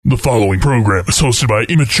The following program is hosted by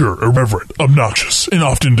immature, irreverent, obnoxious, and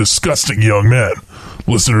often disgusting young men.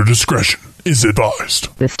 Listener discretion is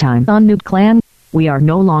advised. This time on Nude Clan, we are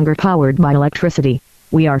no longer powered by electricity.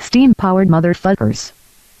 We are steam-powered motherfuckers.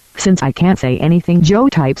 Since I can't say anything Joe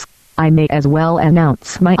types, I may as well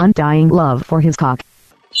announce my undying love for his cock.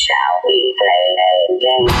 Shall we play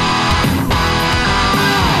a game?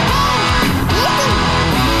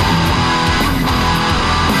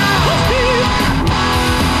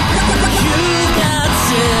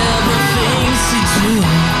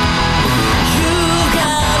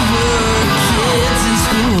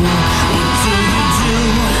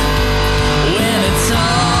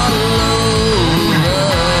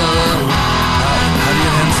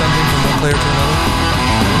 Player to another.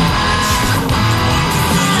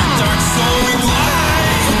 Dark soul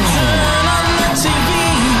light. Turn on the TV,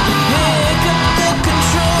 pick up the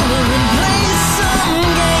controller and play some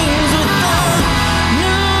games with the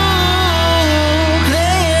new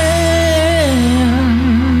clan.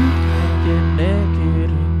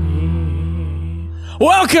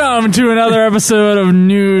 Welcome to another episode of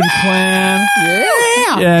Nude Clan.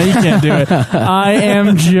 Yeah, you can't do it. I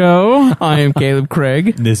am Joe. I am Caleb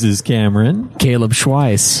Craig. This is Cameron. Caleb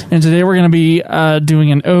Schweiss. And today we're going to be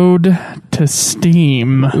doing an ode to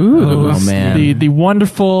Steam. Ooh, oh man. The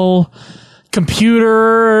wonderful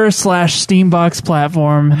computer / Steambox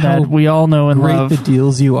platform that we all know and Rate love. the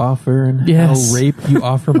deals you offer and Yes. how rape you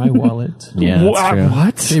offer my wallet. Yeah, that's true.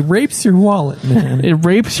 What? It rapes your wallet, man. It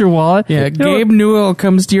rapes your wallet? Yeah, You know Gabe Newell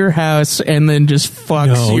comes to your house and then just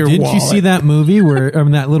fucks your didn't wallet. you see that movie where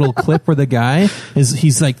that little clip where the guy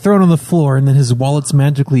he's like thrown on the floor and then his wallet's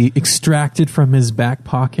magically extracted from his back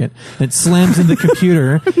pocket. It slams in the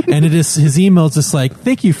computer and it is his email's just like,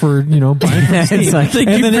 thank you for buying from Steam. It's like, thank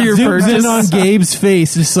and you then for it your zooms purchase. in on Gabe's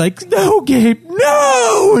face, just like, no, Gabe,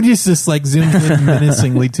 no, and he's just like zooms in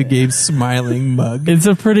menacingly to Gabe's smiling mug. It's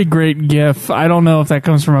a pretty great GIF. I don't know if that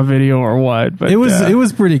comes from a video or what, but It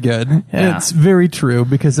was pretty good. Yeah. It's very true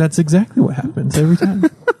because that's exactly what happens every time.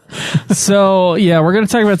 So, yeah, we're going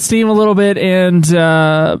to talk about Steam a little bit, and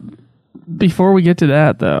before we get to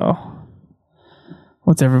that, though,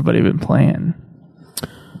 what's everybody been playing?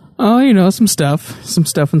 Oh, some stuff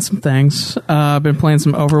and some things. I've been playing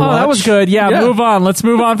some Overwatch. Oh, that was good. Yeah, move on. Let's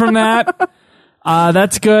move on from that.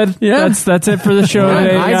 That's good. Yeah. That's it for the show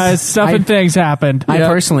today, guys. Stuff and things happened. I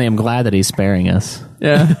personally am glad that he's sparing us.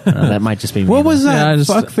 Yeah. That might just be me. What was that Yeah,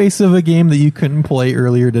 fuckface of a game that you couldn't play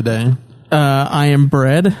earlier today? I Am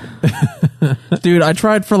Bread. Dude, I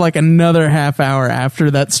tried for like another half hour after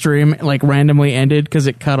that stream like randomly ended because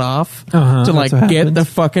it cut off to like that's what get happens. the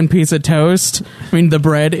fucking piece of toast, the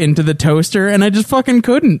bread into the toaster, and I just fucking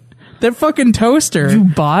couldn't. That fucking toaster. You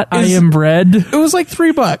bought I is- Am Bread? It was like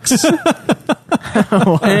 $3.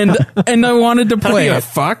 and I wanted to play it.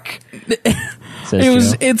 Fuck.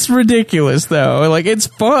 It's ridiculous though. Like it's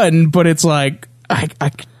fun, but it's like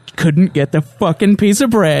I couldn't get the fucking piece of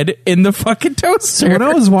bread in the fucking toaster. So when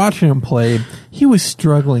I was watching him play, he was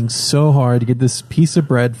struggling so hard to get this piece of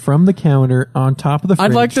bread from the counter on top of the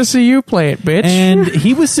fridge. I'd like to see you play it, bitch. And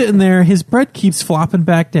he was sitting there, his bread keeps flopping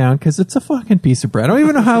back down because it's a fucking piece of bread. I don't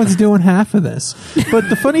even know how it's doing half of this. But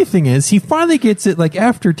the funny thing is, he finally gets it, like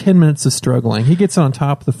after 10 minutes of struggling, he gets it on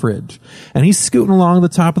top of the fridge. And he's scooting along the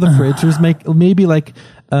top of the fridge. There's maybe like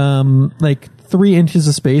 3 inches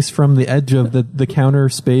of space from the edge of the counter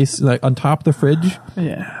space, like on top of the fridge.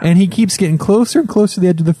 Yeah. And he keeps getting closer and closer to the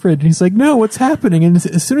edge of the fridge. And he's like, no, what's happening? And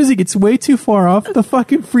as soon as he gets way too far off, the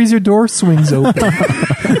fucking freezer door swings open.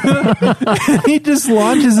 And he just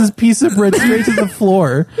launches his piece of bread straight to the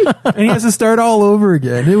floor. And he has to start all over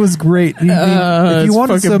again. It was great. If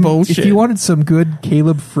it's fucking bullshit. If you wanted some good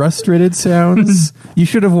Caleb frustrated sounds, you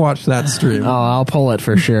should have watched that stream. Oh, I'll pull it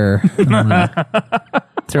for sure.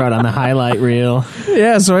 Throw it on the highlight reel.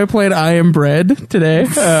 Yeah, so I played I Am Bread today.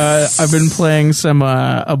 I've been playing some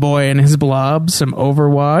A Boy and His Blob, some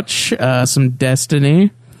Overwatch, some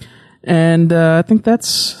Destiny, and I think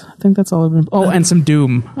that's all I've been. Oh, and some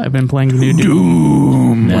Doom. I've been playing the new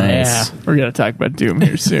Doom. Nice. Yeah, we're going to talk about Doom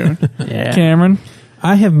here soon. Yeah. Cameron?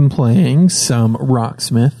 I have been playing some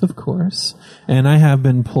Rocksmith, of course, and I have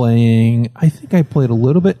been playing, I think I played a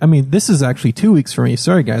little bit. I mean, this is actually 2 weeks for me.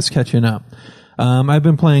 Sorry, guys, catching up. I've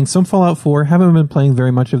been playing some Fallout 4. Haven't been playing very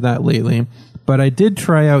much of that lately, but I did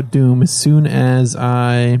try out Doom as soon as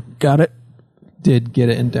I Got it. did get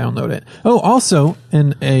it and download it. Oh, also,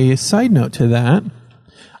 and a side note to that,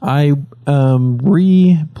 I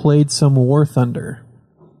replayed some War Thunder.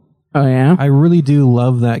 Oh, yeah? I really do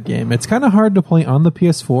love that game. It's kind of hard to play on the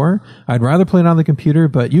PS4. I'd rather play it on the computer,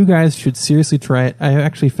 but you guys should seriously try it. I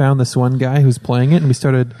actually found this one guy who's playing it, and we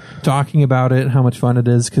started talking about it, how much fun it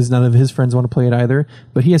is, because none of his friends want to play it either.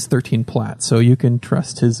 But he has 13 plat, so you can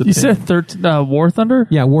trust his opinion. You said War Thunder?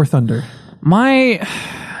 Yeah, War Thunder.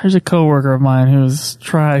 There's a coworker of mine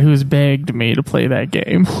who's begged me to play that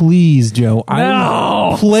game. Please, Joe.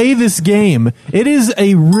 No! Play this game. It is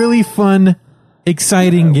a really fun,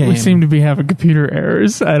 exciting game. We seem to be having computer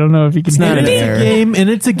errors. I don't know if you can. not hear an it. error.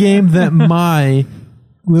 It's a game that my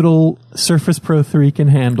little Surface Pro 3 can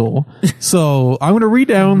handle. So I'm going to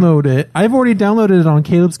re-download it. I've already downloaded it on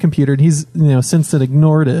Caleb's computer, and he's since then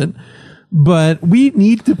ignored it. But we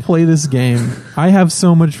need to play this game. I have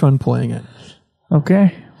so much fun playing it.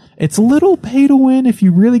 Okay. It's a little pay to win if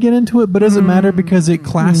you really get into it, but it doesn't matter because it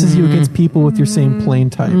classes you against people with your same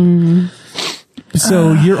plane type.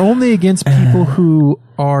 So you're only against people who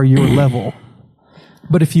are your level.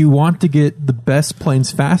 But if you want to get the best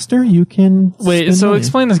planes faster, you can Wait, spend money.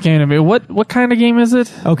 explain this game to me. What kind of game is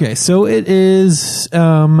it? Okay, so it is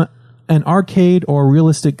an arcade or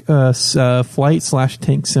realistic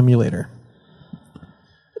flight/tank simulator.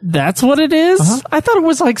 That's what it is? Uh-huh. I thought it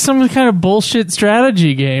was like some kind of bullshit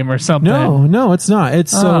strategy game or something. No, it's not.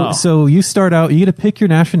 It's Oh. so you start out, you get to pick your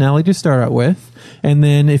nationality to start out with. And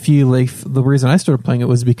then if you the reason I started playing it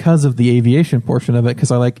was because of the aviation portion of it, because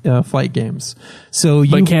I like flight games. So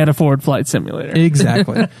you But can't afford Flight Simulator.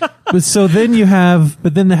 Exactly.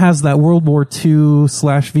 then it has that World War II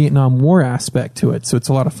 / Vietnam War aspect to it. So it's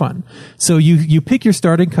a lot of fun. So you pick your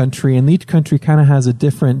starting country, and each country kind of has a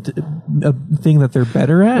different thing that they're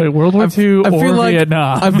better at. Wait, World War II or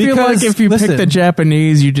Vietnam? I feel like Because, if you listen, pick the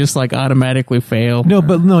Japanese, you just like automatically fail.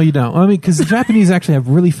 No, you don't. I mean, because the Japanese actually have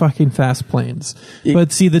really fucking fast planes.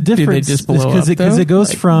 But see, the difference just blow because up, though?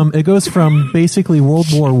 it goes from basically World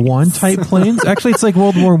War I type planes. Actually, it's like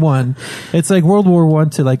World War I. It's like World War I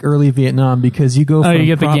to like early Vietnam, because you go from you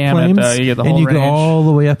get the prop gamut, planes though. You get the and whole you go range. all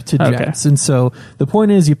the way up to Okay. jets. And so the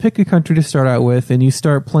point is, you pick a country to start out with, and you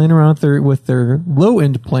start playing around with their low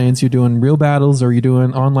end planes. You're doing real battles, or you're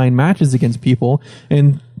doing online matches against people,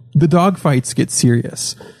 and the dogfights get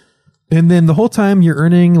serious. And then the whole time you're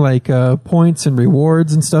earning like points and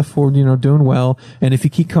rewards and stuff for doing well. And if you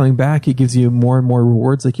keep coming back, it gives you more and more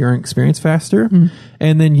rewards, like you earn experience faster.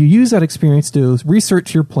 And then you use that experience to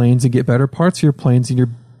research your planes and get better parts of your planes. And you're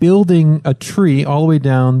building a tree all the way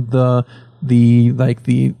down the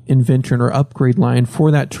invention or upgrade line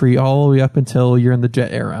for that tree, all the way up until you're in the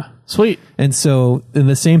jet era. Sweet. And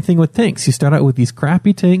the same thing with tanks. You start out with these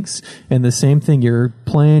crappy tanks, and the same thing, you're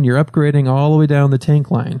upgrading all the way down the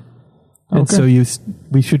tank line. And so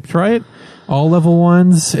we should try it, all level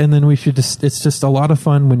ones, and then it's just a lot of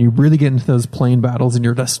fun when you really get into those plane battles and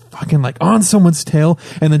you're just fucking like on someone's tail,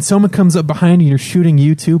 and then someone comes up behind you and you're shooting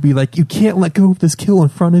you too, be like, you can't let go of this kill in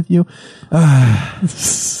front of you.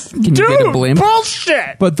 Can you get a blimp?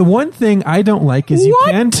 Bullshit! But the one thing I don't like is you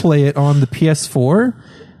can play it on the PS4,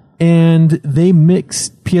 and they mix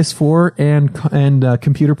PS4 and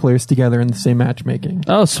computer players together in the same matchmaking.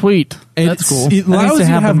 Oh, sweet. That's cool. It That needs allows you to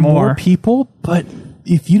happen have more people, but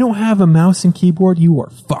if you don't have a mouse and keyboard, you are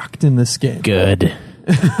fucked in this game. Good.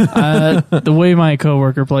 The way my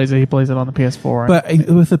coworker plays it, he plays it on the PS4. But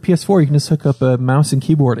with a PS4, you can just hook up a mouse and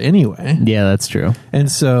keyboard anyway, Yeah, that's true.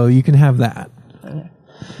 and so you can have that.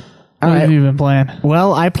 what have you been playing?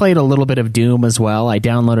 Well, I played a little bit of Doom as well. I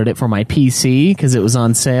downloaded it for my PC because it was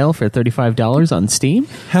on sale for $35 on Steam.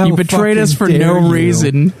 How You betrayed us for fucking no dare you.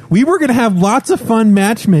 reason. We were going to have lots of fun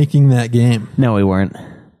matchmaking that game. No, we weren't.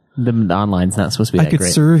 The online's not supposed to be I that could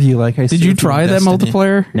great. serve you like I Did served you try that Destiny.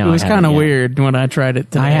 multiplayer? No, it was I haven't kind of yet. weird when I tried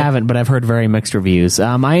it today. I haven't, but I've heard very mixed reviews.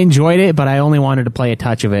 I enjoyed it, but I only wanted to play a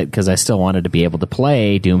touch of it because I still wanted to be able to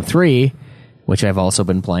play Doom 3, which I've also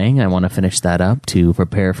been playing. I want to finish that up to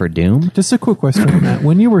prepare for Doom. Just a quick question on that.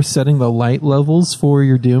 When you were setting the light levels for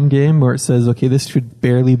your Doom game, where it says, okay, this should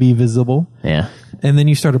barely be visible, Yeah. and then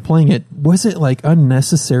you started playing it, was it like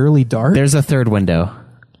unnecessarily dark? There's a third window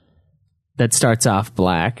that starts off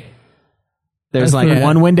black. There's That's like right.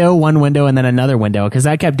 one window, and then another window, because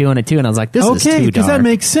I kept doing it too, and I was like, this is Okay, too because dark. that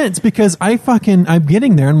makes sense. Because I'm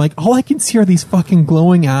getting there, and like, all I can see are these fucking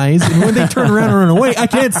glowing eyes, and when they turn around and run away, I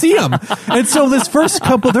can't see them. And so this first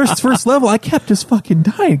level, I kept just fucking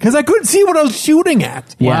dying because I couldn't see what I was shooting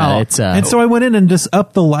at. Yeah, it's and so I went in and just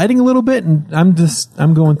upped the lighting a little bit, and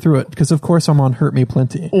I'm going through it because of course I'm on Hurt Me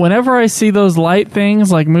Plenty. Whenever I see those light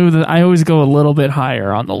things, like I always go a little bit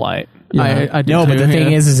higher on the light. Yeah. I do No, but too, the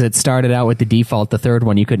thing yeah. is it started out with the default, the third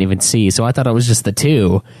one you couldn't even see, so I thought it was just the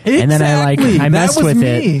two. And then Exactly. I That messed was with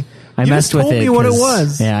me. it. I You messed just with told it. me what it 'cause-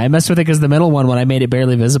 was. Yeah, I messed with it because the middle one, when I made it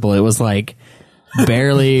barely visible, it was like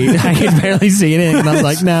barely. I could barely see anything, and I was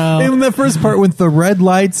like, no. And the first part with the red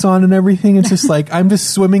lights on and everything, it's just like I'm just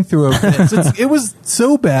swimming through a abyss. It was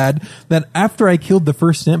so bad that after I killed the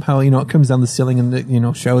first imp, how it comes down the ceiling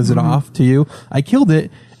and shows it off to you. I killed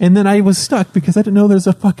it, and then I was stuck because I didn't know there's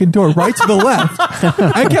a fucking door right to the left.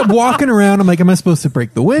 I kept walking around. I'm like, am I supposed to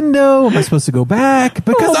break the window? Am I supposed to go back?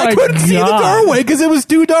 Because Oh I my couldn't see the God. doorway because it was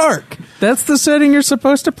too dark. That's the setting you're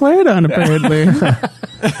supposed to play it on, apparently.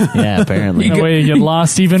 Yeah, apparently. The way you get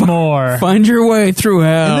lost even more. Find your way through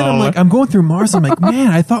hell. And then I'm like, I'm going through Mars. I'm like,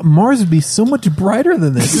 man, I thought Mars would be so much brighter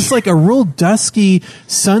than this. It's like a real dusky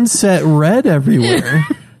sunset red everywhere.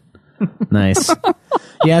 Nice.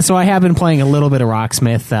 Yeah, so I have been playing a little bit of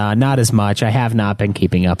Rocksmith, not as much. I have not been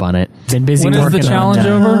keeping up on it. Been busy When is working the challenge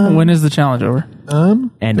on over? When is the challenge over?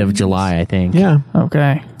 end of July, I think. Yeah.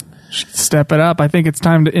 Okay. Step it up. I think it's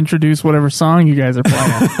time to introduce whatever song you guys are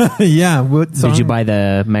playing. Yeah. What song? Did you buy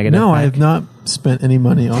the Megadeth No, I pack? have not spent any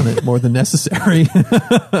money on it more than necessary.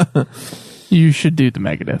 You should do the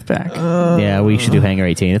Megadeth pack. Yeah, we should do Hangar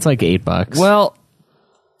 18. It's like $8. Well,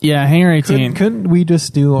 yeah, Hangar 18. Couldn't we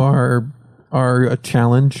just do our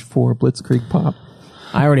challenge for Blitzkrieg Pop?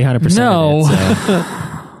 I already 100%. No.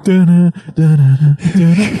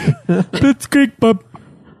 Blitzkrieg Bop.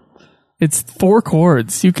 It's 4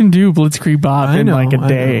 chords. You can do Blitzkrieg Bop I in know, like a I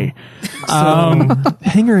day.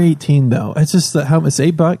 Hangar 18 though. It's just how much?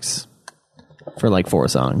 $8. For like 4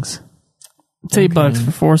 songs. It's $8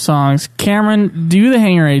 for 4 songs. Cameron, do the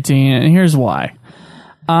Hangar 18, and here's why.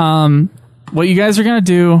 What you guys are going to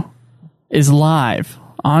do is live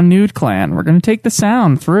on Nude Clan. We're going to take the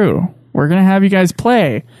sound through. We're going to have you guys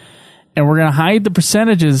play, and we're going to hide the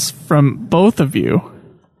percentages from both of you.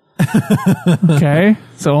 Okay?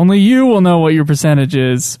 So only you will know what your percentage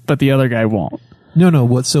is, but the other guy won't. No.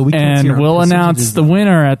 What? So we can't see And our we'll announce percentages the then.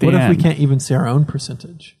 winner at the What end. if we can't even see our own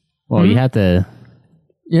percentage? Well, you have to.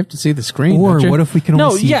 you have to see the screen. Or don't you? what if we can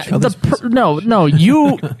only see each other's percentage? No,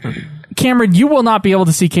 you, Cameron, you will not be able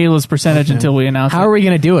to see Kayla's percentage until we announce How it. are we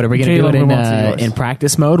going to do it? Are we going to do Caleb, it we won't see yours. in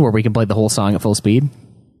practice mode where we can play the whole song at full speed?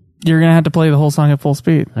 You're going to have to play the whole song at full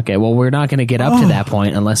speed. Okay, well, we're not going to get up to that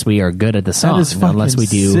point unless we are good at the song. That is fucking unless we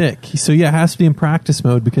do. sick. So yeah, it has to be in practice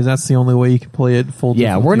mode because that's the only way you can play it full. Yeah,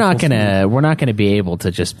 difficulty, we're not full gonna be able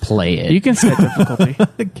to just play it. You can set difficulty.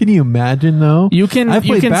 speed. Can you imagine though? You I can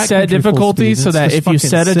played set Backcountry full difficulty speed, so and that it's if you just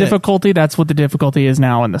set a fucking sick. difficulty, that's what the difficulty is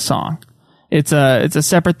now in the song. It's a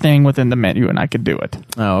separate thing within the menu, and I could do it.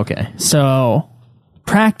 Oh, okay. So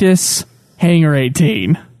practice Hangar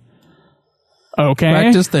 18. Okay.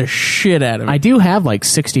 Practice the shit out of it. I do have like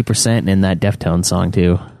 60% in that Deftones song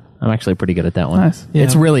too. I'm actually pretty good at that one. Nice. Yeah.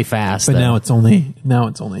 It's really fast. But though. now it's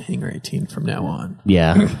only Hangar 18 from now on.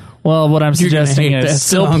 Yeah. Well, what I'm You're gonna suggesting hate that is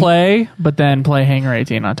still song. play, but then play Hangar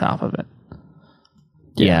 18 on top of it.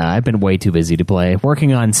 Yeah, I've been way too busy to play.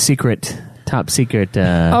 Working on top secret.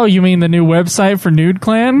 Oh, you mean the new website for Nude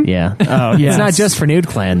Clan? Yeah. Oh, yeah. It's not just for Nude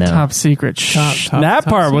Clan though. top secret. Shh. top that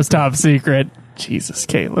part secret. was top secret. Jesus,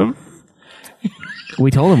 Caleb. We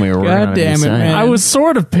told him we were working God on a damn new it, site. man. I was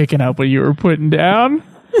sort of picking up what you were putting down.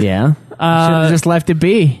 Yeah. Should have just left it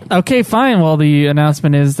be. Okay, fine. Well, the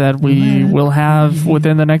announcement is that we will have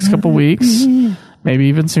within the next couple weeks, maybe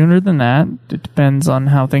even sooner than that. It depends on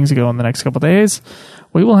how things go in the next couple days.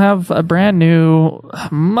 We will have a brand new,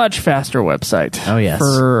 much faster website. Oh, yes.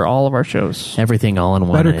 For all of our shows. Everything all in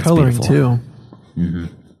one. Better and it's coloring beautiful. too.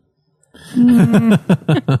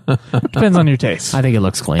 Depends on your taste. I think it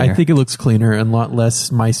looks cleaner. I think it looks cleaner and a lot less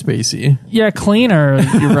MySpacey. Yeah, cleaner.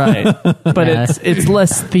 You're right, but it's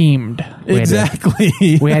less themed. Exactly.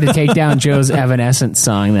 we had to take down Joe's Evanescence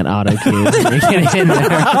song that auto cued. Get it in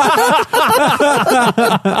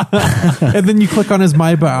there. And then you click on his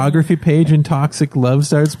My Biography page and Toxic Love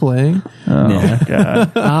starts playing. Oh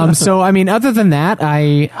God. So, I mean, other than that,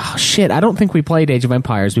 I don't think we played Age of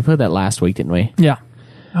Empires. We played that last week, didn't we? Yeah.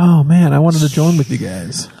 Oh man, I wanted to join with you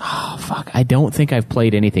guys. Oh, fuck. I don't think I've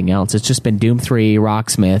played anything else. It's just been Doom 3,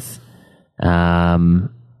 Rocksmith.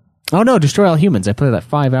 Oh, no, Destroy All Humans. I played that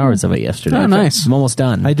 5 hours of it yesterday. Oh, nice. I'm almost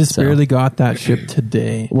done. I just So- barely got that ship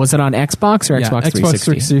today. Was it on Xbox or Yeah, Xbox Xbox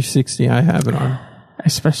 360? 360. I have it on.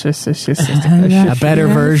 Especially. A better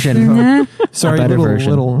version. Sorry, better version.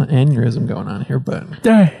 little aneurysm going on here, but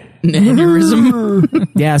Aneurysm.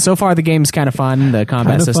 Yeah, so far the game's kind of fun. The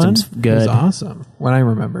combat kind of fun. system's It was good. awesome. What I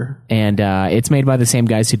remember. And it's made by the same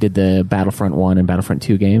guys who did the Battlefront 1 and Battlefront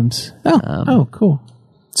 2 games. Oh, cool.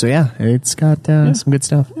 So yeah, it's got some good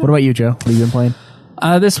stuff. What about you, Joe? What have you been playing?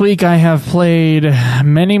 This week I have played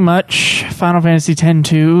much Final Fantasy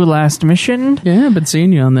X-2 Last Mission. Yeah, I've been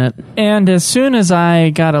seeing you on that. And as soon as I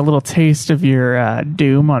got a little taste of your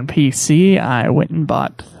Doom on PC, I went and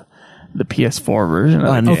bought the PS4 version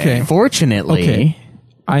of it. Okay. Unfortunately, Okay.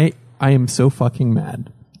 I am so fucking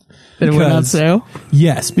mad. Did it went on Because- sale?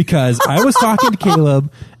 Yes, because I was talking to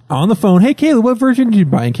Caleb on the phone. Hey, Caleb, what version did you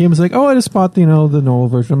buy? And Caleb was like, "Oh, I just bought the normal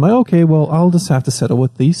version." I'm like, "Okay, well, I'll just have to settle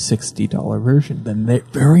with the $60 version." Then the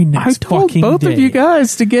very I next told fucking both day, of you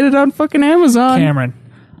guys to get it on fucking Amazon. Cameron,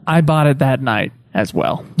 I bought it that night as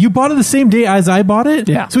well. you bought it the same day as I bought it.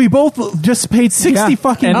 Yeah. So we both just paid 60 Yeah.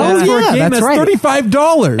 fucking And dollars then- for a yeah, game that's that's right.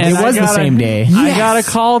 $35. And It I was the got same day. I got a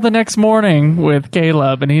call the next morning with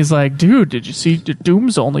Caleb, and he's like, "Dude, did you see the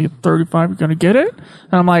Doom's only $35? You're gonna get it?"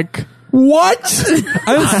 And I'm like, What?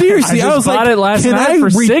 I'm seriously. I I, just was bought like, it last can night I for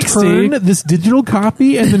return 60? this digital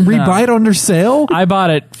copy and then rebuy it under sale? I bought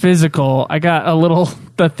it physical. I got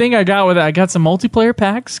the thing I got with it, I got some multiplayer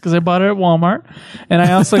packs because I bought it at Walmart. And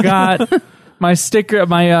I also got my sticker,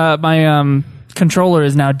 my controller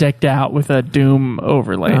is now decked out with a Doom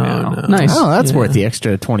overlay now. no. Nice. oh, that's worth the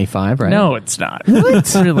extra 25, right? No, it's not.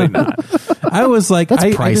 It's really not. I was like, That's I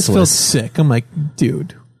just feel priceless. sick. I'm like,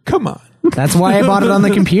 dude, come on. That's why I bought it on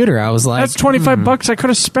the computer. I was like, That's $25 I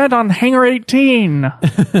could have spent on Hangar 18.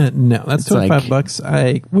 No, that's $25 like- bucks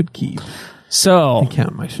I would keep. So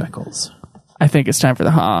Count my shekels. I think it's time for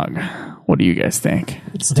the hog. What do you guys think?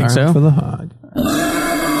 It's Think time so? for the hog.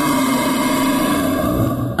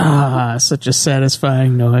 Ah, such a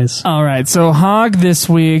satisfying noise. All right. So hog this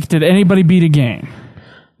week. Did anybody beat a game?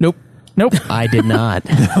 Nope. Nope. I did not.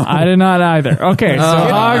 I did not either. Okay. So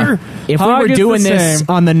hog. If Hog we were is doing the this same.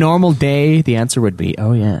 on the normal day, the answer would be,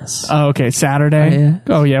 oh, yes. Oh, okay, Saturday. Yeah.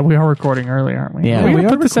 Oh yeah, we are recording early, aren't we? Yeah. Are we We gonna are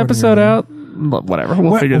put this recording episode early. out? Whatever.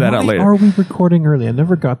 We'll figure that out Why later. are we recording early? I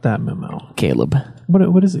never got that memo. Caleb.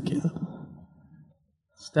 What is it, Caleb?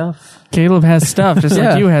 Stuff. Caleb has stuff, just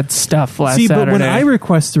Yeah. like you had stuff last See, Saturday. but when I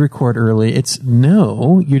request to record early, it's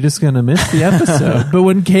no, you're just going to miss the episode. But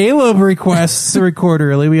when Caleb requests to record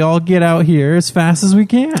early, we all get out here as fast as we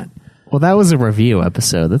can. Well, that was a review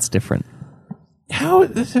episode. That's different. How?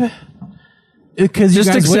 Because you Just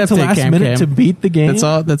guys went accept to it, last Cam minute Cam. to beat the game. That's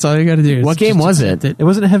all you got to do. What game was it? It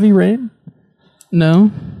wasn't Heavy Rain.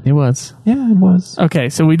 No. It was. Yeah, it was. Okay,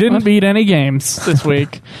 so we didn't beat any games this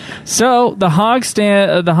week. So the hog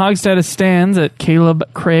status stands at Caleb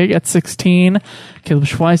Craig at 16, Caleb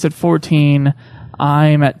Schweiss at 14,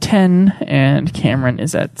 I'm at 10, and Cameron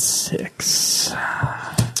is at 6.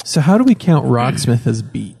 So how do we count Rocksmith as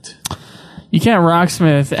beat? You can't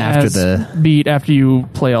Rocksmith After as the- beat after you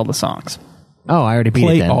play all the songs. Oh, I already beat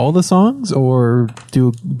Play it then. all the songs or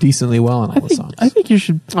do decently well on all the songs? I think you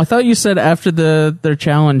should. I thought you said after their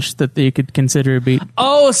challenge that you could consider a beat.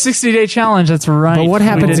 Oh, 60-day challenge. That's right. But what We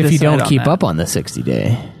happens did if you decide don't on keep that. up on the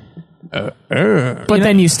 60-day? But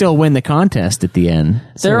then you still win the contest at the end.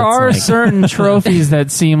 So There it's are like- certain trophies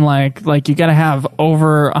that seem like you got to have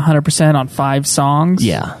over 100% on 5 songs.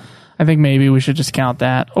 Yeah. I think maybe we should just count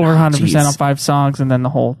that. Over 100% jeez. on 5 songs and then the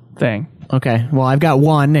whole thing. Okay. Well, I've got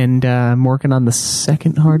one, and I'm working on the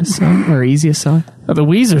second hardest song or easiest song. Oh, the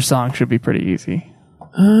Weezer song should be pretty easy.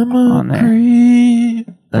 I'm on there.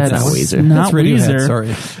 That's not Weezer. Not That's Radiohead. Weezer.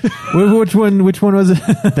 Sorry. Which one was it?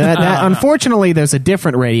 That unfortunately, there's a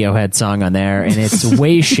different Radiohead song on there, and it's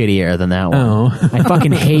way shittier than that one. Oh. I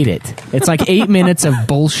fucking hate it. It's like 8 minutes of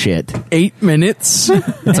bullshit. 8 minutes.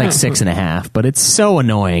 It's like 6.5, but it's so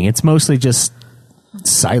annoying. It's mostly just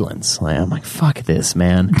silence. Like, I'm like, fuck this,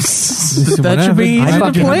 man. That should be easy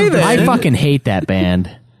to play then. I fucking hate that band.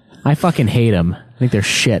 I fucking hate them. I think they're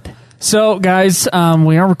shit. So, guys,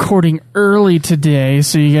 we are recording early today,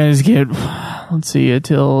 so you guys get,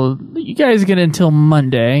 until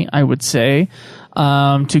Monday, I would say,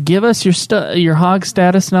 to give us your hog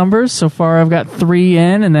status numbers. So far, I've got 3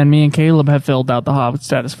 in, and then me and Caleb have filled out the hog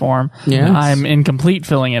status form. Yes. I'm incomplete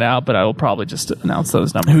filling it out, but I will probably just announce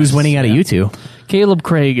those numbers. Who's winning out of you two? Caleb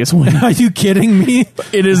Craig is winning. Are you kidding me?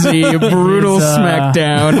 It is a brutal It is,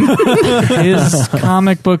 smackdown. His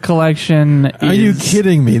comic book collection is Are you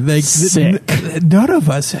kidding me? Like, sick. none of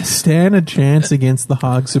us stand a chance against the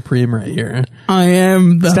Hog Supreme right here. I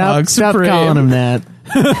am the Hog Stop Supreme. calling him that.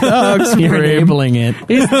 Hog You're Supreme. enabling it.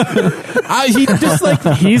 He just like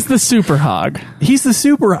He's the super hog. he's the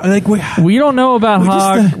super like We don't know about We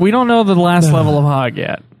just, hog. We don't know the last level of hog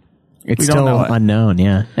yet. It's We don't still know it. unknown,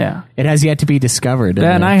 yeah. Yeah. It has yet to be discovered. in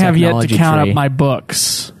Then the I have yet to technology count tree. up my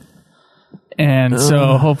books. And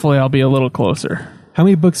so hopefully I'll be a little closer. How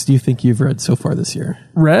many books do you think you've read so far this year?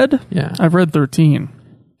 Read? Yeah. I've read 13.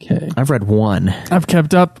 Okay. I've read one. I've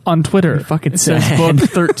kept up on Twitter. Fucking it says sad. book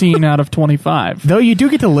 13 out of 25. Though you do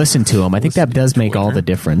get to listen to them. I think that does make all the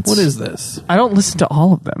difference. What is this? I don't listen to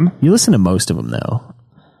all of them. You listen to most of them, though.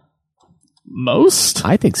 Most?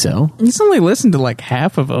 I think so. He's only listened to like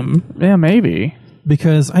half of them. Yeah, maybe.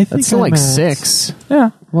 Because I think That's still I'm like at 6.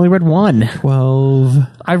 Yeah. I've only read one. 12.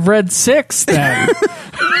 I've read 6 then.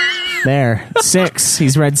 There. 6.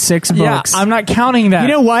 He's read 6 yeah, books. I'm not counting that. You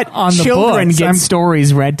know what? On the Children books. get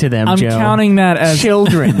stories read to them, I'm Joe. counting that as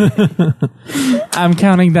Children. I'm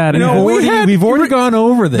counting that as We've already gone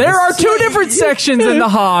over this. There are 2 different sections in the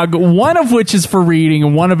Hog, one of which is for reading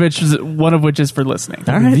and one of which is for listening.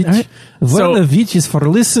 All right. All right. One of each is for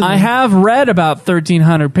listening. I have read about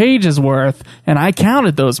 1,300 pages worth, and I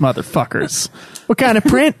counted those motherfuckers. What kind of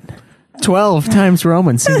print? 12 times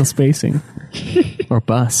Roman, single spacing. Or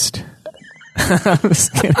bust. I'm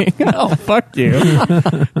just kidding. Oh, fuck you.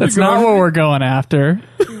 That's not what we're going after.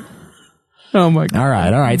 Oh my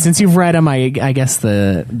god. All right. Since you've read them, I guess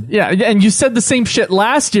the... Yeah, and you said the same shit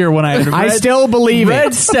last year when I had read, I still believe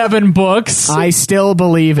read it. 7 books. I still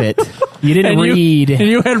believe it. You didn't and read. and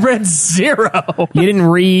you had read 0. You didn't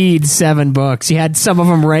read 7 books. You had some of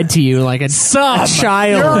them read to you like a child.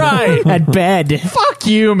 You're right. At bed. Fuck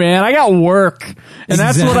you, man. I got work. And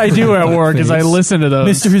that's what I do at work is I listen to those.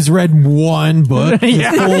 Mister who's read one book the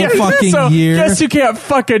whole fucking so year. Guess who can't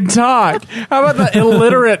fucking talk? How about the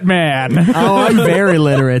illiterate man? Oh, I'm very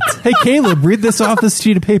literate. Hey, Caleb, read this off this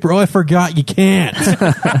sheet of paper. Oh, I forgot. You can't. You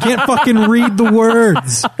can't fucking read the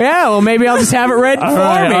words. Yeah, well, maybe I'll just have it read for me.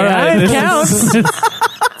 right. It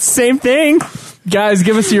counts. Same thing. Guys,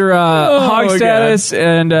 give us your hog status,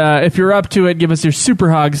 and if you're up to it, give us your super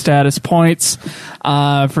hog status points.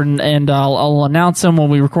 And I'll announce them when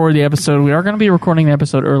we record the episode. We are going to be recording the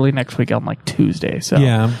episode early next week on like Tuesday. So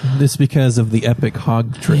Yeah, this is because of the epic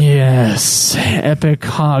hog trip. yes, epic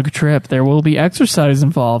hog trip. There will be exercise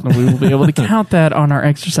involved, and we will be able to count that on our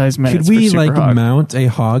exercise minutes. Could we for Super Hog. mount a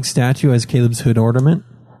hog statue as Caleb's hood ornament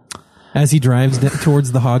as he drives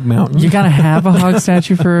towards the hog mountain? You gotta have a hog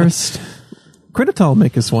statue first. Crinital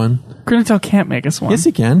make us one. Crinital can't make us one. Yes,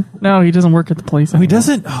 he can. No, he doesn't work at the place. Oh, he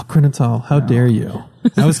doesn't. Oh, Crinital, how dare you?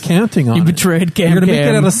 I was counting on You it. betrayed Cam You're gonna make it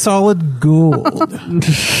Cam. out of solid gold.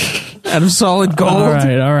 Out of solid gold. All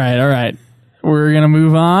right. We're gonna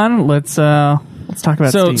move on. Let's talk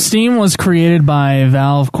about So, Steam. Steam was created by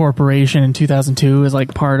Valve Corporation in 2002 as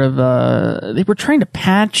like part of they were trying to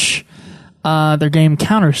patch their game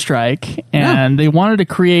Counter-Strike, and they wanted to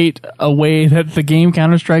create a way that the game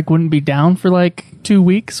Counter-Strike wouldn't be down for like 2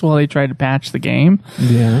 weeks while they tried to patch the game.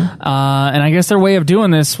 Yeah. And I guess their way of doing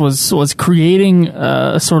this was creating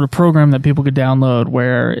a sort of program that people could download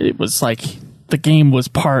where it was like the game was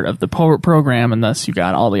part of the program, and thus you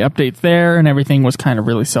got all the updates there, and everything was kind of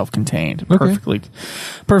really self-contained.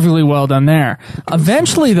 Perfectly well done there.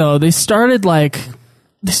 Eventually, though, they started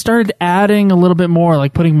adding a little bit more,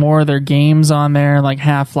 like putting more of their games on there, like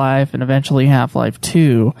Half-Life and eventually Half-Life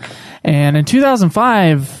 2. And in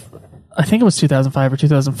 2005, I think it was 2005 or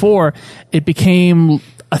 2004, it became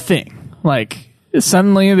a thing. Like,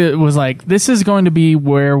 suddenly it was like, this is going to be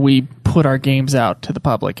where we put our games out to the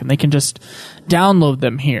public, and they can just download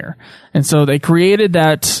them here. And so they created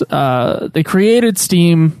they created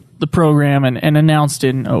Steam, the program, and announced it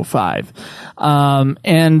in 2005. I'm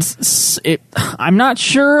not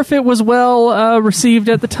sure if it was well received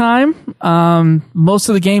at the time. Most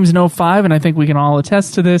of the games in 2005, and I think we can all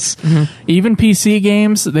attest to this, even PC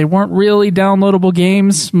games, they weren't really downloadable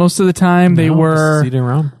games most of the time. They were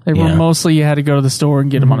CD-ROM. they were mostly you had to go to the store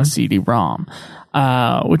and get them on a CD-ROM,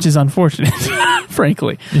 which is unfortunate,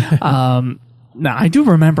 frankly. Now, I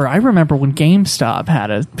remember when GameStop had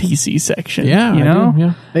a PC section. Yeah, you I know? do,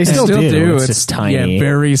 yeah. They still do. It's It's just tiny. Yeah,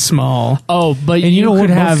 very small. Oh, but And you know could what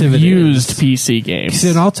have most of it used is? PC games.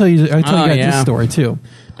 And I'll tell you guys yeah. this story too,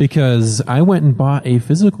 because I went and bought a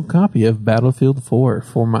physical copy of Battlefield 4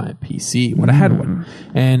 for my PC when I had one,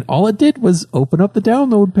 and all it did was open up the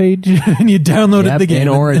download page, and you downloaded Yep, the game in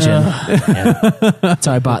Origin. Yeah.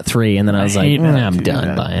 So I bought 3, and then I was like, hate when I I'm do done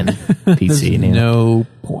that. buying There's PC now. no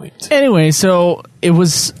point. Anyway, so it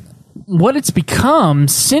was what it's become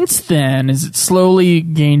since then is it slowly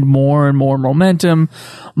gained more and more momentum,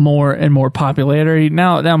 more and more popularity.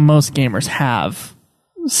 Now most gamers have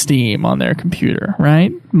Steam on their computer,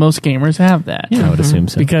 right? Most gamers have that. I would assume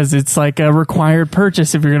so. Because it's like a required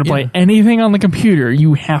purchase. If you're going to play anything on the computer,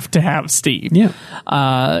 you have to have Steam. Yeah.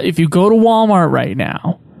 If you go to Walmart right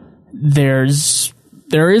now, there is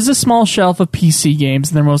a small shelf of PC games,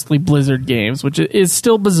 and they're mostly Blizzard games, which is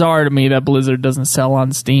still bizarre to me that Blizzard doesn't sell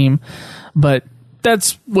on Steam. But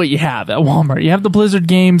that's what you have at Walmart. You have the Blizzard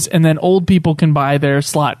games, and then old people can buy their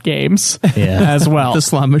slot games as well. The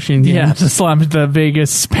slot machine games. Yeah, the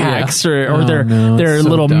Vegas packs or Oh, their no, it's their so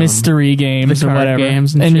little dumb. mystery games The or card whatever.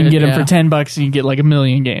 games and you can shit, get them yeah. for $10 and you get like 1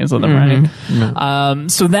 million games with them,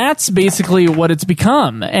 right? So that's basically what it's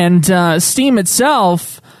become. And Steam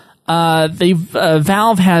itself,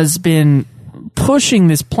 Valve has been pushing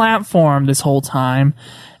this platform this whole time.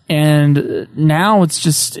 And now it's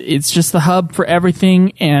just the hub for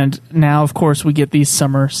everything. And now, of course, we get these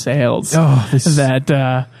summer sales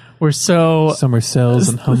that we're so Summer sales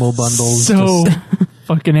and humble bundles. so just-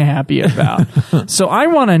 fucking happy about. So I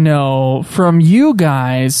want to know from you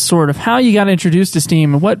guys sort of how you got introduced to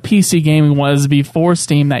Steam and what PC gaming was before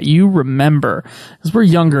Steam that you remember. Because we're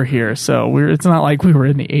younger here, so it's not like we were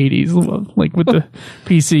in the 80s, like with the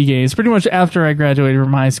PC games. Pretty much after I graduated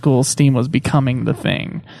from high school, Steam was becoming the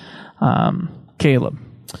thing. Caleb.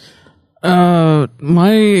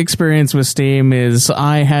 My experience with Steam is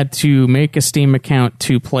I had to make a Steam account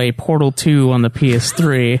to play Portal 2 on the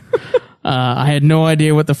PS3. I had no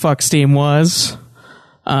idea what the fuck Steam was.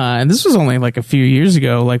 And this was only like a few years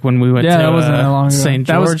ago, like when we went to that wasn't that long ago. St.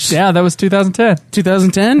 George. That was 2010.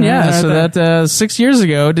 2010? Yeah, right so there. that 6 years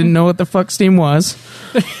ago, didn't know what the fuck Steam was.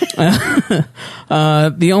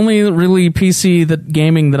 The only really PC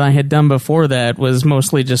gaming that I had done before that was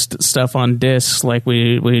mostly just stuff on discs, like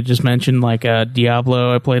we just mentioned, like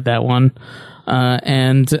Diablo. I played that one,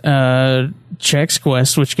 and Chex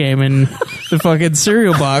Quest, which came in the fucking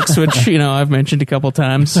cereal box, which I've mentioned a couple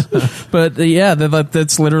times. But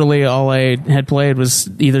that's literally all I had played was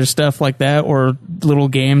either stuff like that or little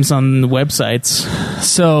games on the websites.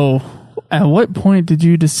 So, at what point did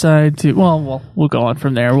you decide to? Well, we'll go on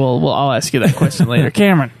from there. I'll ask you that question later,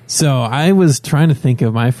 Cameron. So I was trying to think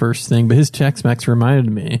of my first thing, but his Chex Mix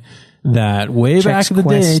reminded me that way back in the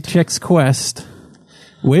day, Chex Quest.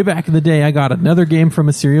 Way back in the day, I got another game from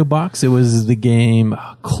a cereal box. It was the game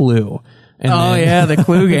Clue. And The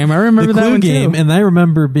Clue game. I remember the that Clue one game, too. and I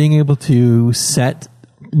remember being able to set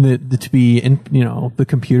to be in the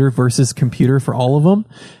computer versus computer for all of them,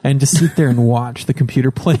 and just sit there and watch the computer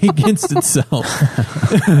play against itself.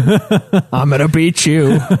 I'm gonna beat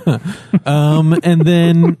you. And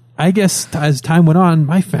then I guess as time went on,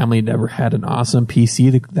 my family never had an awesome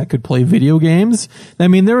PC that could play video games. I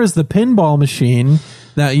mean, there was the pinball machine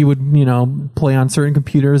that you would, play on certain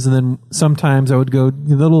computers, and then sometimes I would go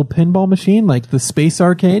the little pinball machine, like the Space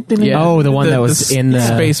Arcade. Yeah. Oh, the one that was in the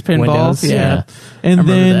Space Pinball. Windows? Yeah. And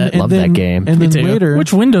then, that. and Love then, that game. And Me then too. later,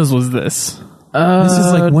 Which Windows was this? this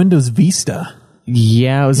is like Windows Vista.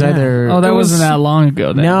 Yeah, it was either. Oh, that It was- wasn't that long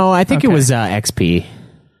ago. Then. No, I think it Okay. was XP.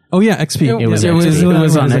 Oh yeah, XP. It was It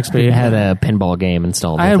was on XP. It had a pinball game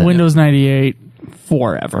installed. I had with it. Windows 98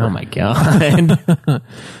 forever. Oh my god!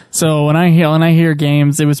 So when I hear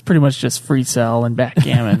games, it was pretty much just free cell and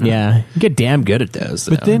backgammon. Yeah, you get damn good at those.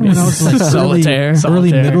 But then when I was like early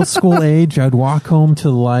Solitaire. middle school age, I'd walk home to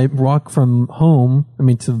the walk from home. I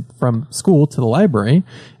mean, from school to the library,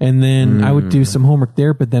 and then I would do some homework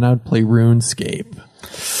there. But then I would play RuneScape.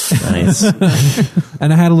 nice.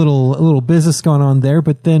 And I had a little business going on there,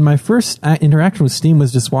 but then my first interaction with Steam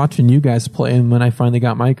was just watching you guys play, and when I finally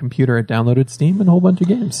got my computer, I downloaded Steam and a whole bunch of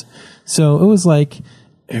games. So it was like,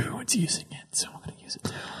 everyone's using it, so I'm going to use it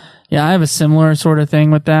too. Yeah, I have a similar sort of thing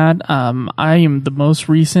with that. I am the most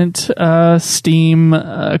recent Steam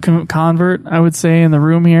convert, I would say, in the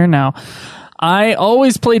room here. Now, I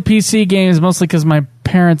always played PC games mostly because my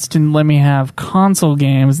parents didn't let me have console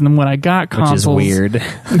games, and then when I got consoles, Which is weird.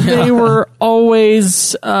 they were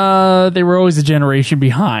always a generation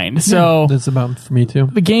behind. So That's about for me too.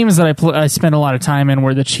 the games that I spent a lot of time in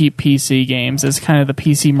were the cheap PC games, as kind of the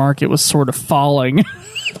PC market was sort of falling.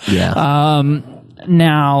 Yeah.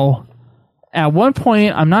 Now, at one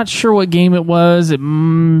point, I'm not sure what game it was. I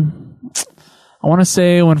want to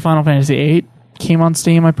say when Final Fantasy VIII came on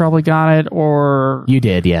Steam, I probably got it, or you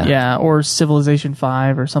did, yeah. yeah, or Civilization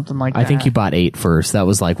 5 or something like that. I think you bought 8 first. That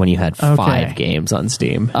was like when you had 5 games on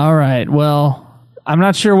Steam. All right. Well, I'm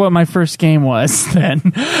not sure what my first game was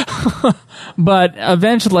then. But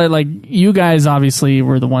eventually, like, you guys obviously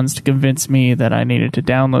were the ones to convince me that I needed to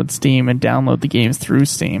download Steam and download the games through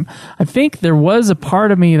Steam. I think there was a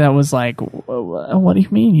part of me that was like, what do you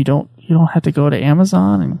mean? You don't have to go to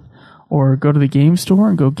Amazon or go to the game store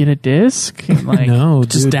and go get a disc? And like, No,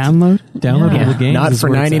 Just dude, download. downloadable games. Not is for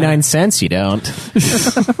where it's 99 at. cents, you don't.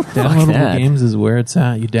 Downloadable that. games is where it's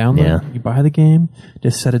at. You download, Yeah. you buy the game,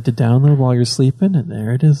 just set it to download while you're sleeping, and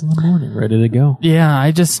there it is in the morning, ready to go. yeah,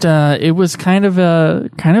 I just it was kind of a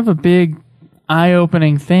big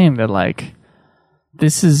eye-opening thing that like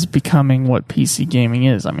this is becoming what PC gaming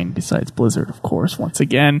is. I mean, besides Blizzard, of course, once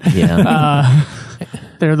again. Yeah.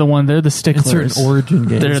 They're the In sticklers. certain Origin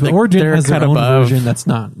games, They're the Origin they're has their cut own above. version that's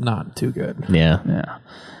not too good. Yeah. Yeah.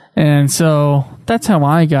 And so that's how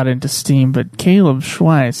I got into Steam. But Caleb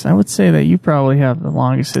Schweiss, I would say that you probably have the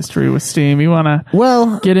longest history with Steam. You want to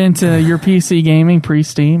Well, get into your PC gaming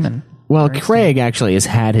pre-Steam? And Craig actually has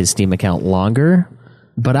had his Steam account longer,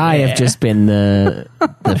 but I have just been the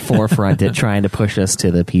forefront at trying to push us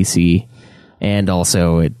to the PC. And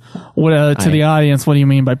also, to the audience, what do you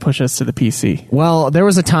mean by push us to the PC? well, there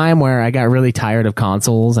was a time where I got really tired of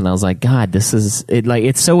consoles, and I was like, God, this is it. Like,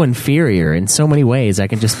 it's so inferior in so many ways. I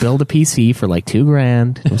can just build a PC for like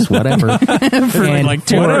 $2,000, just whatever, for Like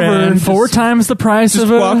whatever, 4 times the price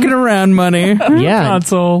of a Walking around money. yeah,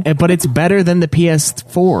 console. But it's better than the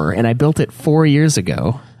PS4, and I built it 4 years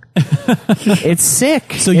ago. It's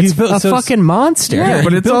sick. So it's you built- a so- fucking monster. Yeah,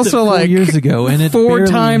 but you it's built it also 4 like years ago, and it 4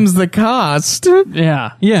 barely- times the cost.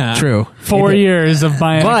 Yeah. Yeah, True. 4 years of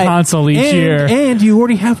buying But- a console each year. And you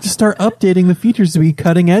already have to start updating the features to be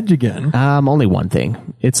cutting edge again. Only one thing.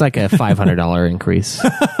 It's like a $500 increase.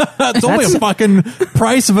 That's only a fucking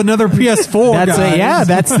price of another PS4. That's guys.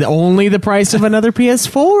 that's only the price of another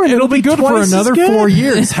PS4. And It'll be good for twice as another good. 4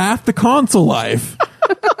 years, half the console life.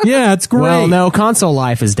 Yeah, it's great. Well, no, console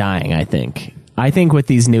life is dying, I think. I think with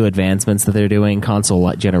these new advancements that they're doing,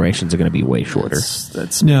 console generations are going to be way shorter.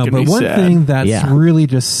 That's No, making but me one sad. thing that's Yeah. really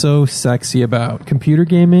just so sexy about computer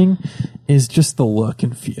gaming is just the look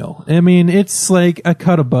and feel. I mean, it's like a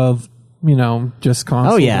cut above, just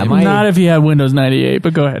console. Oh, yeah, gaming. Not if you had Windows 98,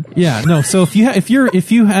 but go ahead. Yeah, no. So if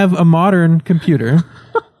you have a modern computer,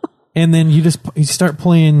 and then you start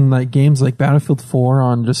playing like games like Battlefield 4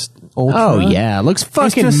 on just Ultra. Oh, yeah. It looks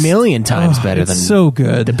fucking just- million times better it's than so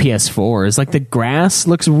good. the PS4. It's like the grass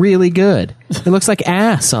looks really good. It looks like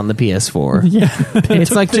ass on the PS4. Yeah,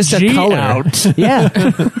 It's like just a G color. out. Yeah.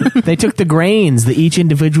 They took the grains, each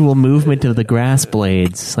individual movement of the grass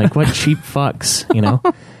blades. Like, what cheap fucks,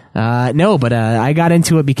 No, but I got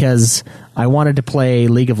into it because I wanted to play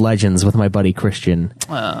League of Legends with my buddy Christian.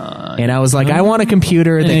 And I was like, I want a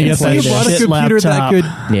computer that you can got play that I bought a this. shit computer laptop.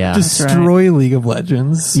 that could Yeah. destroy League of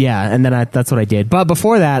Legends. Yeah, and then that's what I did. But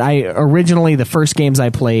before that, the first games I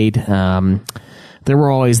played, there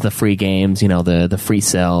were always the free games, the free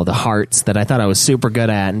cell, the hearts that I thought I was super good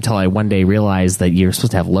at until I one day realized that you're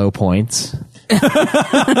supposed to have low points.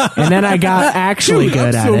 And then I got actually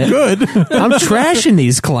good at it. Good. I'm trashing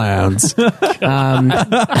these clowns. But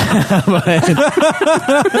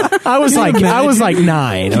I was like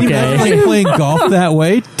 9. Can you imagine, Okay, like playing golf that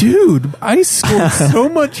way, dude? I scored so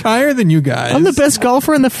much higher than you guys. I'm the best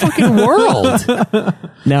golfer in the fucking world.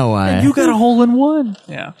 No, You got a hole in one.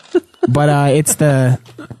 Yeah. but it's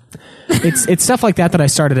stuff like that I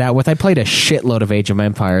started out with. I played a shitload of Age of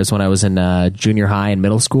Empires when I was in junior high and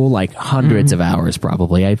middle school, like hundreds of hours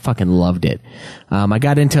probably. I fucking loved it. I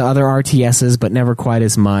got into other RTSs, but never quite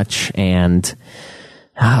as much. And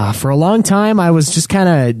for a long time, I was just kind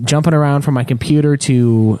of jumping around from my computer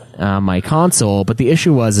to my console. But the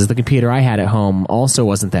issue was the computer I had at home also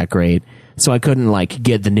wasn't that great. So I couldn't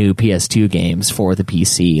get the new PS2 games for the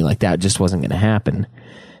PC. Like, that just wasn't going to happen.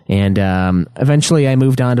 And eventually, I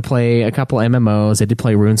moved on to play a couple MMOs. I did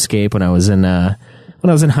play RuneScape when I was in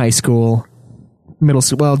high school,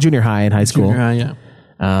 junior high and high school. Yeah.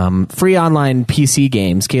 Free online PC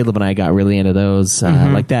games. Caleb and I got really into those,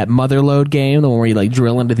 like that Motherload game, the one where you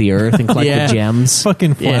drill into the earth and collect the gems.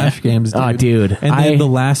 Fucking Flash games, dude. Oh, dude. And then The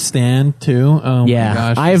Last Stand, too. Oh, Yeah, my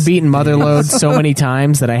gosh. I have beaten Motherload so many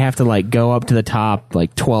times that I have to go up to the top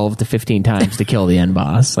 12 to 15 times to kill the end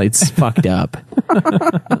boss. It's fucked up.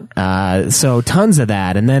 So tons of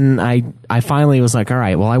that, and then I finally was like, all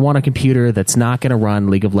right, well, I want a computer that's not going to run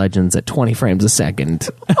League of Legends at 20 frames a second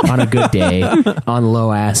on a good day on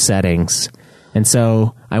low ass settings. And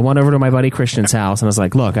so I went over to my buddy Christian's house and I was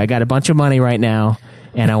like, look, I got a bunch of money right now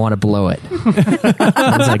and I want to blow it.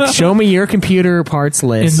 I was like, show me your computer parts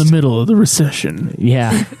list. In the middle of the recession.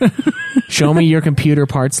 Yeah. Show me your computer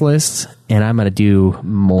parts list, and I'm going to do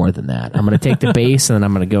more than that. I'm going to take the base, and then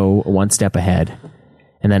I'm going to go one step ahead.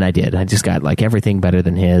 And then I did. I just got everything better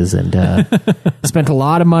than his, and spent a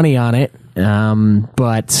lot of money on it.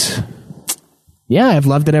 But yeah, I've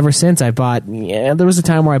loved it ever since. There was a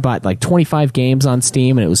time where I bought 25 games on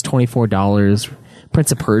Steam, and it was $24.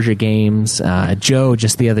 Prince of Persia games. Joe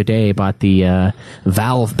just the other day bought the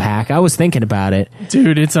Valve pack. I was thinking about it,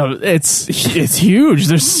 Dude, it's huge.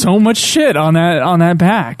 There's so much shit on that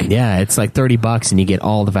pack. Yeah, it's like $30 and you get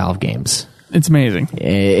all the Valve games. It's amazing.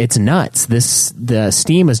 It's nuts. The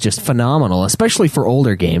Steam is just phenomenal, especially for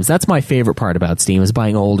older games. That's my favorite part about Steam is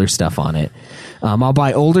buying older stuff on it. I'll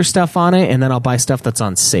buy older stuff on it, and then I'll buy stuff that's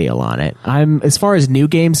on sale on it. As far as new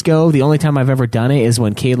games go, the only time I've ever done it is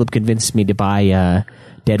when Caleb convinced me to buy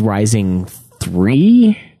Dead Rising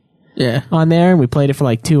 3 on there. We played it for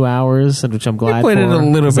like 2 hours, which I'm glad I played for. it a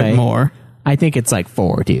little bit more. I think it's like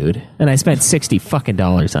 4, dude. And I spent $60 fucking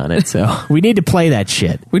on it, so we need to play that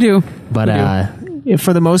shit. We do. But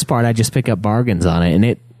for the most part, I just pick up bargains on it,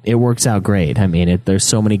 and it works out great. I mean, there's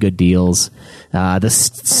so many good deals. The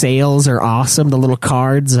sales are awesome. The little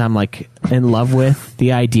cards I'm like in love with.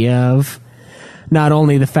 The idea of not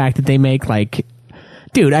only the fact that they make like,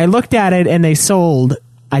 dude, I looked at it and they sold,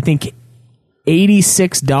 I think,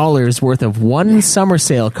 $86 worth of one summer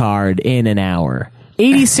sale card in an hour.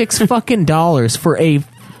 $86 fucking dollars for a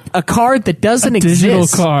card that doesn't exist. Digital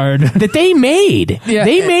card. That they made. Yeah.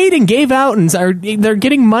 They made and gave out, and they're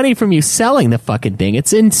getting money from you selling the fucking thing.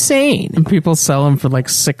 It's insane. And people sell them for like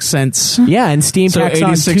 6 cents. Yeah, and Steam So packs on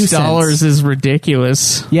 2 $86 cents. is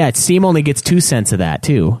ridiculous. Yeah, Steam only gets 2 cents of that,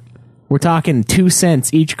 too. We're talking 2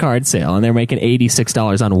 cents each card sale, and they're making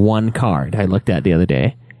 $86 on one card. I looked at the other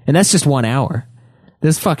day. And that's just 1 hour.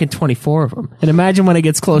 There's fucking 24 of them. And imagine when it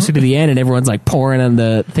gets closer to the end and everyone's like pouring on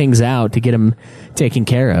the things out to get them taken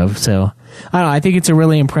care of. So, I don't know. I think it's a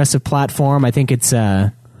really impressive platform. I think its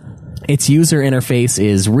user interface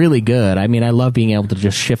is really good. I mean, I love being able to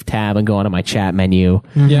just shift tab and go onto my chat menu,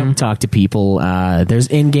 talk to people. There's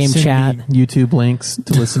in-game Send chat. me YouTube links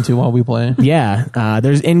to listen to while we play. Yeah.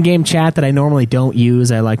 There's in-game chat that I normally don't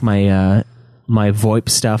use. I like my VoIP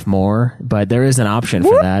stuff more, but there is an option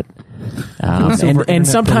for that. And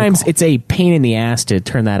sometimes it's a pain in the ass to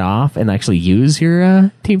turn that off and actually use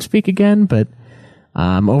your TeamSpeak again. But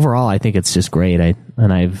overall, I think it's just great.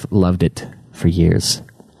 I've loved it for years.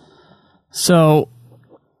 So,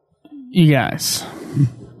 you guys,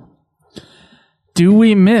 do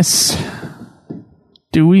we miss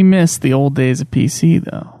the old days of PC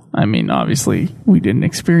though? I mean, obviously, we didn't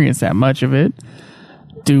experience that much of it.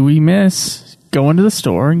 Do we miss going to the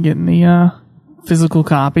store and getting the physical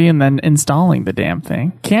copy and then installing the damn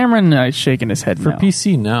thing? Cameron is shaking his head For no.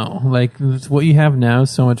 PC, no. Like, what you have now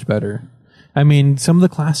is so much better. I mean, some of the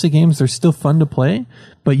classic games are still fun to play,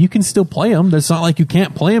 but you can still play them. It's not like you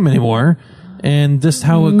can't play them anymore. And just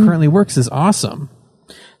how it currently works is awesome.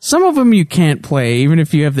 Some of them you can't play, even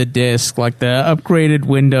if you have the disc. Like the upgraded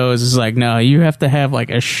Windows is like, no, you have to have like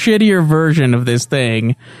a shittier version of this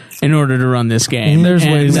thing in order to run this game. There's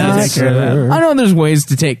And ways to that's- take care of that. I know there's ways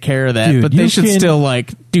to take care of that, Dude, but they you should can- still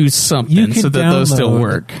like do You something can so that those still download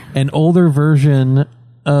work. an older version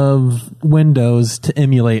of Windows to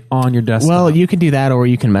emulate on your desktop. Well, you can do that, or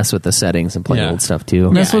you can mess with the settings and play Yeah. old stuff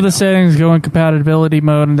too. Mess with the settings, go in compatibility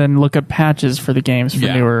mode, and then look at patches for the games for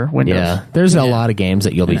newer Windows. Yeah, there's a lot of games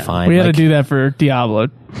that you'll be fine. We had Like, to do that for Diablo.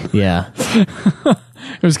 Yeah,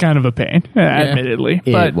 It was kind of a pain, admittedly,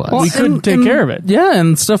 It but was. we couldn't take care of it. Yeah,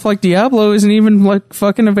 and stuff like Diablo isn't even like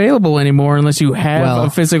fucking available anymore unless you have Well, a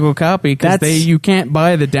physical copy because that's- you can't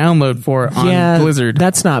buy the download for it on Blizzard.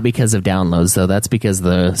 That's not because of downloads, though. That's because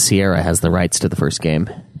the Sierra has the rights to the first game,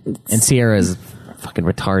 and Sierra is fucking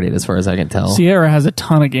retarded as far as I can tell. Sierra has a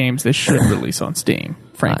ton of games they should release on Steam,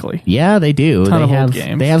 frankly. Yeah, they do. Ton They of old have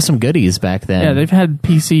games. they have some goodies back then. Yeah, they've had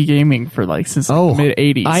PC gaming for like since the mid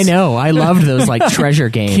 80s. I know. I loved those like treasure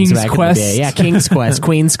games King's back Quest. in the day. Yeah, King's Quest,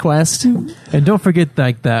 Queen's Quest. and don't forget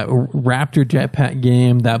like that Raptor Jetpack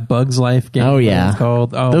game, that Bugs Life game. Oh, yeah. it's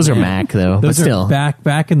called. Oh, Those are man. Mac though, Those but are still.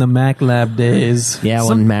 back in the Mac Lab days. Yeah,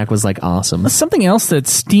 when Mac was like awesome. Something else that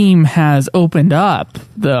Steam has opened up,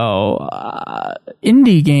 though,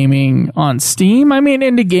 indie gaming on Steam. I mean,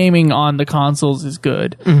 indie gaming on the consoles is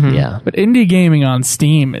good, Yeah. but indie gaming on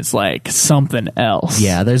Steam is like something else.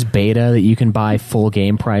 Yeah, there's beta that you can buy full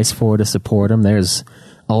game price for to support them. There's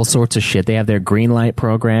all sorts of shit. They have their Greenlight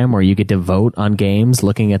program where you get to vote on games,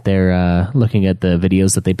 looking at their looking at the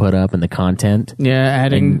videos that they put up and the content. Yeah,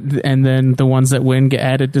 adding and then the ones that win get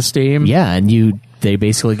added to Steam. Yeah, and they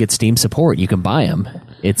basically get Steam support. You can buy them.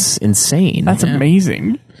 It's insane. That's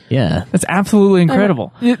amazing. Yeah. That's absolutely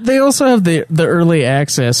incredible. They also have the early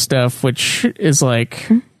access stuff, which is like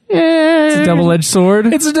It's a double-edged sword.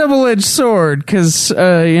 It's a double-edged sword because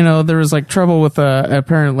there was like trouble with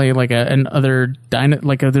apparently like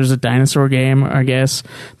there's a dinosaur game. I guess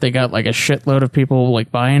they got like a shitload of people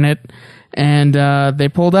like buying it, and they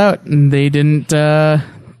pulled out and they didn't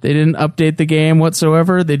update the game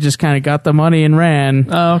whatsoever. They just kind of got the money and ran.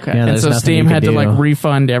 Oh, okay. Yeah, And there's so nothing Steam you can had to do. like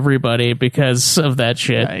refund everybody because of that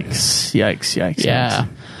shit. Yikes. Yeah.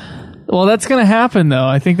 Well, that's going to happen though.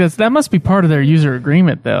 I think that must be part of their user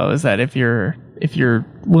agreement though, is that if you're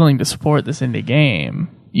willing to support this indie game,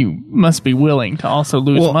 you must be willing to also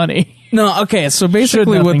lose money. No, okay. So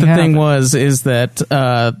basically, what the thing is that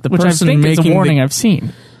the Which person I think is a making warning I've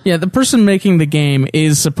seen. Yeah, the person making the game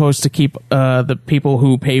is supposed to keep the people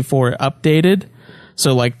who pay for it updated.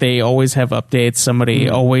 So, like, they always have updates. Somebody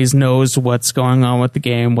always knows what's going on with the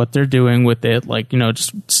game, what they're doing with it, like, you know,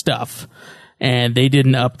 just stuff. And they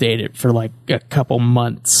didn't update it for, like, a couple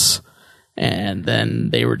months. And then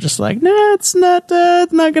they were just like, nah, it's not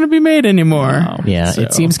going to be made anymore. Yeah, So-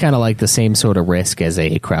 it seems kind of like the same sort of risk as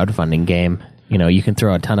a crowdfunding game. You know, you can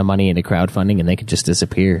throw a ton of money into crowdfunding and they could just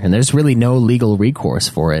disappear. And there's really no legal recourse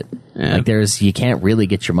for it. Yeah. Like, you can't really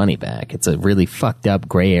get your money back. It's a really fucked up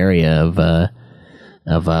gray area of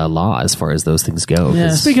law as far as those things go. Yeah.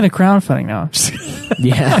 'Cause- Speaking of crowdfunding now,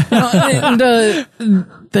 yeah. and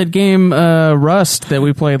that game Rust that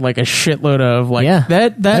we played like a shitload of, like Yeah.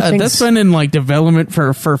 that's been in like development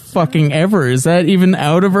for fucking ever. Is that even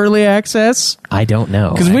out of early access? I don't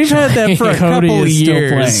know. Because we've had that for a Cody couple of is still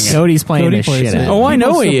years. playing Cody's playing Cody the plays shit it. out of Oh, I it.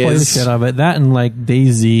 know People he still play the is. shit out of it. That and like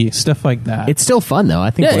DayZ, stuff like that. It's still fun though.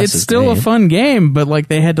 I think Yeah, Rust it's is still a great. fun game, but like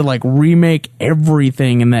they had to like remake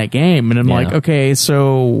everything in that game, and I'm Yeah. like, okay,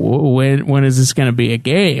 so when is this going to be a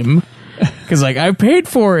game? Because like I paid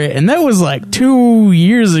for it, and that was like 2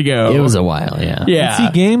 years ago. It was a while, yeah. yeah. See,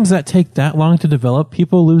 games that take that long to develop,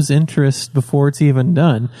 people lose interest before it's even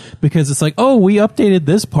done because it's like, oh, we updated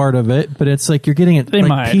this part of it, but it's like you're getting it They like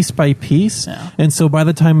might. piece by piece, Yeah. and so by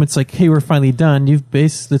the time it's like, hey, we're finally done,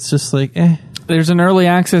 it's just like, eh. there's an early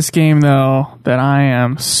access game though that I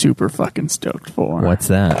am super fucking stoked for. What's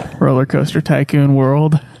that? Roller Coaster Tycoon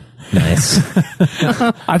World. Nice.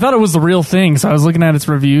 I thought it was the real thing, so I was looking at its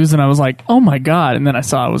reviews and I was like, "Oh my god!" And then I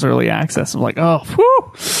saw it was early access. I'm like, "Oh,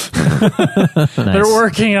 whew, they're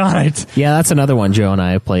working on it." Yeah, that's another one Joe and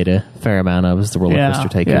I have played a fair amount of, is the Roller Coaster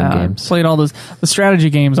Tycoon games. Played all those. The strategy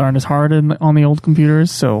games aren't as hard on the old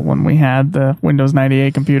computers, so when we had the Windows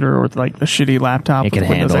 98 computer or like the shitty laptop It with could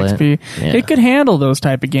Windows handle XP, it. Yeah. it could handle those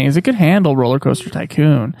type of games. It could handle Roller Coaster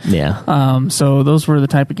Tycoon. Yeah. So those were the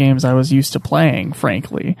type of games I was used to playing,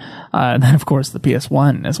 frankly. And then, of course, the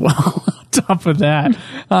PS1 as well. On top of that,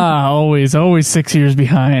 always 6 years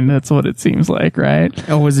behind. That's what it seems like, right?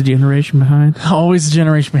 Always a generation behind. Always a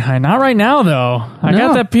generation behind. Not right now, though. I got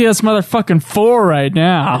No. that PS motherfucking 4 right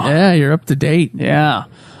now. Yeah, you're up to date. Yeah.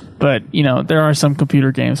 But, you know, there are some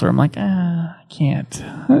computer games where I'm like, I can't.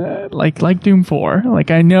 Like Doom 4.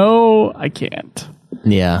 Like, I know I can't.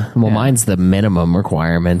 Yeah. Well, mine's the minimum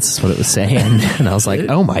requirements, is what it was saying. And I was like,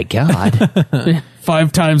 oh my God.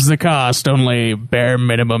 5 times the cost, only bare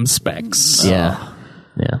minimum specs. Yeah.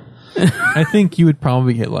 Yeah. I think you would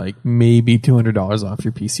probably get like maybe $200 off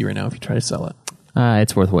your PC right now if you try to sell it.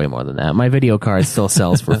 It's worth way more than that. My video card still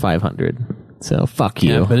sells for $500. So fuck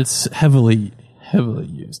you. Yeah, but it's heavily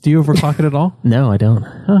used. Do you overclock it at all? No, I don't.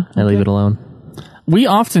 I leave it alone. We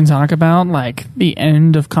often talk about, like, the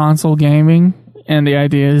end of console gaming. And the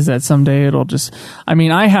idea is that someday it'll just... I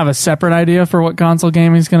mean, I have a separate idea for what console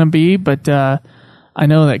gaming is going to be, but I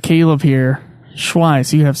know that Caleb here,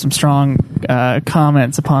 Schweiss, you have some strong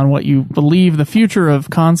comments upon what you believe the future of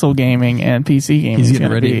console gaming and PC gaming He's is getting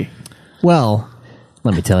going to ready. be. What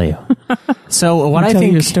let me tell you. So what I tell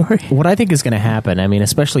think you a story. what I think is going to happen, I mean,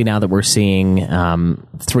 especially now that we're seeing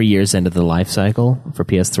 3 years into the life cycle for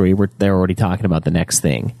PS3, they're already talking about the next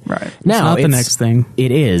thing. Right. Now, not the next thing.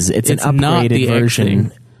 It is. It's an It's not the upgraded X version.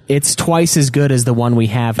 thing. It's twice as good as the one we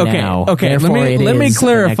have now. Okay, Therefore, let me it is the next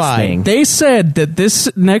clarify. thing. They said that this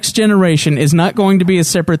next generation is not going to be a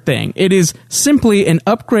separate thing. It is simply an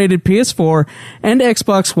upgraded PS4 and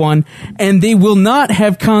Xbox One, and they will not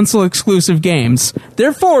have console exclusive games.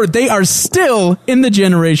 Therefore, they are still in the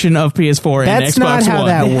generation of PS4 and That's Xbox not how One.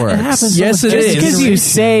 that works. Yes, it Just is. because you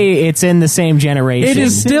say it's in the same generation. It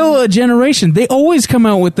is still a generation. They always come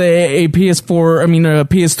out with a PS4, a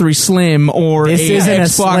PS3 Slim or This a isn't a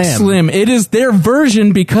Xbox Slim. It is their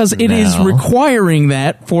version because it is No. requiring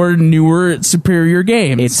that for newer, superior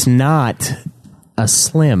games. It's not a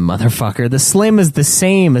Slim, motherfucker. The Slim is the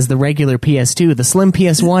same as the regular PS2. The Slim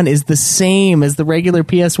PS1 is the same as the regular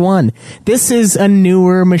PS1. This is a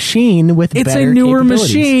newer machine with It's better a newer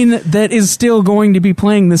capabilities. machine that is still going to be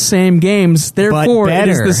playing the same games. Therefore, it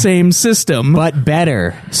is better. the same system. but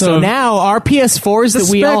better. So So now our PS4s the that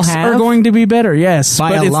we all specs have are going to be better, yes.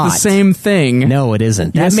 By but a it's lot. the same thing. No, it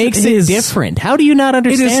isn't. Yes, that makes it it is. different. How do you not It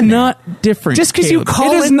understand is that? not different. Just because you Caleb.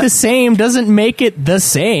 call is it not- the same doesn't make it the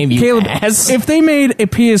same. You Caleb, ass. if they they made a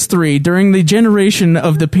PS3 during the generation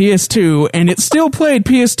of the PS2 and it still played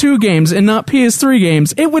PS2 games and not PS3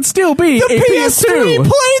 games, it would still be a PS2. PS3 played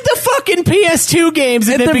the fucking PS2 games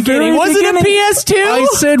at the very beginning. Was it a PS2? I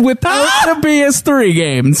said without the PS3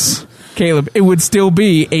 games, Caleb, it would still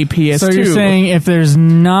be a PS2. So you're saying if there's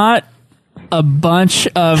not a bunch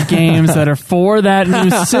of games that are for that new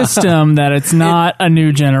system, that it's not a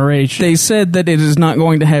new generation. They said that it is not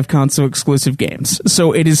going to have console exclusive games,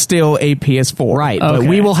 so it is still a PS4. Right, but Okay.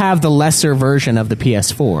 we will have the lesser version of the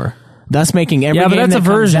PS4, thus making every Yeah, but game that's a that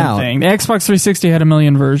comes version out. thing. The Xbox 360 had a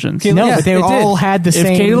million versions. No, Yes, but they it all did. had the If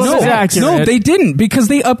same. Caleb is specs. accurate- No, they didn't, because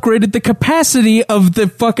they upgraded the capacity of the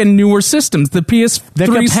fucking newer systems. The PS3 The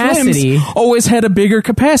capacity- Slims always had a bigger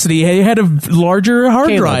capacity. They had a larger hard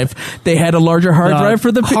Caleb. drive. They had a larger hard No, drive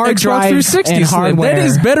for the hard Xbox drive 360 and Slim. hardware. That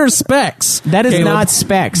is better specs. That is Caleb. not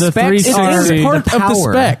specs. The Specs 360 are It is part the of the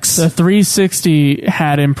power. specs. The 360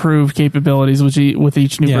 had improved capabilities with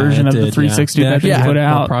each new version of the 360 that they put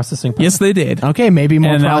out. Processing power. Yes, they did. Okay, maybe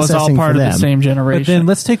more And that was processing all part for of them. the same generation. But then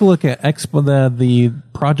let's take a look at the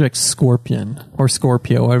Project Scorpion or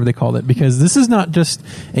Scorpio, whatever they called it, because this is not just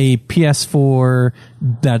a PS4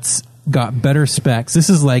 that's got better specs. This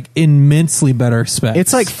is like immensely better specs.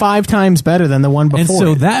 It's like 5 times better than the one before. and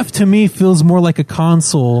so it. that to me feels more like a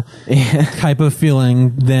console type of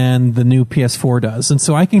feeling than the new PS4 does. And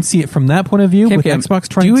so I can see it from that point of view with Xbox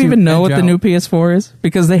trying do you to even know edge what the out. new PS4 is?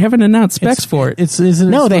 Because they haven't announced specs for it. Isn't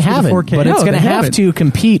it no, they supposed to be haven't. 4K? But it's No, going to they have haven't. to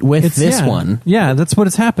compete with this yeah. one. Yeah, that's what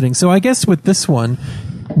is happening. So I guess with this one,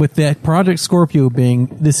 with that Project Scorpio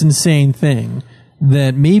being this insane thing,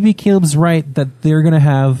 that maybe Caleb's right that they're going to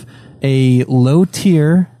have a low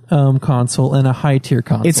tier console and a high tier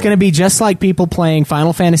console. It's going to be just like people playing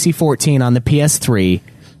Final Fantasy XIV on the PS3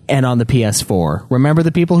 and on the PS4. Remember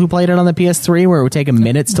the people who played it on the PS3 where it would take them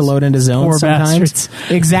minutes to load into zones Poor sometimes?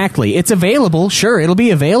 bastards. Exactly. It's available. Sure, it'll be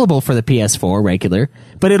available for the PS4 regular,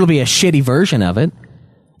 but it'll be a shitty version of it.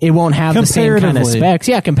 It won't have the same kind of Comparatively. specs.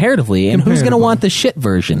 Yeah, comparatively. And who's going to Comparatively. want the shit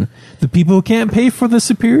version? the people who can't pay for the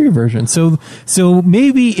superior version. So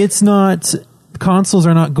maybe it's not, consoles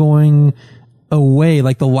are not going away.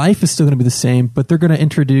 Like the life is still going to be the same, but they're going to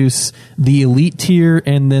introduce the elite tier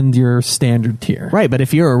and then your standard tier. Right, but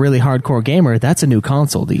if you're a really hardcore gamer, that's a new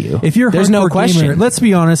console to you. If you're a There's no hardcore question. gamer, let's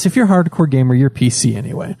be honest, if you're a hardcore gamer, you're PC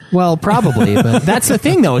anyway. Well, probably, but that's the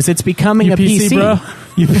thing, though, is it's becoming a PC. bro.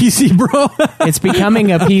 You PC bro. It's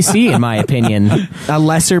becoming a PC, in my opinion, a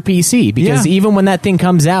lesser PC. Because Yeah. even when that thing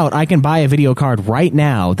comes out, I can buy a video card right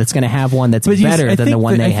now that's going to have one that's better I than think the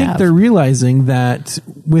one that- they I think have. they're realizing that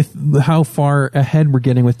with how far ahead we're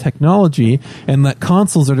getting with technology, and that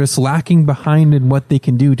consoles are just lacking behind in what they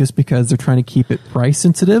can do just because they're trying to keep it price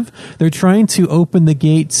sensitive. They're trying to open the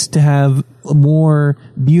gates to have more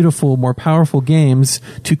beautiful, more powerful games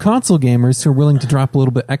to console gamers who are willing to drop a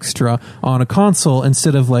little bit extra on a console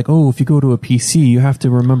instead of like, oh, if you go to a PC, you have to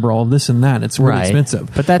remember all this and that. It's really Right. expensive.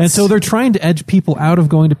 But that's- and so they're trying to edge people out of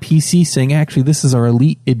going to PC saying, actually, this is our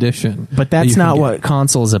elite edition. but that that's you can not get. what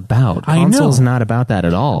console's about. I know. Console's not about that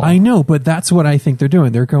at all. I know, but that's what I think they're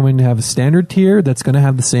doing. They're going to have a standard tier that's going to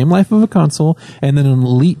have the same life of a console, and then an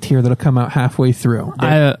elite tier that'll come out halfway through.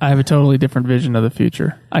 I have a totally different vision of the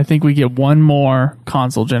future. I think we get one more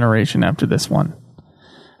console generation after this one.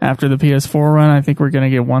 After the PS4 run, I think we're going to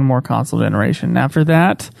get one more console generation. After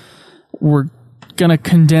that, we're going to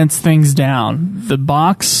condense things down. The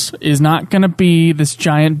box is not going to be this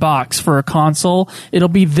giant box for a console. It'll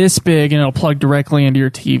be this big and it'll plug directly into your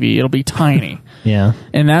TV. It'll be tiny. Yeah.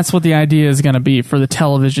 And that's what the idea is going to be for the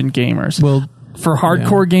television gamers. Well, for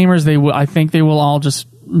hardcore gamers, I think they will all just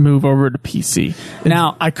move over to PC.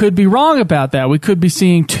 Now, I could be wrong about that. We could be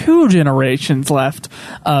seeing 2 generations left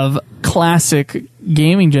of classic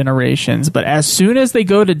gaming generations, but as soon as they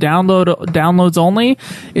go to downloads only,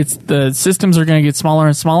 it's the systems are going to get smaller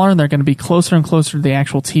and smaller, and they're going to be closer and closer to the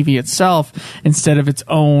actual TV itself instead of its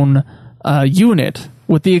own unit,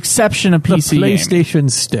 with the exception of the PC games. PlayStation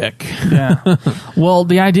Stick. Yeah. Well,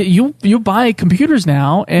 the idea you buy computers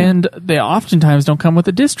now, and they oftentimes don't come with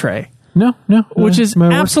a disc tray, No. which is my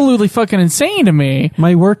work- absolutely fucking insane to me.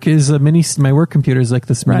 My work is my work computer is like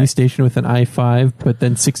this mini Right. station with an i5, but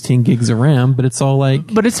then 16 gigs of RAM. But it's all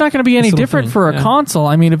like, But it's not going to be any This little different thing, for a yeah. console.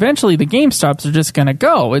 I mean, eventually the GameStops are just going to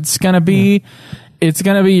go. It's going to be,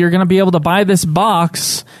 you're going to be able to buy this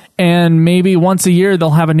box, and maybe once a year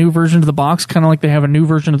they'll have a new version of the box, kind of like they have a new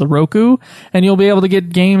version of the Roku, and you'll be able to get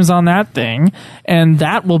games on that thing, and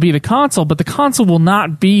that will be the console. But the console will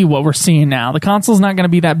not be what we're seeing now. The console's not going to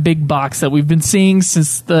be that big box that we've been seeing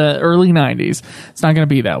since the early 90s. It's not going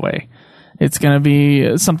to be that way. It's going to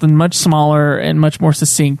be something much smaller and much more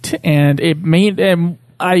succinct, and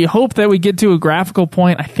I hope that we get to a graphical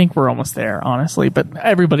point. I think we're almost there, honestly, but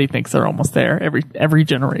everybody thinks they're almost there. Every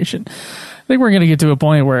generation. I think we're going to get to a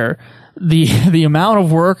point where the amount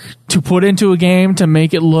of work to put into a game to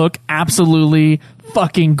make it look absolutely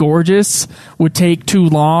fucking gorgeous would take too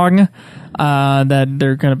long. That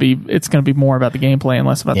it's going to be more about the gameplay and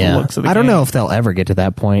less about the looks of the game. I don't know if they'll ever get to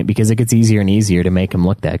that point because it gets easier and easier to make them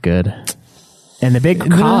look that good. And the big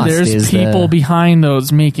cost there's is people behind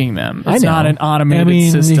those making them. It's not an automated I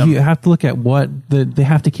mean, system. you have to look at they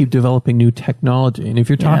have to keep developing new technology. And if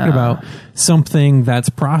you're talking about something that's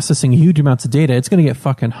processing huge amounts of data, it's going to get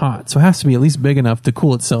fucking hot. So it has to be at least big enough to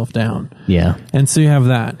cool itself down. Yeah. And so you have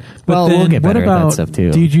that. But Well, then we'll get what better at that about, stuff too,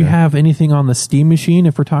 did you sure. have anything on the Steam machine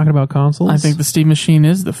if we're talking about consoles? I think the Steam Machine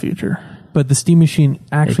is the future. But the Steam machine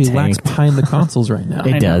actually It lags tanked. behind the consoles right now.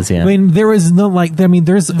 It does, yeah. I mean, there is no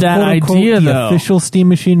there's That quote unquote idea, the though. official Steam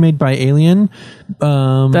machine made by Alien.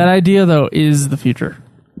 That idea, though, is the future.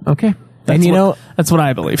 Okay. And you know, That's what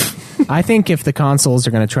I believe. I think if the consoles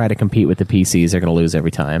are going to try to compete with the PCs, they're going to lose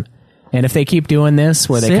every time. And if they keep doing this,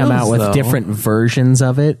 where they come Sales, out with though. different versions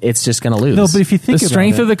of it, it's just going to lose. No, but if you think The about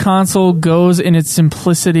strength it, of the console goes in its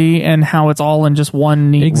simplicity and how it's all in just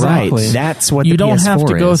one neat Exactly. Right, that's what you the don't PS4 have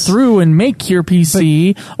to go is. through and make your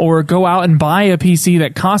PC or go out and buy a PC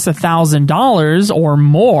that costs $1,000 or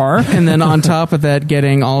more. And then on top of that,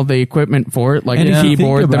 getting all the equipment for it, like And the if you think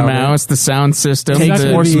keyboard, the about it, mouse, the sound system, Takes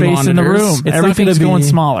the more space in the monitors. room. not Everything's gonna going be-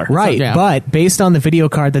 smaller. Right, Yeah. but based on the video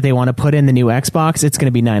card that they want to put in the new Xbox, it's going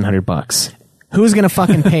to be $900. Who's going to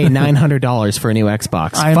fucking pay $900 for a new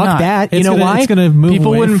Xbox? I'm Fuck not. that. You It's know gonna- why? It's going to move People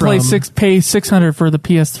away wouldn't from, pay $600 for the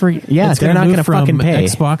PS3. Yeah, it's they're not move going to from fucking pay.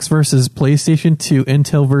 Xbox versus PlayStation to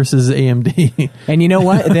Intel versus AMD. And you know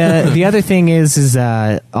what? The other thing is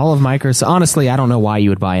all of Microsoft. Honestly, I don't know why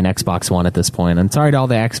you would buy an Xbox One at this point. I'm sorry to all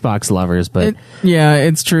the Xbox lovers, but Yeah,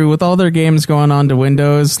 it's true. With all their games going on to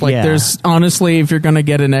Windows, like Yeah. there's honestly, if you're going to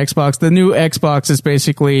get an Xbox, the new Xbox is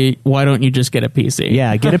basically, why don't you just get a PC?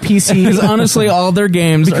 yeah, get a PC. Because honestly, all their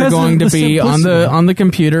games Because are going of to the be simplicity. on the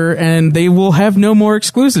computer, and they will have no more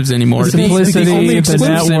exclusives anymore. The simplicity, the only the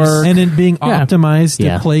exclusives, network. and it being Yeah. optimized to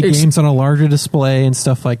Yeah. play games on a larger display and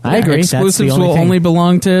stuff like that. I agree. That's the exclusives only will thing. only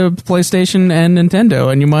belong to PlayStation and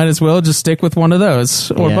Nintendo, and you might as well just stick with one of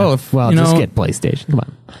those or Yeah. both. Well, you just know? get PlayStation. Come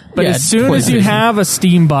on. But Yeah, as soon as you PlayStation. have a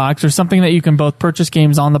Steam box or something that you can both purchase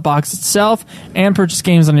games on the box itself and purchase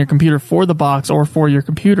games on your computer for the box or for your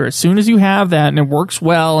computer, as soon as you have that and it works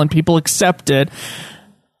well and people accept it,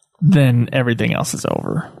 then everything else is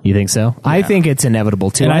over. You think so? I think it's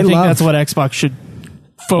inevitable too. And I think love, that's what Xbox should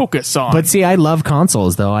focus on. But see, I love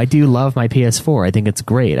consoles though. I do love my PS4. I think it's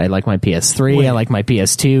great. I like my PS3. I like my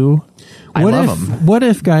PS2. I What love if, them. What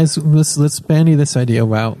if, guys? Let's bandy this idea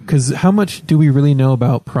out, because how much do we really know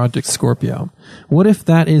about Project Scorpio? What if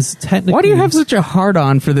that is technically? Why do you have such a hard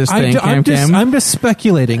on for this thing, I'm just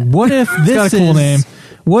speculating. What if this got a cool is name.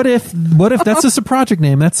 What if that's just a project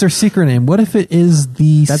name? That's their secret name. What if it is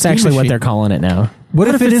the? That's Steam actually what machine? they're calling it now. What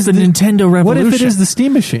if it it's is the Nintendo What if it Revolution? is the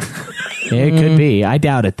Steam machine? It could be. I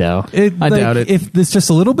doubt it though. I doubt it. If there's just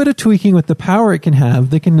a little bit of tweaking with the power it can have,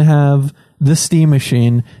 they can have the Steam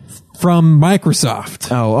machine from Microsoft.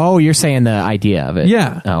 Oh, you're saying the idea of it?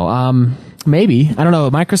 Yeah. Oh, maybe. I don't know.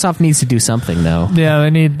 Microsoft needs to do something though. yeah, they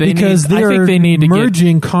need Because I they think are they need to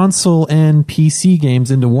merging console and PC games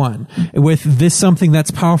into one with this something that's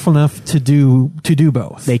powerful enough to do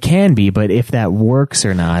both. They can be, but if that works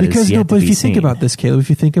or not Because is no, yet but to if be you seen. think about this, Caleb, if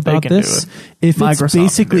you think about can do this, it. if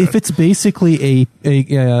Microsoft it's basically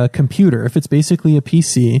a computer, if it's basically a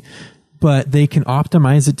PC, but they can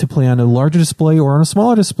optimize it to play on a larger display or on a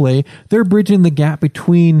smaller display, they're bridging the gap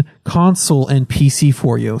between console and PC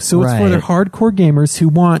for you. So it's for the Right. hardcore gamers who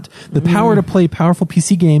want the power to play powerful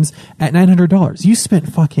PC games at $900. You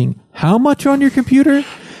spent fucking how much on your computer?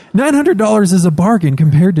 $900 is a bargain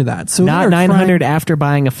compared to that. So not they're $900 trying- after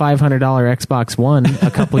buying a $500 Xbox One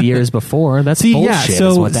a couple years before. That's See, bullshit. yeah,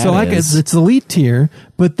 so is what that so like is. it's elite tier,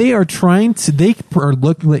 but they are trying to. They are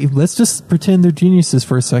let's just pretend they're geniuses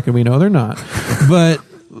for a second. We know they're not, but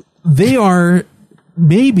they are.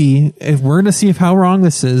 Maybe if we're going to see if how wrong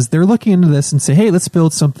this is, they're looking into this and say, "Hey, let's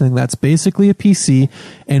build something that's basically a PC,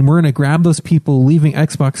 and we're going to grab those people leaving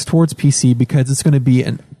Xbox towards PC because it's going to be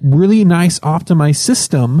a really nice optimized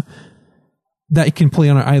system." That it can play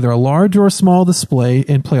on either a large or a small display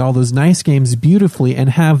and play all those nice games beautifully and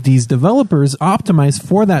have these developers optimized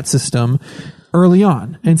for that system early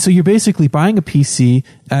on. And so you're basically buying a PC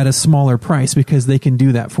at a smaller price because they can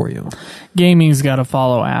do that for you. gaming's got to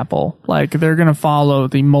follow Apple. Like they're going to follow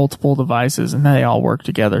the multiple devices and they all work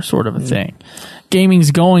together sort of a thing.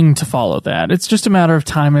 Gaming's going to follow that. It's just a matter of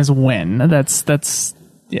time as when. That's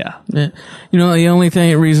Yeah. You know, the only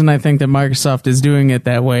reason I think that Microsoft is doing it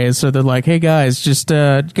that way is so they're like, hey guys, just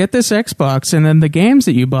get this Xbox, and then the games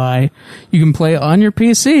that you buy, you can play on your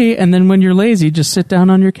PC, and then when you're lazy, just sit down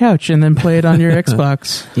on your couch and then play it on your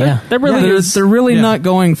Xbox. Yeah. That really is. They're really not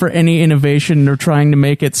going for any innovation or trying to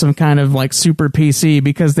make it some kind of like super PC,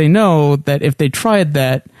 because they know that if they tried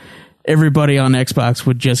that, everybody on Xbox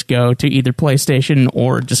would just go to either PlayStation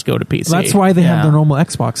or just go to PC. That's why they Yeah. have their normal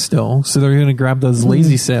Xbox still. So they're going to grab those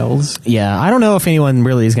lazy sales. Yeah, I don't know if anyone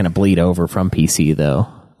really is going to bleed over from PC though.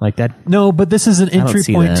 Like that. No, but this is an don't entry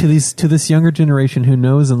see point that. to this younger generation who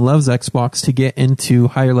knows and loves Xbox to get into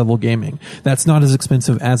higher level gaming. That's not as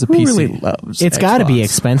expensive as a Who PC. really loves It's got to be Xbox?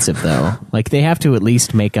 expensive though. Like they have to at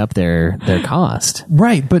least make up their cost.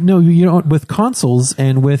 Right, but no, you don't. With consoles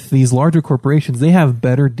and with these larger corporations, they have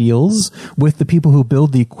better deals with the people who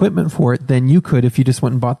build the equipment for it than you could if you just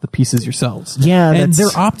went and bought the pieces yourselves. Yeah, and that's- they're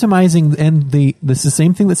optimizing, and this is the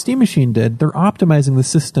same thing that Steam Machine did. They're optimizing the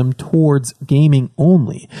system towards gaming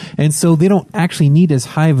only, and so they don't actually need as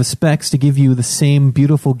high of a specs to give you the same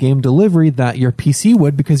beautiful game delivery that your PC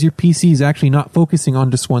would, because your PC is actually not focusing on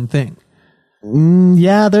just one thing.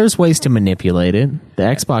 Yeah, there's ways to manipulate it. The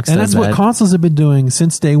Xbox And does that's what that. consoles have been doing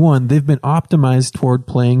since day one. They've been optimized toward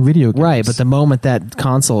playing video games. Right, but the moment that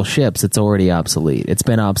console ships, it's already obsolete. It's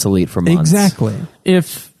been obsolete for months. Exactly.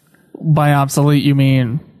 If by obsolete you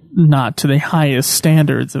mean not to the highest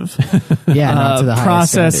standards of Yeah, not to the highest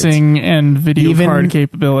processing and video Even- card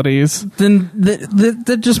capabilities. Then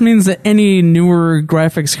that just means that any newer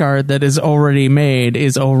graphics card that is already made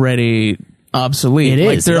is already obsolete. It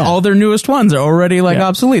Like is, they're yeah. all their newest ones are already like Yeah.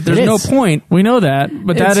 obsolete. There's It no is. point. We know that,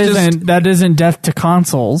 but It's that isn't death to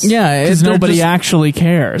consoles. Yeah, because they're nobody just- actually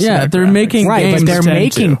cares. Yeah, about they're graphics. making Right, games. but they're tend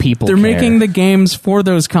making to. people They're care. making the games for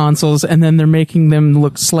those consoles, and then they're making them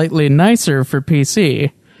look slightly nicer for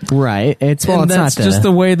PC. Right. It's well, and it's that's not just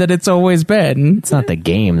the way that it's always been. it's not the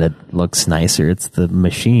game that looks nicer. It's the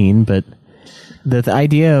machine. But the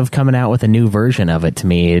idea of coming out with a new version of it, to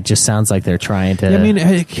me, it just sounds like they're trying to. I mean,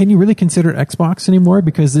 hey, can you really consider it Xbox anymore?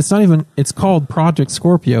 Because it's not even, it's called Project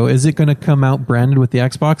Scorpio. Is it going to come out branded with the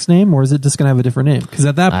Xbox name, or is it just going to have a different name? Because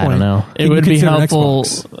at that I point, don't know. It can you would be consider it helpful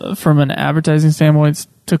Xbox? from an advertising standpoint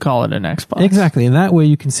to call it an Xbox. Exactly. And that way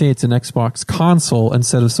you can say it's an Xbox console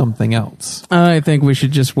instead of something else. I think we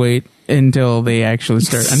should just wait until they actually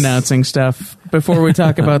start announcing stuff before we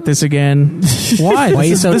talk about this again. Why? Why are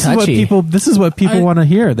you so this is what touchy? people want to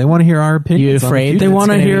hear. They want to hear our opinions. You on the afraid future. They It's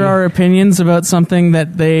want to gonna hear be- our opinions about something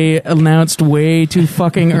that they announced way too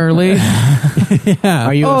fucking early.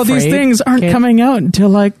 Are you Oh, these afraid, things aren't kid? coming out until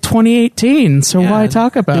like 2018, so why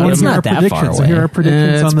talk about They want it? to hear not our that far predictions. away. Hear our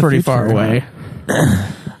predictions It's on the pretty future. far away.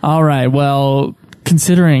 All right. Well,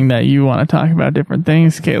 considering that you want to talk about different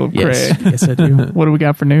things, Caleb Yes, Craig, yes, I do. what do we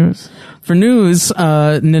got for news? For news,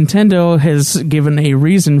 Nintendo has given a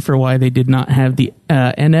reason for why they did not have the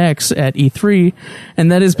NX at E3,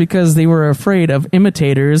 and that is because they were afraid of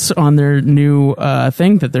imitators on their new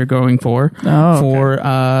thing that they're going for,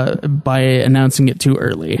 by announcing it too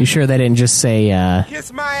early. You sure they didn't just say?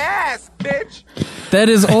 Kiss my ass, bitch. That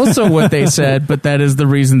is also what they said, but that is the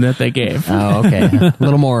reason that they gave. Oh, okay. a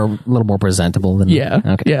little more presentable than. Yeah,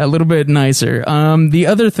 Okay. yeah, a little bit nicer. The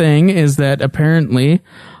other thing is that apparently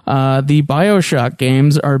the BioShock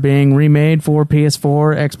games are being remade for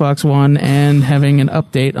PS4, Xbox One, and having an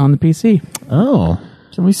update on the PC. Oh.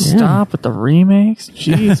 Can we stop with the remakes?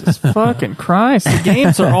 Jesus fucking Christ. The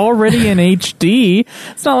games are already in HD.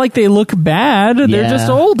 It's not like they look bad. They're Yeah. just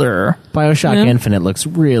older. BioShock Yeah. Infinite looks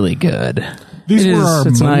really good. These It were is. our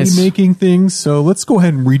It's nice. money-making things, so let's go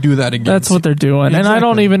ahead and redo that again. That's what they're doing. And I don't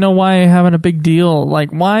Exactly. even know why having a big deal. Like,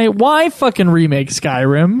 why fucking remake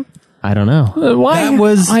Skyrim? I don't know. Why? That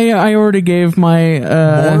was I already gave my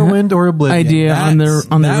Morrowind or Oblivion. idea on the that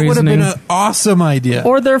would have reasoning. been an awesome idea.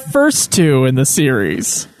 or their first two in the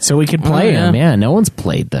series. So we could play Oh, yeah. them. Yeah, no one's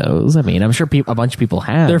played those. I mean, I'm sure a bunch of people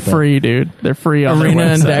have. They're but free, dude. They're free on Arena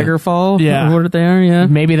their and website. Daggerfall. Yeah. what they are. Yeah.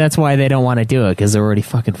 Maybe that's why they don't want to do it, because they're already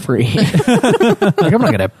fucking free. Like, I'm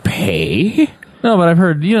not gonna pay. No, but I've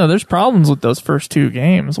heard, there's problems with those first two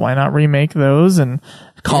games. Why not remake those and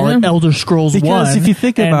call it Elder Scrolls Because 1? if you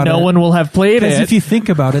think and about no it- one will have played Because it. if you think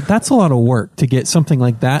about it, that's a lot of work to get something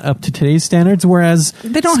like that up to today's standards. Whereas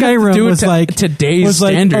They don't Skyrim have to do it was to like today's was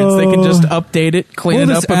like, standards. They can just update it, clean we'll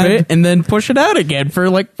it just up a add- bit, and then push it out again for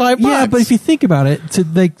like $5. Yeah, but if you think about it,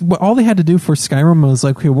 all they had to do for Skyrim was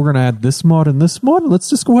like, okay, we're going to add this mod and this mod. Let's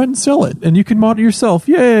just go ahead and sell it, and you can mod it yourself.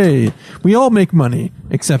 Yay! We all make money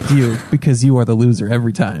except you, because you are the loser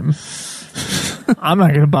every time. I'm not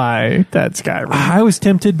going to buy that Skyrim. I was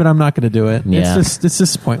tempted, but I'm not going to do it. Yeah. It's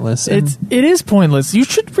just pointless. And It is pointless. You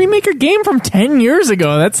should remake a game from 10 years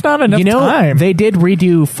ago. That's not enough time. They did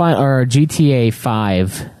redo GTA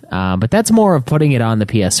 5, but that's more of putting it on the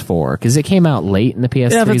PS4 because it came out late in the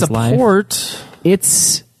PS3's yeah, if it's a life. port,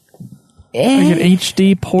 It's like an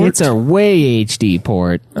HD port. It's a way HD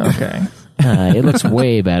port. Okay. It looks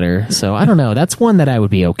way better. So I don't know. That's one that I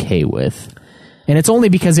would be okay with. And it's only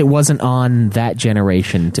because it wasn't on that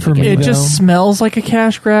generation to begin It with. just smells like a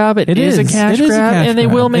cash grab. It is a cash grab, and they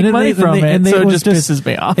will make money from it. So it just pisses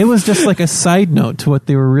me off. It was just like a side note to what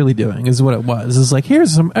they were really doing, is what it was. It's like,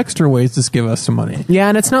 here's some extra ways to give us some money. Yeah,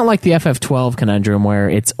 and it's not like the FF12 conundrum where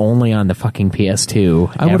it's only on the fucking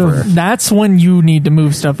PS2. I would have. That's when you need to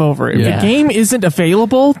move stuff over. If Yeah. the game isn't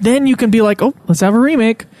available, then you can be like, oh, let's have a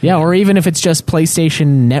remake. Yeah, or even if it's just PlayStation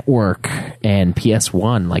Network and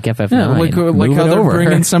PS1, like FF9. Yeah, like move how it they're over.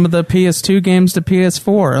 bringing some of the PS2 games to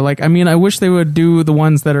PS4. Like, I mean, I wish they would do the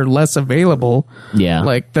ones that are less available. Yeah.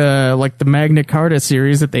 like the Magna Carta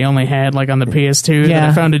series that they only had like on the PS2. Yeah. That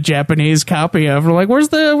I found a Japanese copy of. We're like, where's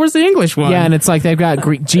the English one? Yeah, and it's like they've got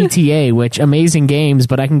GTA, which amazing games,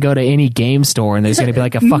 but I can go to any game store and there's going to be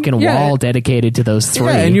like a fucking Yeah. wall dedicated to those three.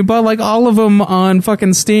 Yeah, and you bought like all of them on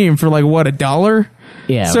fucking Steam for like what, $1?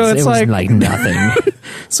 Yeah, so it it's was like- like nothing.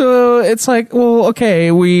 So it's like, well, okay,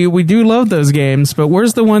 we do love those games, but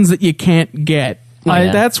where's the ones that you can't get? Like,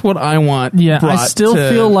 Yeah. that's what I want. Yeah, I brought still to-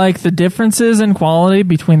 feel like the differences in quality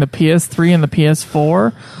between the PS3 and the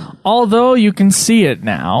PS4, although you can see it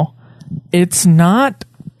now, it's not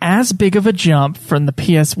as big of a jump from the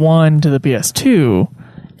PS1 to the PS2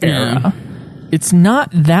 era. It's not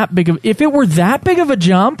that big of. If it were that big of a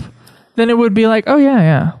jump, then it would be like, oh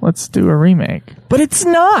yeah, let's do a remake. But it's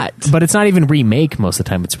not. But it's not even remake most of the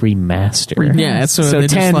time, it's remaster. Yeah, so they're 10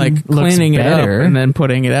 just like looks cleaning it up better, and then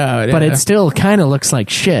putting it out. but yeah. it still kind of looks like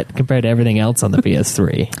shit compared to everything else on the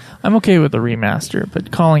PS3. I'm okay with the remaster,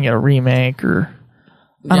 but calling it a remake or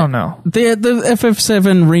I don't know. The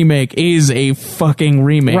FF7 remake is a fucking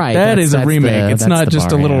remake. Right, That is a that's remake. the- It's that's not the just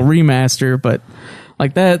bar, a little yeah. remaster, but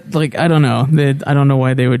like that, like, I don't know. I don't know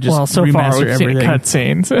why they would just Well, so remaster far we've seen everything.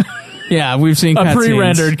 cutscenes. Yeah, we've seen A cutscenes.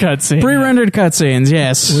 pre-rendered cutscene. Pre-rendered cutscenes,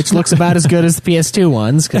 yes. Which looks about as good as the PS2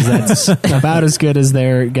 ones, because that's about as good as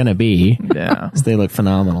they're going to be. Yeah. 'Cause they look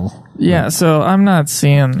phenomenal. Yeah, so I'm not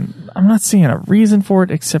seeing a reason for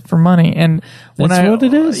it except for money. And when That's what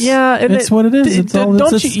it is. Yeah, and It's what it is. It's all- don't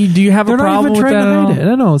it's- you? Do you have a They're not problem even with trying that? to at all? hide it. I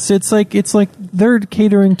don't know. It's like they're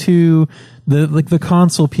catering to the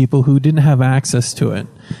console people who didn't have access to it,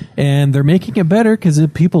 and they're making it better because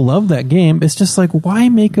people love that game. It's just like, why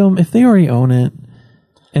make them if they already own it?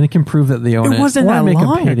 And it can prove that they own it. It wasn't Why that make 'em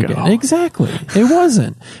long pay to ago. get it? Exactly. It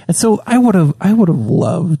wasn't. And so I would have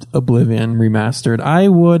loved Oblivion remastered. I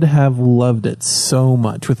would have loved it so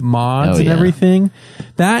much with mods Oh, and yeah. everything.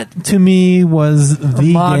 That to me was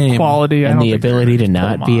the Mod game. quality, I And don't the think they're ability to gonna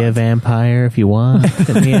not pull be a mods. vampire if you want at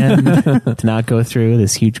the end. To not go through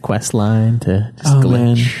this huge quest line to just Oh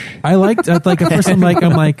man, glitch. I liked at first I'm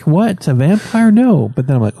like what, a vampire? No, but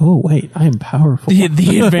then I'm like, oh wait, I am powerful. The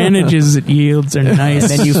advantages it yields are nice.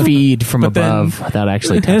 And then you feed from But then- above without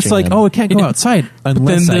actually touching And it's like, them. oh, it can't go outside But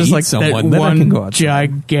unless then I there's eat like someone. that Then I can go one outside.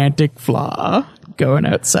 gigantic flaw going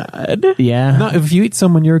outside. yeah. No, if you eat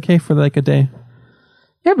someone, you're okay for like a day.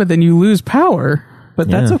 Yeah, but then you lose power. But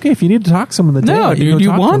that's Yeah. okay if you need to talk to someone the day. No, dude, go you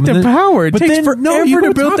talk to want them, the and then- power. It but takes then, forever you go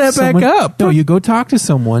to build talk that back someone. up. No, you go talk to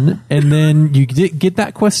someone, and then you get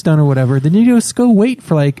that quest done or whatever. Then you just go wait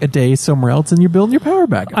for like a day somewhere else, and you're building your power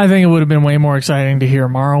back up. I think it would have been way more exciting to hear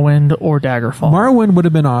Morrowind or Daggerfall Morrowind would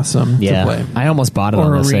have been awesome to yeah. play. I almost bought it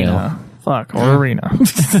or on the Arena. Fuck, or Arena.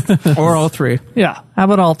 Or all three. Yeah, how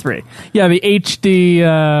about all three? Yeah, the HD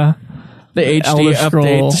The HD Elder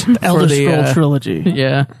Scroll, update Elder for the, Scroll trilogy.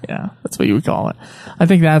 Yeah. Yeah, that's what you would call it. I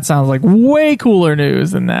think that sounds like way cooler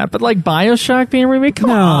news than that. But like BioShock being remade, come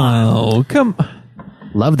on. No, come.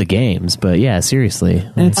 Love the games, but yeah, seriously.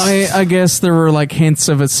 I guess there were like hints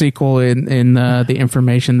of a sequel in the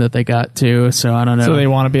information that they got too, so I don't know. So they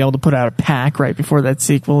want to be able to put out a pack right before that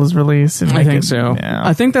sequel is released. And I make think it- so. Yeah.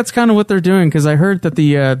 I think that's kind of what they're doing because I heard that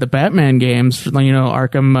the Batman games,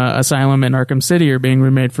 Arkham Asylum and Arkham City, are being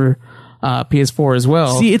remade for PS4 as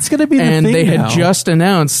well. See, it's going to be the and thing they now. had just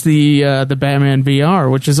announced the Batman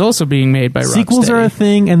VR, which is also being made by Sequels Rocksteady. are a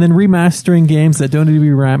thing, and then remastering games that don't need to be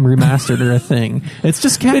remastered are a thing. It's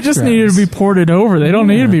just cash they just grabs. needed to be ported over. They don't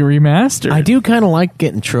need to be remastered. I do kind of like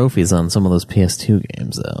getting trophies on some of those PS2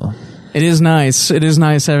 games, though. It is nice. It is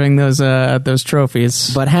nice having those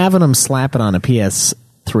trophies. But having them slap it on a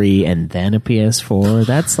PS3 and then a PS4,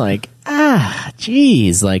 that's like,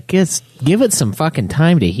 Jeez, like, give it some fucking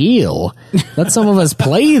time to heal. Let some of us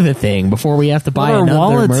play the thing before we have to buy Let our another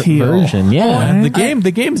wallets heal. version. Yeah.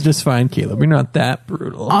 The game's just fine, Caleb. You're not that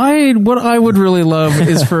brutal. What I would really love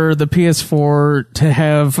is for the PS4 to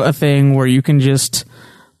have a thing where you can just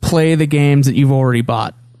play the games that you've already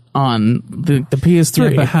bought on the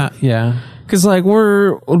PS3. Because like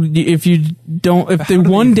if they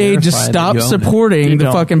one day just stop supporting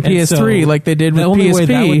the fucking PS3 like they did with the only PSP, way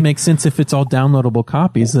that would make sense if it's all downloadable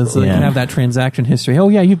copies. Is they can have that transaction history. Oh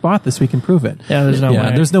yeah, you bought this. We can prove it. Yeah, there's no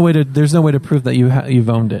way. There's no way to prove that you've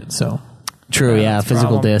owned it. So True, that's a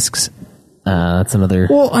physical problem. discs. That's another.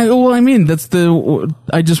 I mean,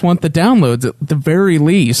 I just want the downloads at the very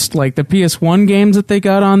least, like the PS1 games that they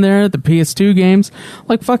got on there, the PS2 games,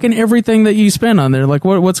 like fucking everything that you spend on there. Like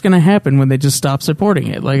what's going to happen when they just stop supporting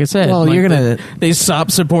it? Like I said, Well, like you're gonna- they stop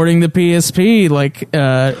supporting the PSP, like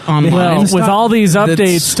online. Well, with all these That's-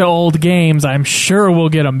 updates to old games, I'm sure we'll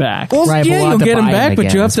get them back. Well, Right, but yeah, we'll have you'll to get them buy back, 'em but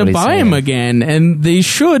again, you have that's to what he's buy them saying. again, and they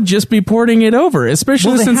should just be porting it over. Especially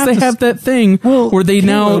Well, they since have they to have that thing where they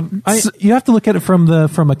Caleb, you have to look at it from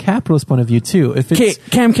a capitalist point of view too. If it's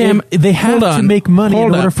Cam, if they have hold to on. make money Hold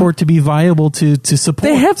in order up. for it to be viable to support.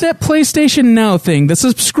 They have that PlayStation Now thing, the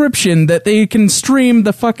subscription that they can stream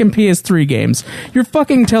the fucking PS3 games. You're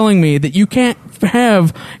fucking telling me that you can't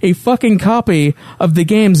have a fucking copy of the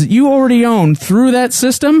games that you already own through that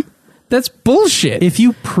system? That's bullshit. If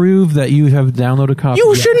you prove that you have downloaded copies,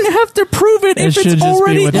 You shouldn't have to prove it if should it's just be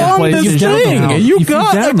already with the on the PlayStation thing. Now. You If you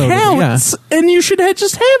got downloaded it, accounts, and you should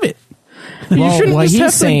just have it. You Well, shouldn't what just he's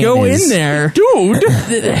have to saying go is- in there.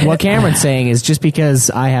 Dude! What Cameron's saying is just because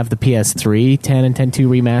I have the PS3 10 and 10.2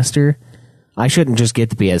 remaster, I shouldn't just get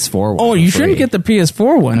the PS4 one. Oh, you for shouldn't free. get the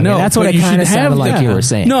PS4 one. No, that's what but it you kinda should have sounded like that. you were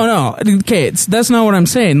saying. No. Okay, that's not what I'm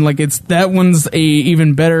saying. Like, that one's a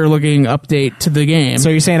even better looking update to the game. So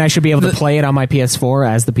you're saying I should be able to play it on my PS4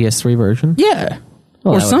 as the PS3 version? yeah.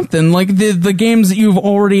 Well, Or that would- something like the games that you've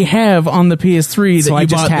already have on the PS3 that So I you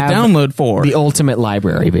just bought have the download for. the ultimate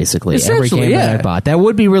library, basically. Every Essentially, game that yeah. I bought. That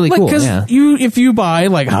would be really Like, cool. because Yeah. if you buy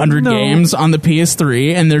like 100 No. games on the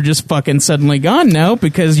PS3 and they're just fucking suddenly gone now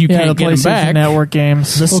because you Yeah, can't the get them PlayStation back, Network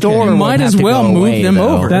games. The store you would might have as to well go move away, them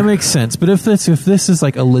though. over. That makes sense. But if this is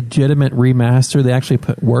like a legitimate remaster, they actually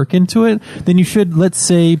put work into it, then you should, let's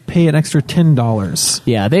say, pay an extra $10.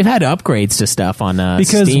 Yeah, they've had upgrades to stuff on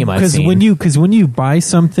Steam. I've seen. when you buy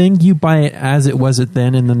something, you buy it as it was it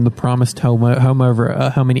then, and then the promised how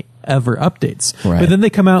many ever updates. Right. But then they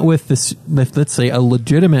come out with this, let's say, a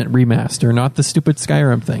legitimate remaster, not the stupid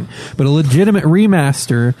Skyrim thing, but a legitimate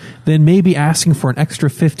remaster. Then maybe asking for an extra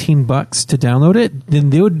 $15 to download it. Then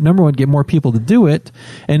they would, number one, get more people to do it,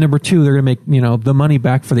 and number two, they're going to make the money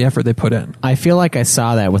back for the effort they put in. I feel like I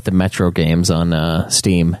saw that with the Metro games on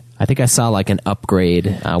Steam. I think I saw like an upgrade.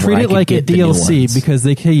 Where Treat I it could like a get the new DLC ones. because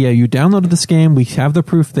you downloaded this game. We have the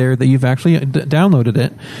proof there that you've actually downloaded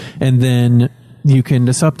it, and then you can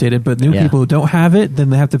just update it. But new Yeah. people who don't have it,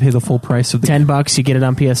 then they have to pay the full price of the $10 you get it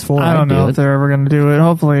on PS4. I don't know if they're ever going to do it.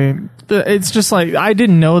 Hopefully, it's just like I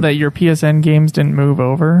didn't know that your PSN games didn't move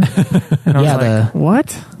over. And I was Yeah, like,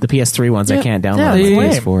 what? the PS3 ones I can't download yeah, on they- the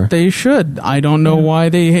PS4. They should. I don't know why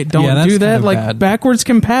they don't Yeah, that's do kind that. of Like, bad. backwards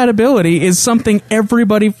compatibility is something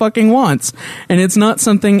everybody fucking wants, and it's not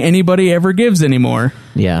something anybody ever gives anymore.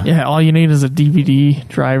 Yeah. Yeah, all you need is a DVD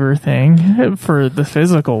driver thing for the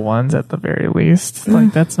physical ones at the very least.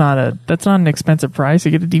 Like that's not an expensive price.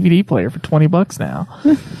 You get a DVD player for $20 now.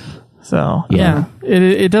 So Yeah.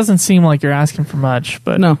 it doesn't seem like you're asking for much,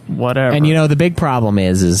 but No. whatever. And the big problem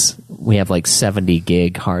is we have like 70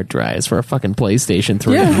 gig hard drives for a fucking PlayStation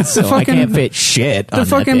 3. Yeah, it's so the fucking- I can't fit shit The on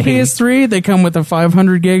fucking that thing. PS3, they come with a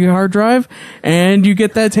 500 gig hard drive, and you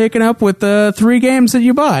get that taken up with the 3 games that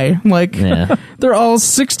you buy. Like, Yeah. they're all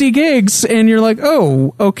 60 gigs, and you're like,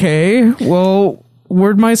 oh, okay, well,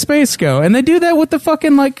 where'd my space go? And they do that with the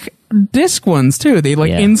fucking, like, disc ones, too. They,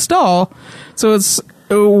 Yeah. install, so it's,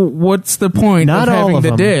 oh, what's the point Not of all having of the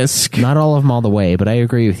them. disc? Not all of them all the way, but I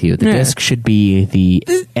agree with you. The Yeah. disc should be the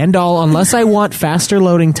end all, unless I want faster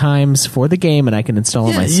loading times for the game and I can install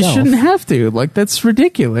it Yeah, myself. you shouldn't have to. Like, that's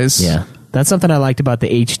ridiculous. Yeah. That's something I liked about the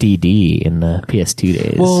HDD in the PS2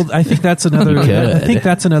 days. Well, I think that's another. Good. I think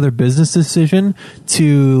that's another business decision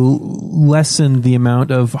to lessen the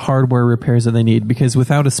amount of hardware repairs that they need, because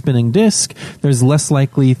without a spinning disc, there's less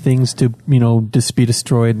likely things to just be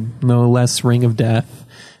destroyed. No less ring of death,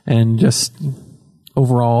 and just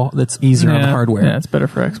overall, that's easier on the hardware. Yeah, it's better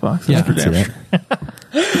for Xbox. Yeah, That's for I can damn see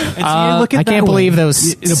sure. look at I that can't way. believe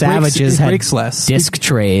those It breaks- savages it had breaks less. disc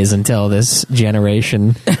trays until this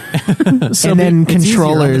generation. And then It's easier on the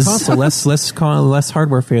controllers console, less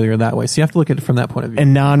hardware failure that way. So you have to look at it from that point of view.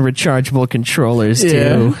 and non-rechargeable controllers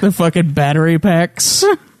Yeah, too. the fucking battery packs.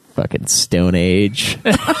 Fucking Stone Age.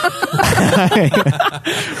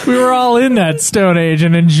 We were all in that Stone Age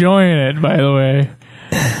and enjoying it, by the way.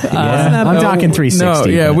 I'm talking 360. No,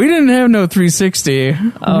 yeah, but- we didn't have no 360. We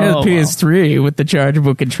had Oh, PS3 with the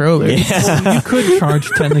chargeable controllers. You could charge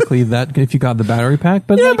technically that if you got the battery pack,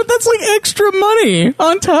 but Yeah, like, but that's like extra money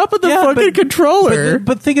on top of the Yeah, fucking controller.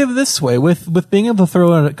 But think of it this way: with being able to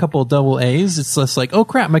throw out a couple of double A's, it's less like, oh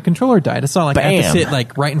crap, my controller died. It's not like I have Bam. to sit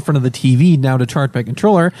like right in front of the TV now to charge my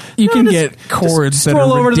controller. You No, can just- get cords just that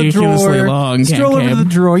stroll are over to the ridiculously drawer, long, Stroll over to Cam. the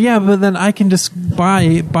drawer, yeah, but then I can just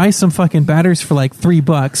buy some fucking batteries for like $3.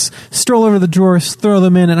 Stroll over to the drawer, throw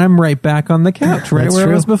them in, and I'm right back on the couch, right That's where I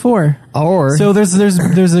true. was before. Or So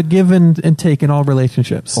there's a give and take in all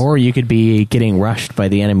relationships. Or you could be getting rushed by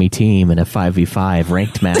the enemy team in a 5v5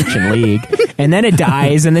 ranked match in League, and then it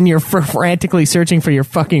dies, and then you're frantically searching for your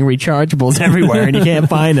fucking rechargeables everywhere, and you can't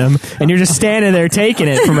find them, and you're just standing there taking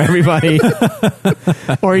it from everybody.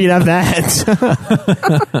 Or you'd have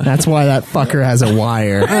that. That's why that fucker has a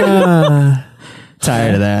wire.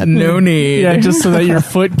 Tired of that. No need. Yeah, just so that your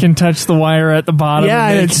foot can touch the wire at the bottom. Yeah,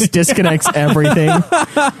 and and it just disconnects everything.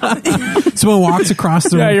 Someone walks across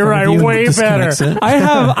the room. yeah, in you're front right. of you and Way better. disconnects it.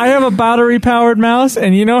 I have a battery powered mouse,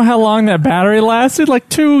 and you know how long that battery lasted? Like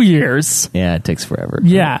 2 years. Yeah, it takes forever.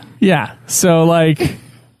 Yeah. So like,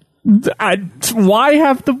 why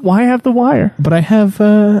have the wire? But I have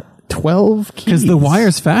 12 keys. Because the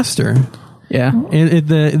wire's faster. Yeah.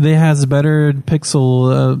 It has better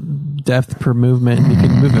pixel depth per movement. You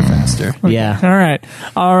can move it faster. Yeah.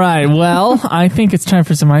 All right. Well, I think it's time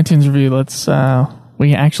for some iTunes review. Let's.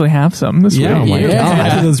 We actually have some this week.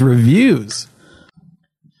 Back to those reviews.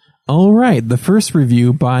 All right, the first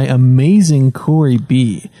review by Amazing Corey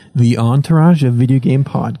B, the Entourage of Video Game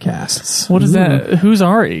Podcasts. What is that? Who's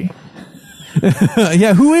Ari?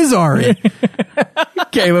 Yeah, who is Ari?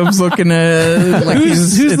 Caleb's looking at like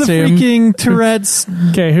who's the it's him. freaking Tourette's?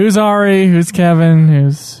 Okay, who's Ari? Who's Kevin?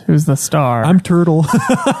 Who's the star? I'm Turtle.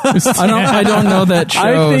 I don't know that show.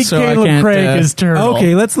 I think so Caleb I can't, Craig is Turtle.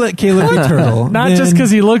 Okay, let's let Caleb be Turtle. Not just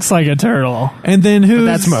because he looks like a turtle. And then who's...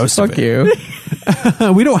 That's most of Fuck it. you.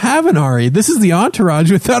 We don't have an Ari. This is the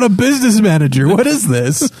Entourage without a business manager. What is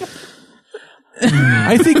this?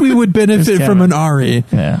 I think we would benefit from an Ari.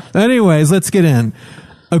 Yeah. Anyways, let's get in.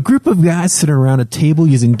 A group of guys sitting around a table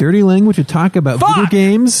using dirty language to talk about video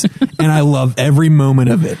games, and I love every moment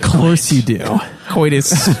of it. Of course you do.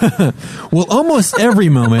 Coitus. Well, almost every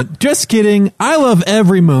moment. Just kidding. I love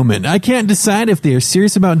every moment. I can't decide if they are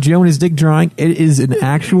serious about Joe and his dick drawing. It is an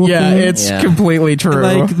actual Yeah, thing. it's Yeah. completely true.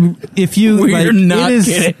 like if you We're like, not it is,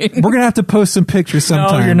 kidding. We're gonna have to post some pictures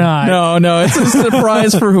sometime. No, you're not. no, it's a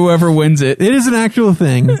surprise for whoever wins it. It is an actual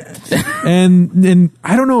thing, and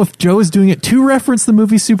I don't know if Joe is doing it to reference the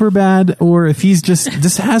movie Superbad or if he's just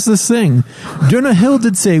has this thing. Jonah Hill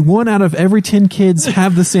did say 1 out of every 10 kids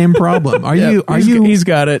have the same problem. He's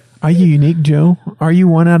got it. Are you unique, Joe? Are you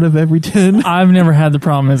 1 out of every 10? I've never had the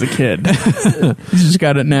problem as a kid. He's just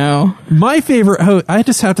got it now. My favorite host. I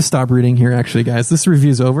just have to stop reading here, actually, guys. This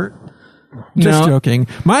review's over. Just No. joking.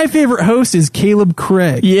 My favorite host is Caleb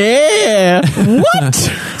Craig. Yeah. What?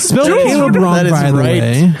 Spelled Caleb wrong, That is by the right.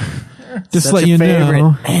 way. Just Such let a you favorite.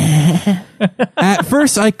 know. At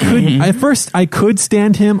first, I could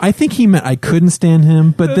stand him. I think he meant I couldn't stand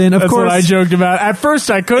him. But then, of That's course, what I joked about. At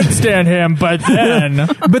first, I couldn't stand him, but then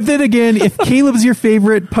but then again, if Caleb's your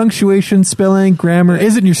favorite, punctuation, spelling, grammar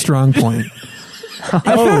isn't your strong point. I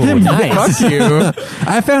found him nice. Fuck you.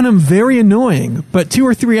 I found him very annoying, but 2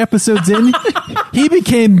 or 3 episodes in, he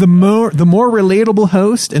became the more relatable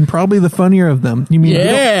host and probably the funnier of them. You mean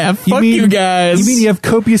Yeah, fuck you guys. You mean you have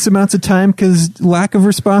copious amounts of time because lack of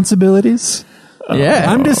responsibilities?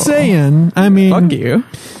 Yeah. I'm just saying. I mean, Fuck you.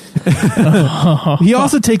 he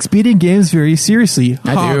also takes beating games very seriously.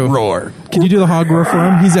 I Hog do. roar. Can you do the hog roar for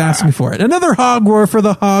him? He's asking for it. Another hog roar for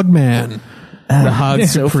the hog man. The hog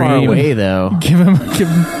So far supreme. away, though. give him.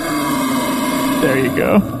 There you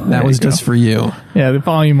go. That was just for you. Yeah, the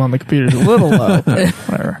volume on the computer is a little low. but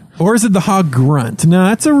whatever. Or is it the hog grunt?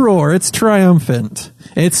 No, it's a roar. It's triumphant.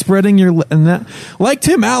 It's spreading your and that like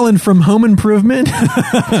Tim Allen from Home Improvement.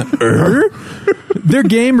 Their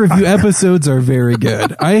game review episodes are very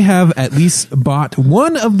good. I have at least bought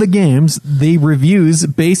one of the games they reviews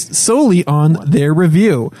based solely on their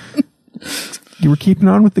review. You were keeping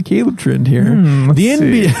on with the Caleb trend here.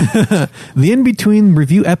 The in-between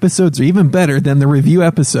review episodes are even better than the review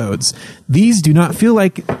episodes. These do not feel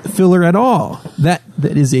like filler at all. That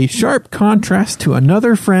is a sharp contrast to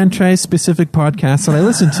another franchise-specific podcast that I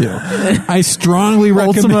listen to. I strongly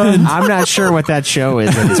recommend... I'm not sure what that show is.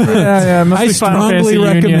 I strongly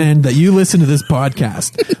recommend that you listen to this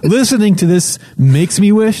podcast. Listening to this makes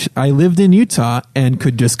me wish I lived in Utah and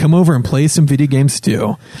could just come over and play some video games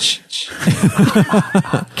too.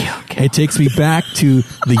 It takes me back to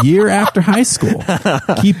the year after high school.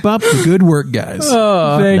 Keep up the good work, guys.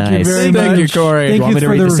 Thank you very much. Thank you, Corey. Thank You want you me to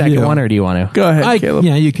for read the second review. one, or do you want to? Go ahead, Caleb.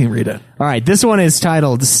 Yeah, you can read it. All right, this one is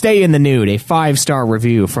titled "Stay in the Nude," a 5-star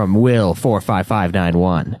review from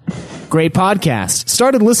Will45591. Great podcast.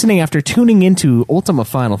 Started listening after tuning into Ultima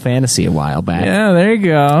Final Fantasy a while back, Yeah, there you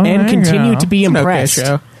go. and There you continue go. to be It's an okay impressed.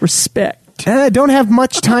 show. Respect. Don't have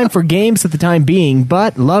much time for games at the time being,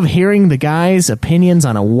 but love hearing the guys' opinions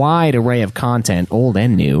on a wide array of content, old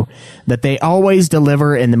and new, that they always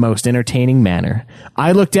deliver in the most entertaining manner.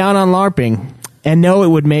 I look down on LARPing and know it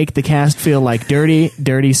would make the cast feel like dirty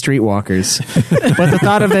streetwalkers. But the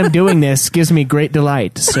thought of them doing this gives me great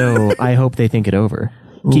delight, so I hope they think it over.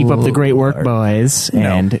 Keep up the great work, boys,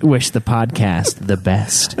 and wish the podcast the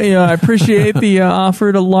best. Yeah, I appreciate the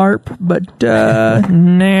offer to LARP, but nah,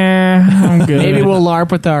 I'm good. Maybe we'll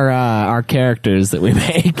LARP with our characters that we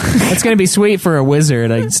make. That's going to be sweet for a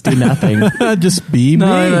wizard. I just do nothing. Just be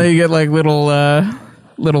No, me. you get like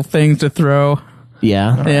little things to throw.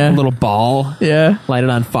 Yeah. Yeah. A little ball. Yeah. Light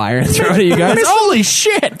it on fire and throw it at you guys. Holy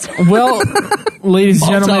shit! Well, ladies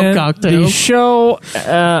and Molotov gentlemen, cocktails. the show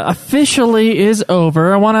officially is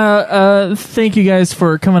over. I want to thank you guys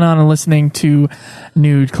for coming on and listening to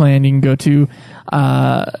Nude Clan. You can go to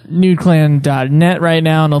nudeclan.net right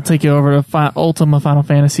now, and it'll take you over to Ultima Final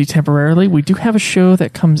Fantasy temporarily. We do have a show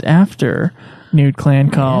that comes after Nude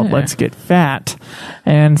Clan called Let's Get Fat.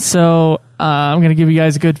 And so I'm going to give you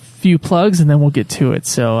guys a good few plugs, and then we'll get to it.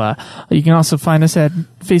 So you can also find us at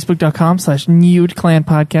facebook.com/Nude Clan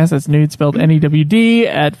Podcast. That's nude spelled NEWD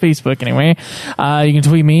at Facebook anyway. You can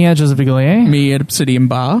tweet me at Joseph Vigalier. Me at Obsidian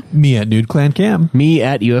Bar. Me at Nude Clan Cam. Me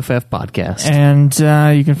at UFF Podcast. And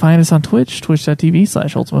you can find us on Twitch,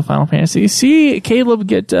 twitch.tv/Ultimate Final Fantasy. See Caleb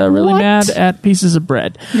get really mad at pieces of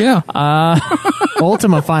bread. Yeah.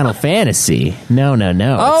 Ultima Final Fantasy. No.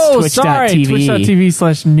 Oh, It's sorry.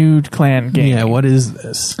 Twitch.tv/Nude Clan Game. Yeah, what is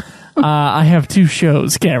this? I have 2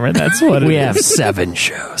 shows, Cameron. That's what it We is. have 7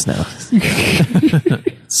 shows now.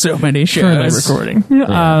 So many Currently shows. recording.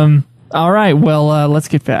 All right. Well, let's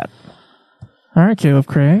get fat. All right, Caleb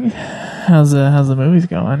Craig. How's the movies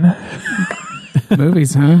going?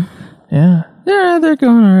 Movies, huh? Yeah. Yeah, they're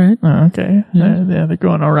going all right. Oh, okay. Yeah, they're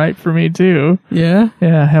going all right for me too. Yeah.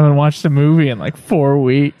 Yeah, I haven't watched a movie in like 4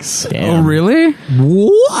 weeks. Oh, really?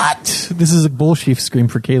 What? This is a bullshit scream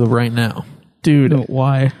for Caleb right now. Dude,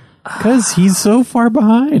 Why? Because he's so far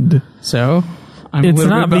behind. So, I'm a it's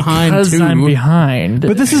little not bit behind because too. I'm behind.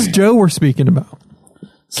 But this is Joe we're speaking about.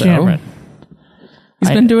 So, Cameron. he's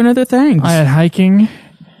been doing other things. I had hiking,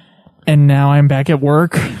 and now I'm back at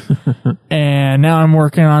work, and now I'm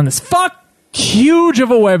working on this huge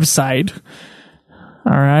of a website.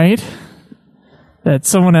 All right. That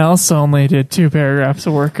someone else only did 2 paragraphs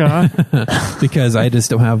of work on. Because I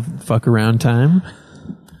just don't have fuck around time.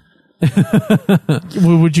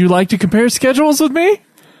 Would you like to compare schedules with me?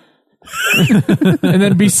 And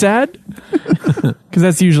then be sad? Because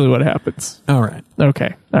that's usually what happens. All right.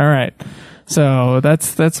 Okay. All right. So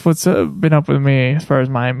that's what's been up with me as far as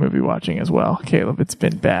my movie watching as well. Caleb, it's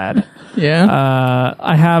been bad. yeah.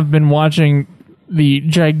 I have been watching the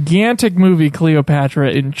gigantic movie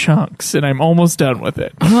Cleopatra in chunks, and I'm almost done with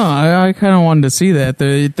it. I kind of wanted to see that.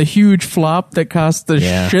 The huge flop that cost the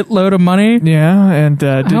Yeah. shitload of money. Yeah, and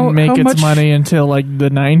didn't make how its much- money until like the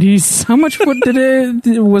 90s. How much did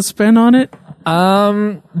it was spent on it?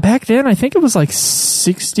 Back then, I think it was like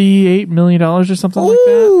 $68 million or something like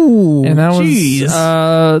that. And that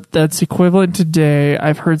was that's equivalent today.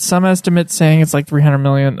 I've heard some estimates saying it's like 300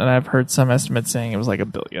 million, and I've heard some estimates saying it was like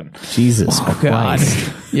 $1 billion. Jesus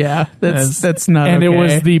Christ. Yeah, that's not. And okay. it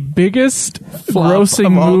was the biggest Flop grossing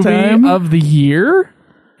of all movie time? of the year,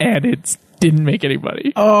 and it didn't make any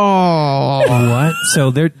money. Oh, What? So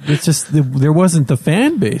there wasn't the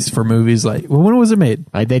fan base for movies like. Well, when was it made?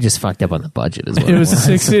 They just fucked up on the budget as well. It was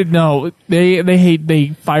 60. No, they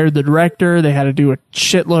fired the director. They had to do a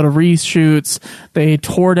shitload of reshoots. They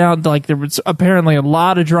tore down, like, there was apparently a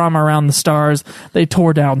lot of drama around the stars. They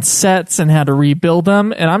tore down sets and had to rebuild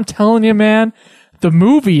them. And I'm telling you, man, the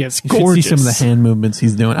movie is You should gorgeous. see some of the hand movements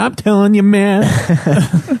he's doing. I'm telling you, man.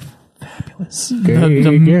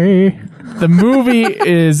 The The movie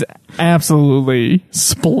is absolutely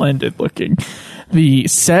splendid looking. The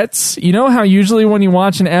sets, you know how usually when you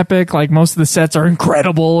watch an epic, like most of the sets are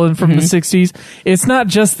incredible and from the 60s. It's not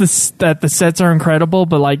just that the sets are incredible,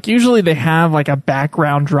 but like usually they have like a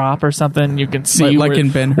background drop or something. You can see Like where, in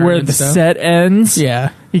Ben-Hur where and the stuff. set ends.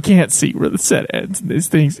 Yeah. You can't see where the set ends in these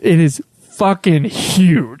things. It is fucking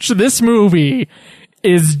huge. This movie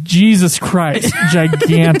is, Jesus Christ,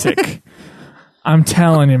 gigantic. I'm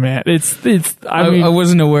telling you, man. I mean, I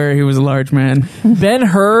wasn't aware he was a large man.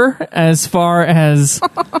 Ben-Hur, as far as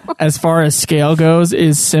scale goes,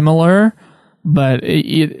 is similar, but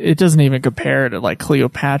it doesn't even compare to like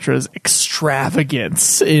Cleopatra's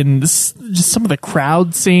extravagance in just some of the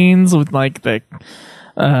crowd scenes with like the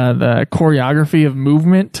choreography of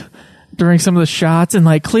movement during some of the shots, and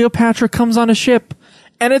like Cleopatra comes on a ship,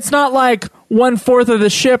 and it's not like 1/4 of the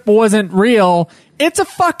ship wasn't real. It's a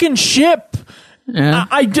fucking ship. Yeah.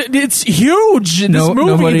 It's huge. This movie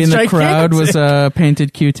Nobody is in the gigantic. crowd was a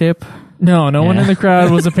painted Q-tip. No one in the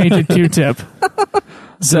crowd was a painted Q-tip.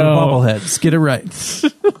 So bobbleheads, get it right.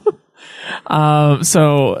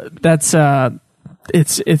 So that's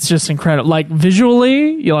it's just incredible. Like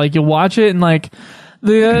visually, you'll watch it and like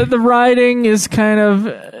the writing is kind of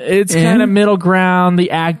middle ground.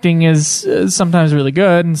 The acting is sometimes really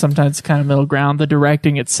good and sometimes kind of middle ground. The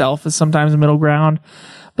directing itself is sometimes middle ground.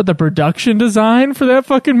 But the production design for that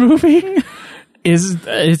fucking movie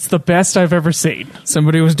it's the best I've ever seen.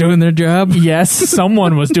 Somebody was doing their job. Yes,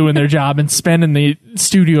 someone was doing their job and spending the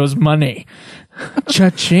studio's money.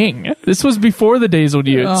 Cha-ching. This was before the days when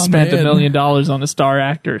you spent $1 million on a star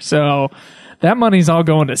actor. So that money's all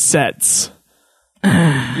going to sets.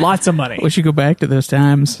 Lots of money. We should go back to those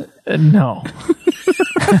times. No.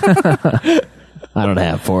 I don't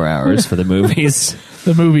have 4 hours for the movies.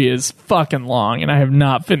 The movie is fucking long, and I have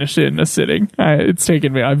not finished it in a sitting. It's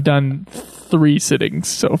taken me. I've done 3 sittings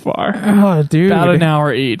so far. Oh, dude. About an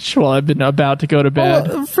hour each while I've been about to go to bed.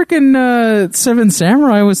 Freaking Seven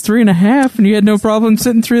Samurai was 3.5, and you had no problem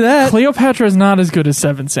sitting through that. Cleopatra is not as good as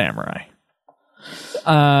Seven Samurai.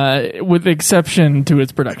 With the exception to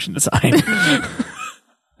its production design.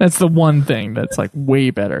 That's the one thing that's like way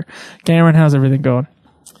better. Cameron, how's everything going?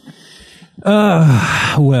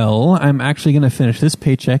 Well, I'm actually going to finish this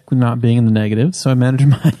paycheck not being in the negative, so I managed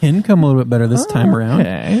my income a little bit better this time around.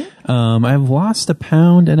 Okay. I've lost 1.5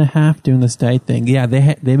 pounds doing this diet thing. Yeah,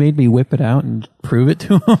 they made me whip it out and prove it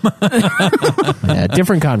to them. Yeah,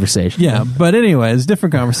 different conversation. Yeah, but anyways,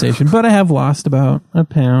 different conversation. But I have lost about 1.5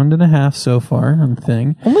 pounds so far on the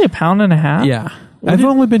thing. Only 1.5 pounds? Yeah. I've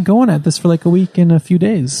only been going at this for like a week and a few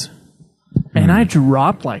days. And I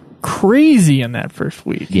dropped like crazy in that first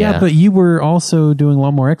week. Yeah, but you were also doing a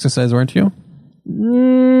lot more exercise, weren't you?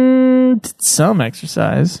 Some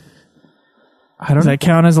exercise. I don't Does that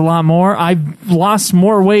count as a lot more? I've lost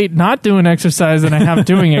more weight not doing exercise than I have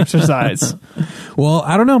doing exercise. Well,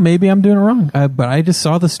 I don't know. Maybe I'm doing it wrong. But I just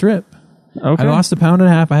saw the strip. Okay. I lost 1.5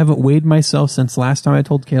 pounds. I haven't weighed myself since last time I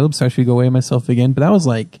told Caleb, so I should go weigh myself again. But that was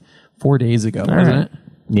like 4 days ago, wasn't it?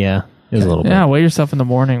 Yeah, it was a little bit. Yeah, weigh yourself in the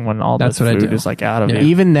morning when all That's the what I food do. is like out of Yeah. it.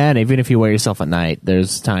 Even then, even if you weigh yourself at night,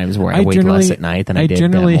 there's times where I weighed generally- less at night than I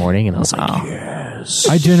did that morning, and I was like,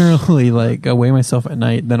 I generally like weigh myself at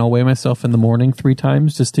night, then I'll weigh myself in the morning 3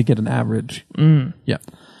 times just to get an average. Yeah.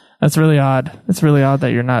 That's really odd. It's really odd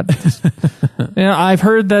that you're not. I've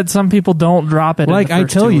heard that some people don't drop it. Like in the I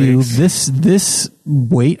first tell 2 you, weeks. this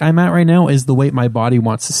weight I'm at right now is the weight my body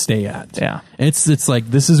wants to stay at. Yeah. It's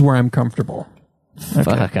like this is where I'm comfortable.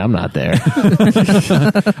 fuck, I'm not there.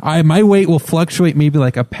 My weight will fluctuate maybe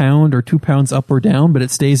like 1 pound or 2 pounds up or down, but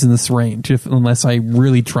it stays in this range unless I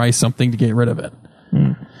really try something to get rid of it.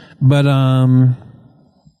 But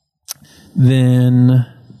then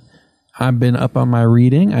I've been up on my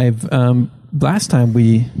reading. I've last time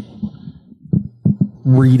we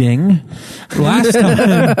reading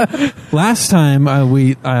last time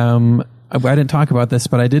we I didn't talk about this,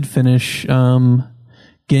 but I did finish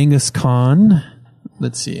Genghis Khan.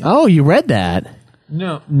 Let's see. Oh, you read that?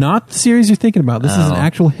 No, not the series you're thinking about. This is an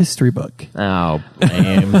actual history book. Oh,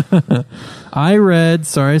 lame. I read.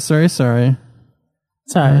 Sorry. Sorry.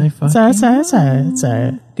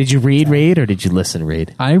 Did you read, or did you listen,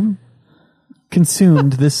 read? I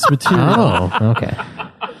consumed this material. Oh, okay.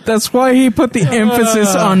 That's why he put the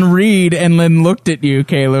emphasis on read and then looked at you,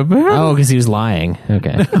 Caleb. Oh, because he was lying.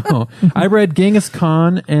 Okay. I read Genghis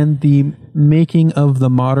Khan and the Making of the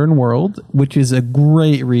Modern World, which is a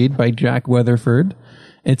great read by Jack Weatherford.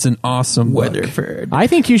 It's an awesome book. Weatherford. I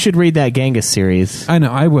think you should read that Genghis series. I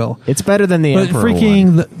know, I will. It's better than the But Emperor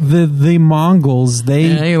freaking one. the Mongols, they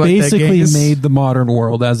Yeah, you like that basically Genghis? made the modern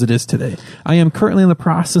world as it is today. I am currently in the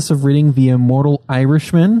process of reading The Immortal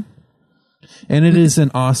Irishman, and it is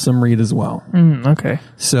an awesome read as well. Okay.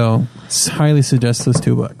 So, highly suggest those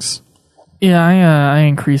 2 books. Yeah, I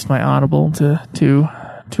increased my Audible to two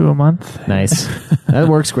a month. Nice. That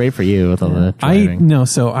works great for you with all the driving.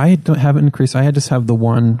 So I don't have it increased. I just have the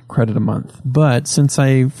 1 credit a month. But since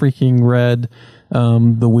I freaking read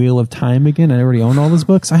The Wheel of Time again, I already own all those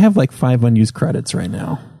books. I have like 5 unused credits right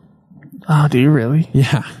now. Oh, do you really?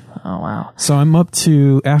 Yeah. Oh, wow. So I'm up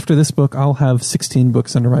to, after this book, I'll have 16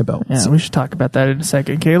 books under my belt. Yeah, So we should talk about that in a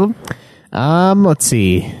second. Caleb? Let's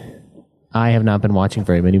see. I have not been watching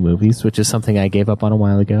very many movies, which is something I gave up on a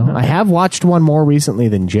while ago. I have watched one more recently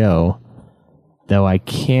than Joe, though I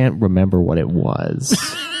can't remember what it was.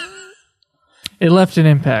 It left an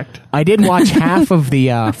impact. I did watch half of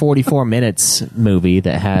the 44 Minutes movie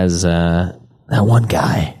that has that one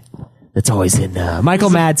guy that's always in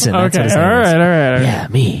Michael Madsen. That's what his name is. All right. Yeah,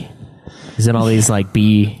 me. He's in all these like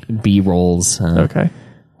B roles. Okay.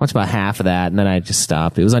 Watched about half of that, and then I just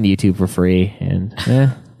stopped. It was on YouTube for free, and it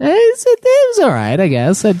was all right, I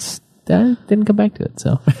guess. I just didn't come back to it.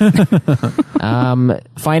 So,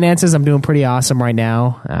 finances, I'm doing pretty awesome right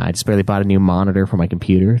now. I just barely bought a new monitor for my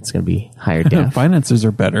computer. It's going to be higher def. finances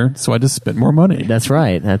are better, so I just spend more money. That's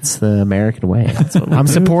right. That's the American way. That's what I'm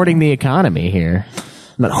supporting the economy here.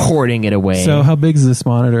 I'm not hoarding it away. So how big is this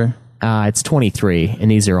monitor? It's 23, and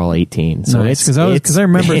these are all 18. So Nice, it's because I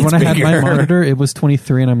remember it's when I had my bigger. monitor, it was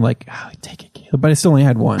 23, and I'm like, take it, Caleb. But I still only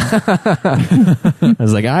had 1. I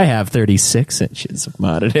was like, I have 36 inches of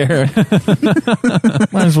monitor.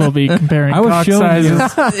 Might as well be comparing I was cock showing you,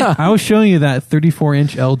 sizes. I was showing you that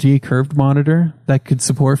 34-inch LG curved monitor that could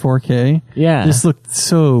support 4K. Yeah. This looked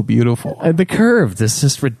so beautiful. The curve, this is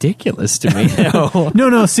just ridiculous to me now.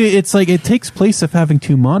 No, see, it's like it takes place of having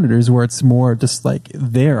 2 monitors where it's more just like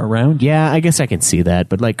there around you. Yeah, I guess I can see that,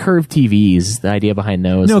 but like curved TVs, the idea behind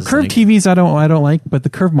those. No, is curved like, TVs I don't like, but the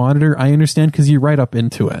curved monitor I understand because you're right up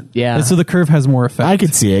into it. Yeah. And so the curve has more effect. I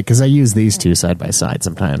could see it because I use these 2 side by side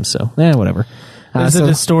sometimes. So, whatever. There's So- a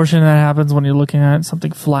distortion that happens when you're looking at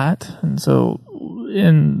something flat. And so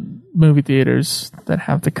in movie theaters that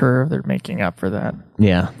have the curve, they're making up for that.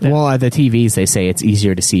 yeah. Well, the TVs, they say it's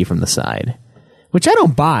easier to see from the side, which I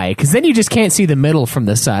don't buy because then you just can't see the middle from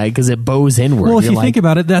the side because it bows inward. Well, if You're you like, think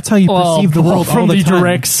about it, that's how you perceive the world all from the the time.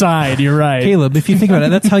 direct side, you're right. Caleb, if you think about it,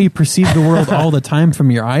 that's how you perceive the world all the time from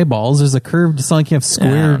your eyeballs. There's a curve, just like you have I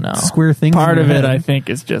don't know. square things. Part in of your it, head. I think,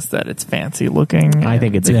 is just that it's fancy looking. I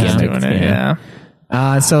think it's a and they're gimmick, doing it, yeah.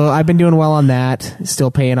 yeah. So I've been doing well on that.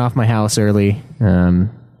 Still paying off my house early,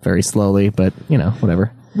 very slowly, but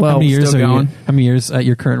whatever. Well, How many years still are you? going? How many years at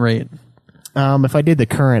your current rate? If I did the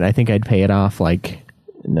current, I think I'd pay it off like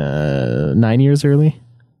 9 years early.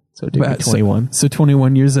 So it'd be 21. So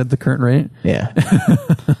 21 years at the current rate. Yeah.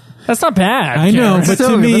 that's not bad. I know, Cameron. but Still,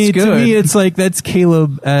 to me, that's good. it's like that's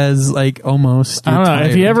Caleb as like almost. I don't know. If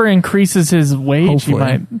retired. he ever increases his wage, Hopefully. he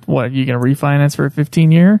might. What, you going to refinance for a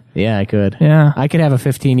 15-year? Yeah, I could. Yeah. I could have a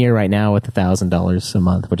 15-year right now with $1,000 a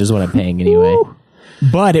month, which is what I'm paying anyway.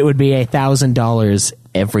 But it would be $1,000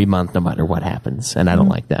 every month, no matter what happens, and I don't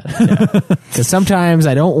like that. Because sometimes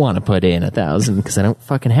I don't want to put in $1,000 because I don't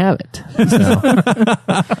fucking have it. So.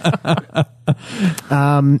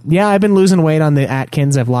 Yeah, I've been losing weight on the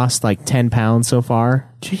Atkins. I've lost like 10 pounds so far.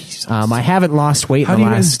 Jesus. I haven't lost weight How in do the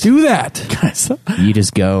you guys last. do that? You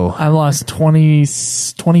just go. I lost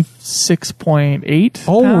 26.8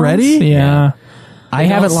 Already? pounds. Yeah. I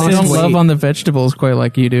haven't They lost don't weight. love on the vegetables quite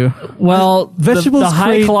like you do. Well, Vegetables the hike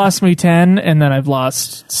create- lost me 10, and then I've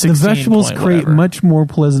lost 16. The vegetables point create whatever. much more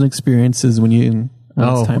pleasant experiences when you. when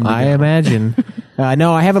it's time to I go. imagine.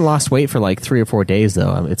 No, I haven't lost weight for like 3 or 4 days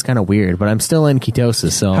though. It's kind of weird, but I'm still in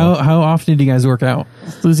ketosis. So How often do you guys work out?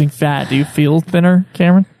 losing fat. Do you feel thinner,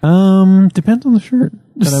 Cameron? Depends on the shirt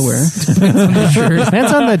that I wear.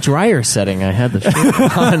 depends on the dryer setting I had the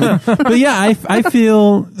shirt on. But yeah, I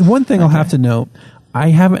feel one thing I'll have to note. I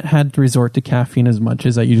haven't had to resort to caffeine as much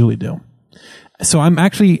as I usually do. So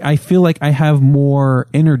I feel like I have more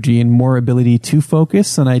energy and more ability to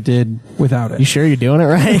focus than I did without it. You sure you're doing it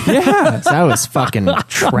right? Yeah. That was fucking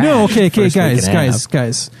trash. No, okay, first week and a half.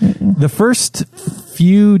 guys. The first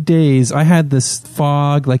few days I had this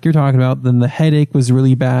fog like you're talking about, then the headache was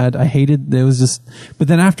really bad. I hated it was just but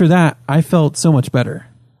then after that I felt so much better.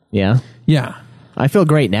 Yeah. Yeah. I feel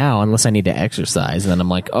great now unless I need to exercise. And then I'm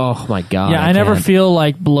like, oh my God. Yeah, I never can't. feel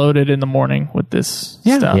like bloated in the morning with this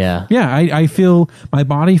stuff. Yeah. Yeah, I feel my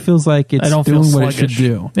body feels like it's I don't feel doing what it should sluggish.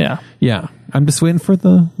 do. Yeah. Yeah. I'm just waiting for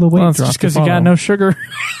the weight Well, it's drop. just because to you got follow. no sugar.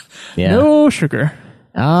 Yeah. No sugar.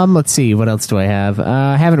 Let's see. What else do I have?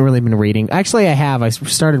 I haven't really been reading. Actually, I have. I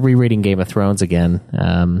started rereading Game of Thrones again.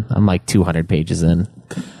 I'm like 200 pages in.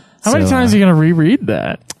 How many times are you going to reread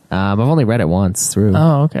that? I've only read it once through.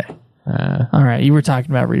 Oh, okay. All right. You were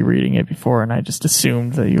talking about rereading it before, and I just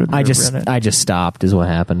assumed that you would I read just it. stopped is what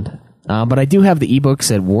happened. But I do have the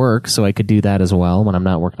ebooks at work, so I could do that as well when I'm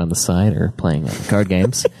not working on the site or playing card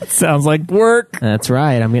games. Sounds like work. That's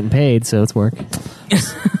right. I'm getting paid, so it's work.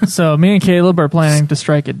 So me and Caleb are planning to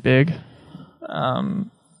strike it big.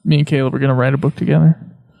 Me and Caleb are going to write a book together.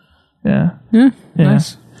 Yeah.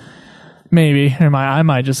 Nice. Maybe. I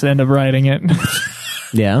might just end up writing it.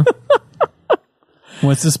 Yeah.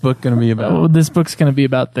 What's this book going to be about? Oh, this book's going to be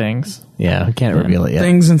about things. Yeah, I can't reveal it yet.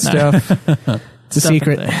 Things and stuff. It's a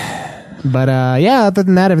secret. But yeah, other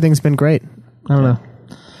than that, everything's been great. I don't know.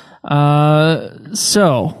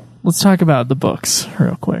 So let's talk about the books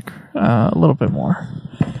real quick. A little bit more.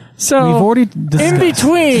 So We've already in discussed.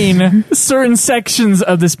 between certain sections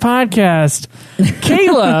of this podcast,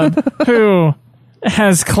 Caleb, who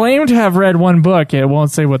has claimed to have read one book, it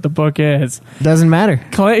won't say what the book is. Doesn't matter.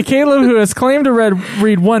 Caleb, who has claimed to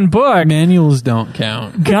read one book, Manuals don't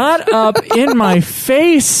count. got up in my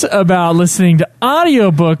face about listening to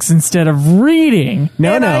audiobooks instead of reading.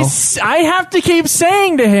 No, And no. I have to keep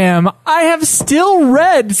saying to him, I have still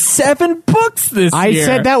read 7 books this I year.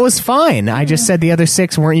 said that was fine. I just said the other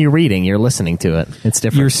 6 weren't you reading. You're listening to it. It's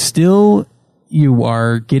different. You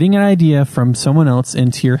are getting an idea from someone else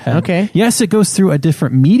into your head. Okay. Yes, it goes through a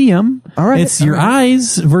different medium. All right. It's your All right.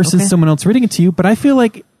 eyes versus Okay. someone else reading it to you, but I feel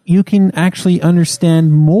like you can actually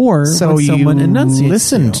understand more So when you someone enunciates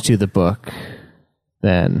listened to you. to the book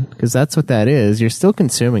then, because that's what that is. You're still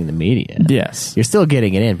consuming the media. Yes. You're still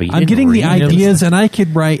getting it in, but you I'm didn't getting the read it. ideas, and I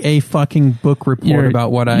could write a fucking book report You're-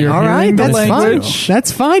 about what I. you're All right, hearing the that's fine. language.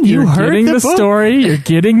 That's fine. You You're heard getting the book. story. You're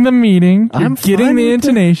getting the meaning. You're I'm getting fine the with it.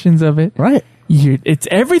 intonations of it. Right. It's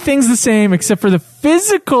everything's the same except for the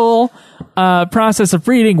physical process of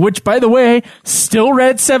reading, which, by the way, still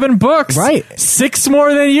read 7 books. Right. 6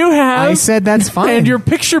 more than you have. I said that's fine. And your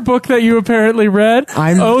picture book that you apparently read,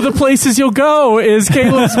 Oh, the Places You'll Go, is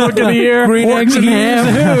Caleb's book of the year. Green eggs and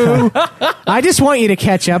ham. I just want you to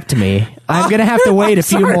catch up to me. I'm going to have to wait a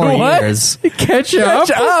few Sorry, more what? years. Catch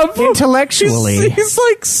up. Intellectually. He's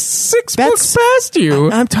like 6 That's- books past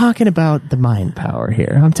you. I'm talking about the mind power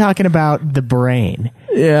here. I'm talking about the brain.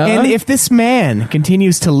 Yeah. And if this man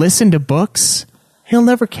continues to listen to books, he'll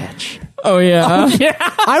never catch. Oh, yeah.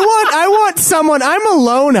 I want someone. I'm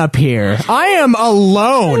alone up here. I am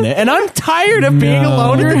alone, and I'm tired of being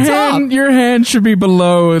alone at the top. Your hand should be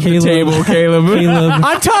below the Caleb. table, Caleb. Caleb,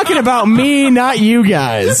 I'm talking about me, not you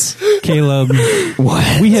guys. Caleb,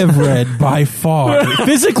 What? we have read by far,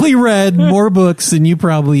 physically read more books than you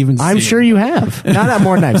probably even seen. I'm sure you have. Not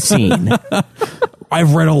more than I've seen.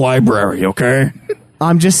 I've read a library, okay?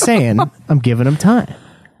 I'm just saying. I'm giving him time.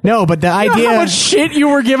 No, but the idea. How much shit you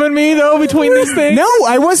were giving me, though, between these things? No,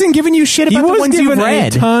 I wasn't giving you shit He about the was ones you given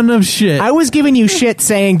read. a ton of shit. I was giving you shit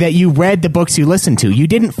saying that you read the books you listened to. You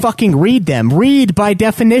didn't fucking read them. Read, by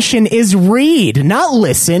definition, is read, not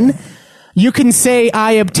listen. You can say,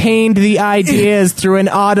 I obtained the ideas through an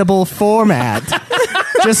audible format.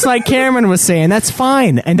 Just like Cameron was saying. That's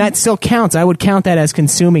fine. And that still counts. I would count that as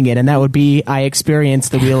consuming it, and that would be, I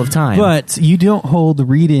experienced the Wheel of Time. But you don't hold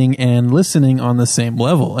reading and listening on the same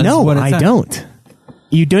level. That's no, what it's I at. don't.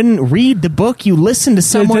 You didn't read the book. You listened to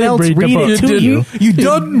someone did else read the read book. it You to you. You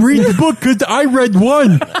didn't read the book because I read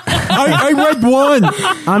one. I read one.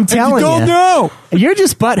 I'm telling don't you. know. You're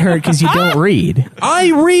just butthurt because you don't read.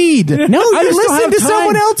 I read. No, I you just don't listen have to time.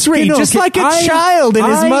 someone else read, No, just like a I- child in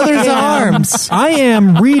his I mother's am- arms. I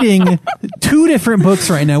am reading 2 different books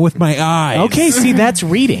right now with my eyes. Okay, see, that's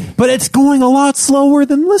reading. But it's going a lot slower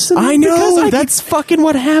than listening. I because know, that's fucking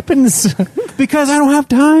what happens. because I don't have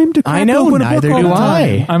time to. I crack know, open a book neither all do the time.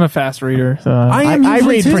 I. I'm a fast reader, so I am I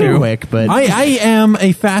usually read too. pretty quick, but I am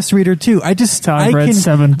a fast reader too. I just I've I read can,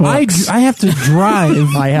 7 books. I have to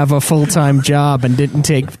drive. I have a full-time job and didn't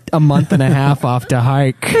take a month and a half off to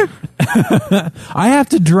hike. I have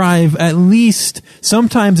to drive at least.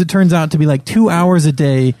 Sometimes it turns out to be like 2 hours a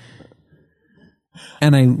day,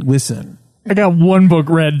 and I listen. I got 1 book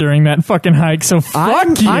read during that fucking hike, so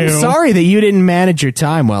fuck you. I'm sorry that you didn't manage your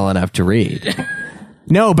time well enough to read.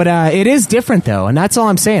 No, but it is different though, and that's all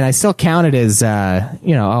I'm saying. I still count it as I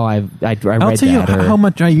read I'll tell you that. or- how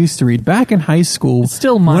much I used to read back in high school.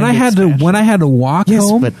 Still mind when I had expansion. to walk Yes,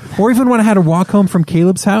 home, but- or even when I had to walk home from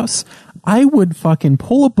Caleb's house, I would fucking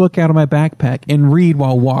pull a book out of my backpack and read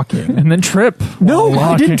while walking. And then trip. No, while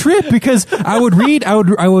I walking. didn't trip because I would read. I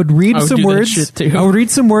would read I would some do that words. shit too. I would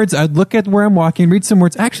read some words. I'd look at where I'm walking, read some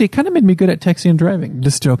words. Actually, it kind of made me good at texting and driving.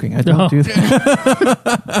 Just joking. I don't do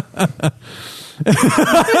that.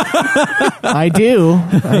 I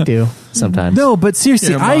do sometimes. No, but seriously,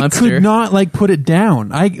 You're a I monster. could not put it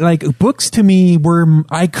down. I books to me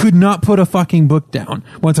I could not put a fucking book down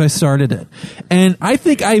once I started it. And I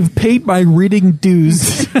think I've paid my reading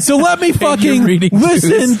dues. So let me fucking reading listen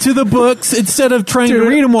dues. to the books instead of trying to Dude,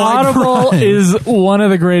 read them while I Audible drive. is one of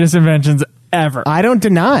the greatest inventions ever. I don't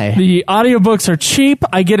deny. The audiobooks are cheap.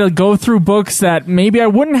 I get to go through books that maybe I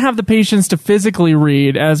wouldn't have the patience to physically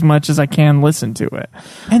read as much as I can listen to it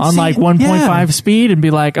And on see, like 1.5 yeah. speed and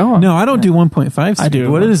be like, oh No, I don't do 1.5 speed. I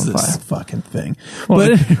do What is 1.5. this fucking thing? well,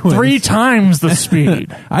 but anyways, 3 times the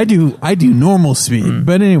speed. I do normal speed.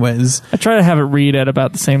 But anyways, I try to have it read at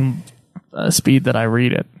about the same speed that I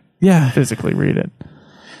read it, yeah. physically read it.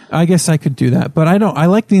 I guess I could do that, but I don't. I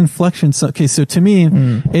like the inflection. So, okay, so to me,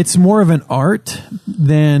 it's more of an art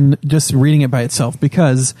than just reading it by itself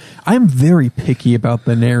because I'm very picky about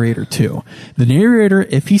the narrator too. The narrator,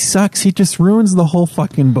 if he sucks, he just ruins the whole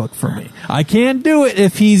fucking book for me. I can't do it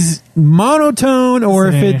if he's monotone or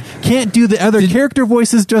if it can't do the other character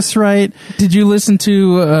voices just right. Did you listen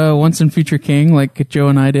to Once and Future King like Joe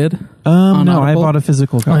and I did? No, I Audible? bought a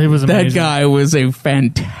physical Oh, copy. he was amazing. That guy was a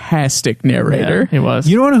fantastic narrator. Yeah, he was.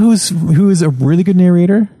 You know who is a really good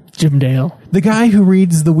narrator? Jim Dale. The guy who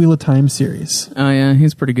reads the Wheel of Time series. Oh yeah,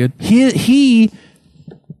 he's pretty good. He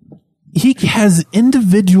has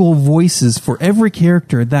individual voices for every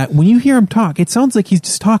character that when you hear him talk, it sounds like he's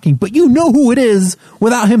just talking, but you know who it is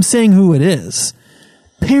without him saying who it is.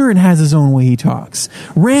 Perrin has his own way he talks.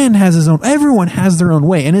 Rand has his own. Everyone has their own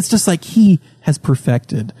way. And it's just like he has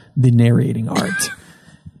perfected the narrating art.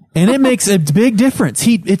 And it makes a big difference.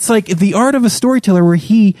 It's like the art of a storyteller where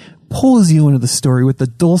he pulls you into the story with the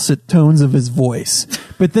dulcet tones of his voice.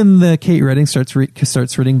 But then the Kate Redding starts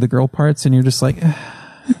reading the girl parts and you're just like,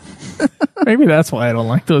 Maybe that's why I don't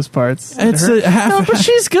like those parts. it's Her- a half. no, but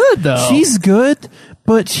she's good though. She's good,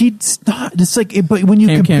 but she's not. It's like, but when you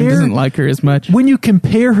Cam compare, doesn't like her as much, when you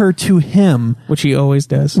compare her to him, which he always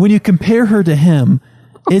does. when you compare her to him,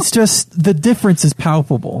 it's just the difference is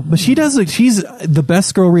palpable. But she does. She's the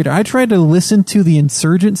best girl reader. I tried to listen to the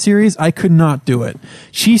Insurgent series. I could not do it.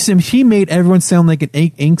 She made everyone sound like an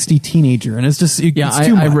angsty teenager, and it's just Yeah, it's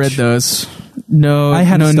too I much. read those. No, I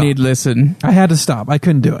had to no stop. need listen. I had to stop. I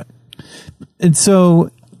couldn't do it. And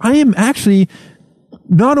so I am actually,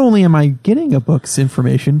 not only am I getting a book's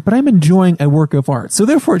information, but I'm enjoying a work of art. So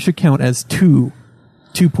therefore it should count as 2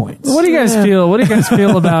 points. What do you guys feel? What do you guys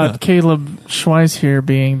feel about Caleb Schweiss here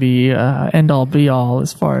being the end all be all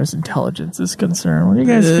as far as intelligence is concerned? What do you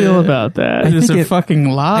guys feel about that? It's think a it- fucking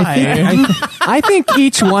lie. I think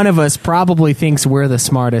each one of us probably thinks we're the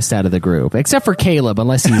smartest out of the group, except for Caleb,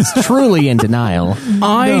 unless he's truly in denial.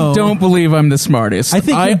 I No. don't believe I'm the smartest. I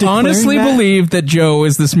think you're declaring honestly that- believe that Joe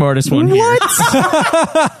is the smartest one here.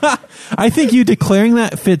 I think you declaring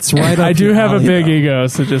that fits right up I do your have a alley, big though. ego,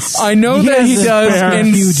 so just I know He that he has a does, fair and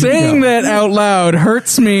huge saying ego. that out loud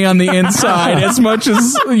hurts me on the inside as much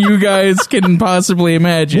as you guys can possibly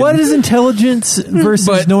imagine. What is intelligence versus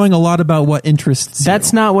But- knowing a lot about what interests you?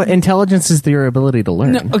 That's not what intelligence is. Your ability to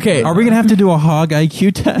learn. No, okay? Are we going to have to do a hog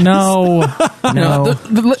IQ test? no. No.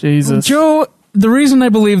 Jesus. Joe, the reason I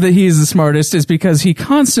believe that he is the smartest is because he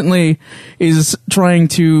constantly is trying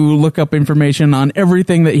to look up information on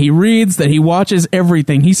everything that he reads, that he watches,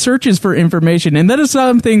 everything. He searches for information, and that is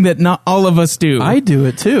something that not all of us do. I do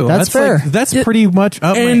it too. That's fair. That's pretty much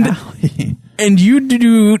up And- my alley. and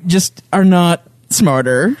you just are not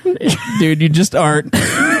smarter. Dude, you just aren't.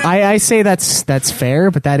 I say that's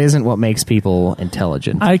fair, but that isn't what makes people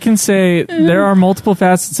intelligent. I can say there are multiple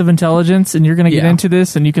facets of intelligence, and you're going to get Yeah. into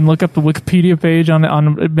this, and you can look up the Wikipedia page on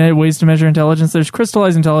ways to measure intelligence. There's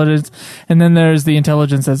crystallized intelligence, and then there's the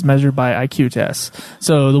intelligence that's measured by IQ tests.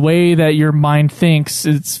 So the way that your mind thinks,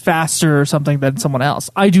 it's faster or something than someone else.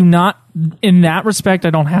 I do not, in that respect, I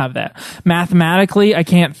don't have that. Mathematically, I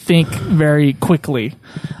can't think very quickly.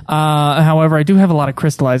 However, I do have a lot of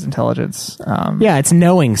crystallized intelligence. Yeah, it's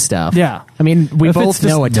knowing stuff. Yeah. I mean, we If it's both just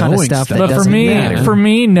know a ton of knowing stuff stuff. that But for doesn't me,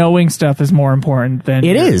 matter. knowing stuff is more important than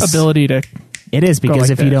It your is. ability to. It is, because like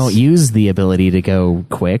if you this. don't use the ability to go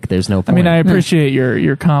quick, there's no I point. mean, I appreciate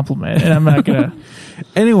your compliment, and I'm not gonna.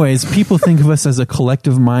 Anyways, people think of us as a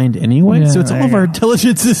collective mind anyway, Yeah, so it's all there of you our go.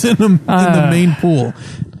 intelligence is in the main pool.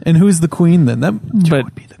 And who's the queen then? That Joe But-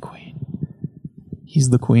 would be the queen. He's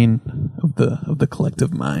the queen of the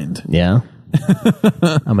collective mind. Yeah.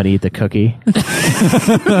 I'm gonna eat the cookie.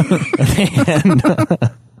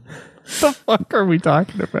 The fuck are we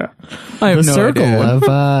talking about? I have The no circle idea. of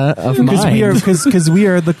mind. Because we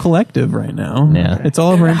are the collective right now. Yeah. It's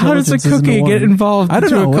all of our How does a intelligences into cookie one. get involved I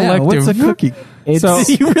don't into know. a Yeah, collective? what's a cookie? It's-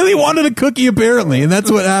 You really wanted a cookie, apparently, and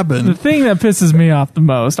that's what The happened. thing that pisses me off the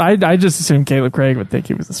most, I just assumed Caleb Craig would think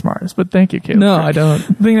he was the smartest, but thank you, Caleb. No, Craig. I don't.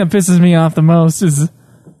 The thing that pisses me off the most is,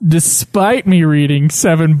 despite me reading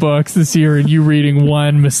 7 books this year and you reading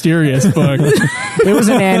 1 mysterious book, It was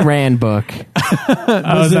an Ayn Rand book.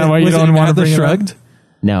 is that why you Was don't it want to Atlas bring it up? Shrugged?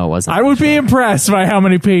 No, it wasn't. I would be impressed by how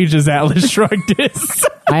many pages Atlas Shrugged is.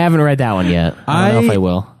 I haven't read that one yet. I don't know if I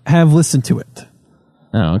will. Have listened to it.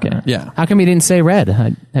 Oh, okay. Yeah. How come you didn't say red?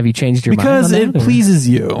 Have you changed your Because mind? it pleases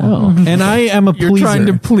you. And I am a You're pleaser. trying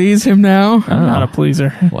to please him now. I'm not a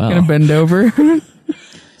pleaser. Wow. Gonna bend over.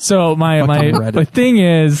 So my Reddit. thing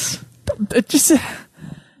is, it just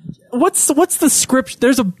what's the script?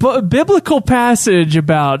 There's a biblical passage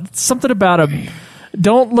about something about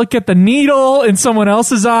don't look at the needle in someone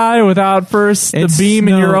else's eye without first the beam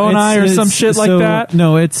in your own eye or some shit like that.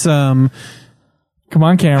 No, it's Come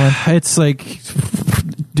on, Cameron. it's like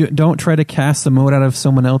don't try to cast the mote out of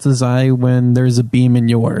someone else's eye when there's a beam in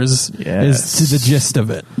yours. Yes. Is the gist of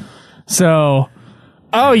it. So,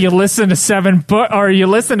 you listen to 7 books, or you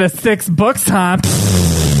listen to 6 books, huh?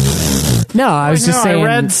 No, I was just saying. I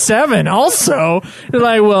read 7 also. You're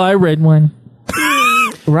like, well, I read 1.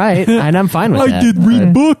 Right, and I'm fine with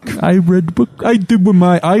that. book. I read book. I did with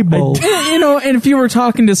my eyeball. You know, and if you were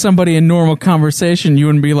talking to somebody in normal conversation, you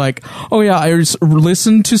wouldn't be like, "Oh yeah, I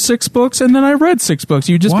listened to 6 books and then I read 6 books."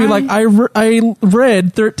 You'd just be Why? like, "I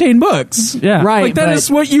read 13 books." Yeah. Right. Like that but- is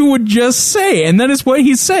what you would just say, and that is what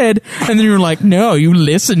he said, and then you were like, "No, you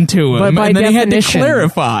listened to him," But by and then he had to definition-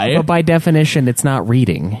 clarify. But by definition, it's not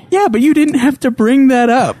reading. Yeah, but you didn't have to bring that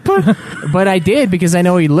up. But I did because I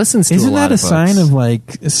know he listens to Isn't a lot that a of sign books. of like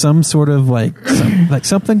some sort of like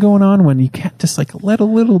something going on when you can't just like let a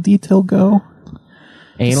little detail go?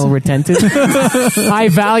 Anal retentive? I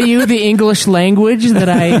value the English language that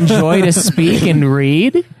I enjoy to speak and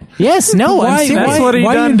read. Yes, no, I'm serious. That's what he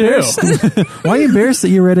why done do. Why are you embarrassed that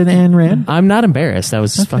you read an Ayn Rand? I'm not embarrassed. I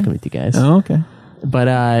was just fucking with you guys. Oh, okay.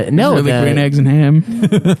 But no, Really green eggs and ham.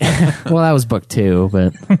 well, that was book 2,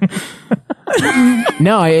 but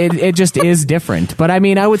no, it just is different. But I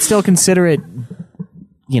mean, I would still consider it,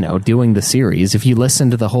 doing the series. If you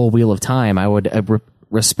listen to the whole Wheel of Time, I would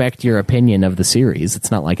respect your opinion of the series.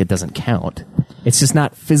 It's not like it doesn't count. It's just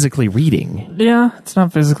not physically reading. Yeah, it's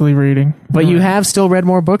not physically reading. But you have still read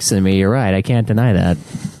more books than me. You're right. I can't deny that.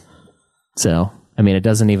 So, I mean, it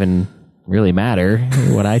doesn't even really matter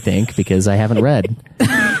what I think because I haven't read.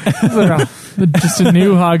 Just a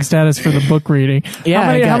new hog status for the book reading.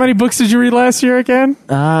 Yeah, How many books did you read last year again?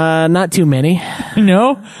 Not too many.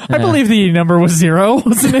 No? I believe the number was 0,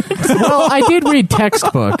 wasn't it? Well, I did read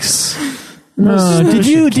textbooks. Did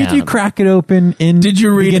you crack it open in? Did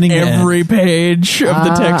you read beginning to end? every page of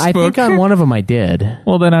the I textbook? think on one of them I did,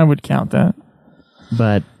 Well, then I would count that.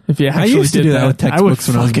 but If you actually used to did do that with textbooks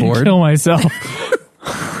I would when I was fucking bored. kill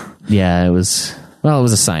myself. yeah, it was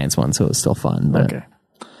a science one, so it was still fun. But Okay.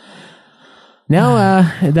 no,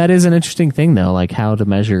 that is an interesting thing though, like how to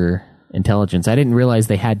measure intelligence. I didn't realize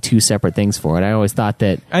they had 2 separate things for it. I always thought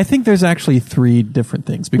that. I think there's actually 3 different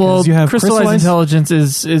things because Well, you have crystallized intelligence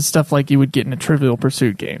is stuff like you would get in a Trivial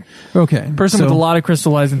Pursuit game. Okay, Person so- with a lot of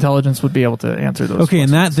crystallized intelligence would be able to answer those. Okay,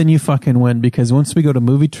 and that then you fucking win because once we go to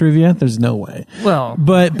movie trivia, there's no way. Well,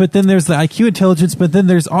 But then there's the IQ intelligence, but then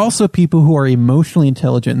there's also people who are emotionally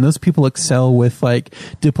intelligent, and those people excel with like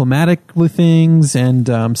diplomatic things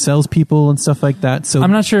and salespeople and stuff like that. So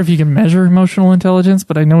I'm not sure if you can measure emotional intelligence,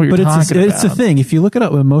 but I know what you're but talking it's a about. thing. If you look it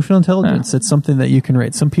up, emotional intelligence, it's something that you can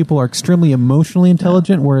rate. Some people are extremely emotionally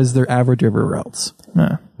intelligent, whereas they're average everywhere else.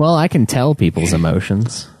 Yeah. Well, I can tell people's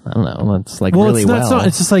emotions. I don't know. It's like Well, really it's not, well.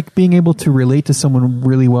 it's just like being able to relate to someone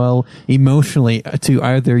really well emotionally to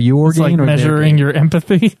either your It's like gain or their measuring gain. your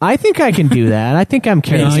empathy. I think I can do that. I think I'm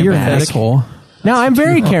charismatic. No, you're an asshole. No, I'm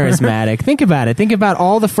very charismatic. Think about it. Think about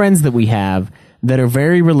all the friends that we have that are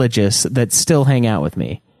very religious that still hang out with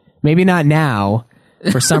me. Maybe not now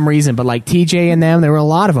for some reason, but like TJ and them, there were a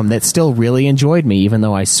lot of them that still really enjoyed me, even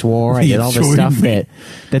though I swore I They did all the enjoyed stuff me.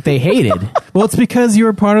 that they hated. Well, it's because you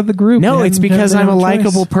were part of the group. No, man. it's because They I'm a have no choice.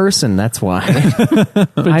 likable person. That's why.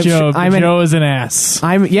 But I'm Joe is an ass.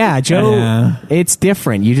 Joe. Yeah. It's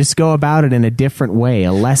different. You just go about it in a different way,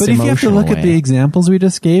 a less But if you have to emotional look at the way. examples we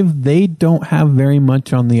just gave, they don't have very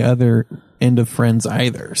much on the other end of friends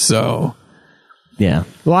either. So Yeah.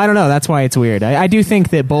 Well, I don't know. That's why it's weird. I do think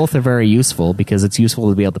that both are very useful because it's useful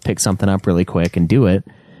to be able to pick something up really quick and do it.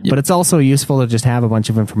 But it's also useful to just have a bunch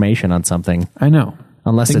of information on something, I know.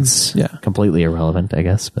 unless Things- it's completely irrelevant, I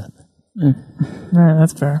guess. But Yeah,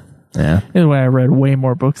 that's fair. yeah, Either way, I read way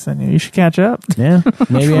more books than you. You should catch up. yeah,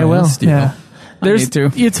 maybe I will. Yeah. need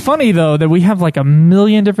to. It's funny though that we have like a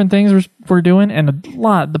million different things we're doing, and a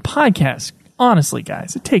lot. The podcast, honestly,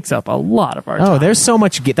 guys, it takes up a lot of our time. Oh, there's so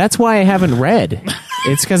much. That's why I haven't read.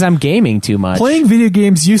 It's because I'm gaming too much. Playing video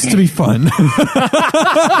games used to be fun.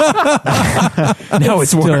 No, it's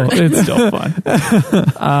still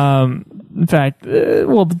fun. In fact,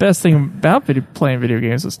 the best thing about playing video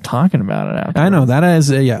games is talking about it after. I know that is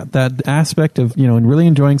that aspect of really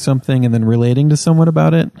enjoying something and then relating to someone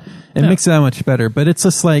about it. It makes it that much better. But it's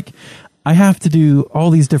just like I have to do all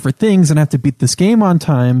these different things and I have to beat this game on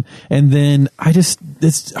time, and then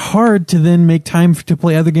it's hard to then make time to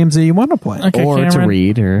play other games that you want to play. Okay, or Cameron, to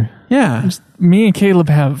read, or Yeah, me and Caleb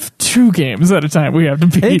have 2 games at a time we have to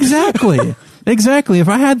beat. exactly. Exactly. If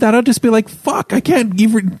I had that, I'd just be like, fuck, I can't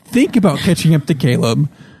even think about catching up to Caleb.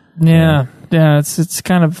 Yeah. It's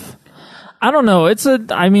kind of, I don't know. I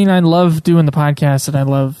love doing the podcast and I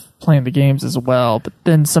love playing the games as well, but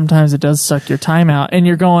then sometimes it does suck your time out and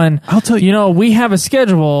you're going, I'll tell you, we have a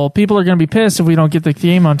schedule. People are going to be pissed if we don't get the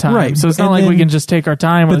game on time. Right. So it's not And like we then- can just take our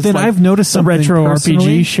time. but It's then like I've noticed a something retro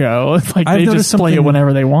personally. RPG show. It's like I've they noticed just play it something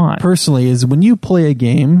whenever they want. Personally, is when you play a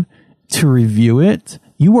game to review it,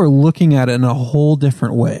 you are looking at it in a whole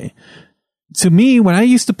different way. To me, when I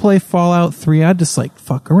used to play Fallout 3, I'd just like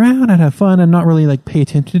fuck around, I'd have fun and not really like pay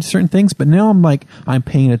attention to certain things. But now I'm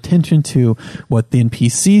paying attention to what the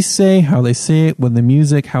NPCs say, how they say it, with the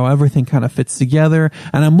music, how everything kind of fits together.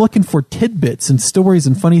 And I'm looking for tidbits and stories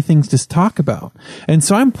and funny things to talk about. And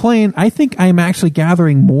so I think I'm actually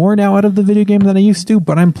gathering more now out of the video game than I used to,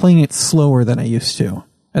 but I'm playing it slower than I used to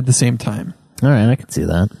at the same time. all right, I can see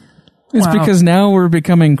that. It's Wow. because now we're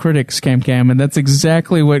becoming critics, Cam, and that's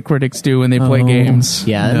exactly what critics do when they play games.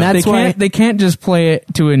 Yeah, and that's why. They can't just play it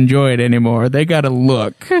to enjoy it anymore. They got to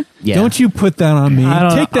look. Yeah, Don't you put that on me. I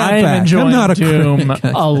don't Take know. that I'm back. enjoying I'm not a Doom critic.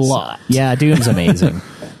 a lot. Yeah, Doom's amazing.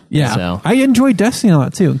 Yeah. So. I enjoy Destiny a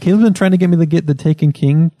lot too. Caleb's been trying to get me to get the Taken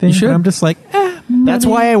King thing. should. And I'm just like, That's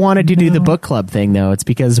why I wanted to do the book club thing, though. It's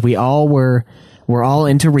because we're all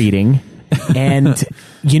into reading, and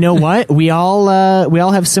you know what? We all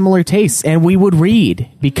have similar tastes, and we would read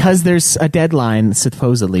because there's a deadline.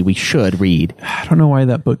 Supposedly, we should read. I don't know why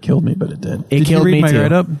that book killed me, but it did. Did killed you read me my too.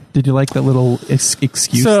 write-up? Did you like that little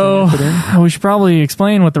excuse So thing I put in? we should probably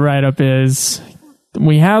explain what the write-up is.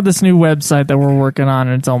 We have this new website that we're working on,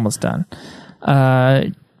 and it's almost done.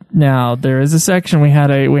 Now there is a section. We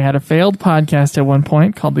had a failed podcast at one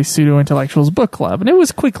point called the Pseudo Intellectuals Book Club, and it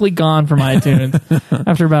was quickly gone from iTunes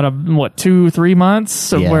after about 2-3 months.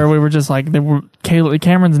 So Yeah. where we were just like,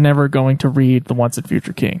 Cameron's never going to read The Once and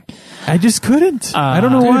Future King. I just couldn't. I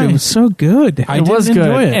don't know Dude, why. it was so good. I It was didn't good,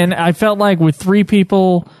 enjoy it. and I felt like with 3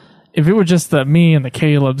 people, if it were just me and the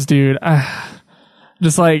Caleb's, dude.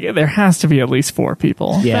 Just like there has to be at least 4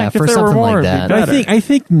 people. In Yeah, fact, if for there were something like more, it'd be that. better. I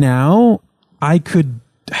think now I could,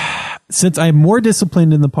 since I'm more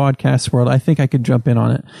disciplined in the podcast world, I think I could jump in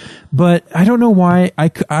on it. But I don't know why I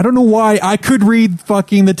don't know why I could read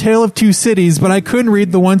fucking The Tale of Two Cities, but I couldn't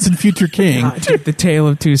read The Once and Future King. Dude, The Tale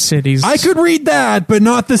of Two Cities. I could read that, but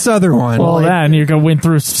not this other one. Well, that and you're gonna win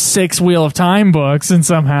through 6 Wheel of Time books and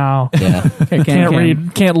somehow Yeah,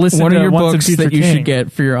 can't listen One to of your Once and books Future that you King. should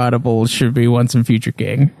get for your Audible should be Once and Future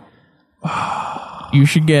King. You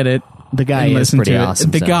should get it. the guy and is listen pretty to it.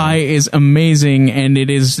 awesome. The so. guy is amazing, and it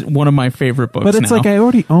is one of my favorite books. But it's now. like I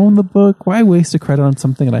already own the book. Why waste a credit on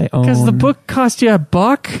something that I own? Because the book cost you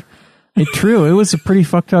 $1. True. It was a pretty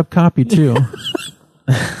fucked up copy too.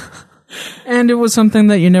 and it was something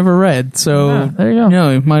that you never read. So Yeah, there you go.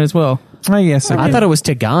 No, you might as well. I guess I thought it was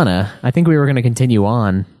Tagana. I think we were going to continue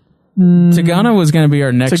on. Tagana was going to be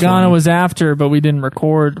our next Tagana one. was after, but we didn't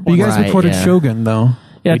record. you guys Right, recorded yeah. Shogun though.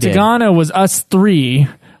 Yeah, We did. Tagana was us 3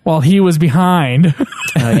 while he was behind.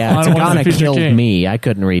 Oh yeah, On Once and Tagana Future killed King. me. I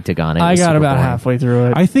couldn't read Tagana. It I was got super about boring. halfway through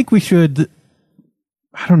it. I think we should.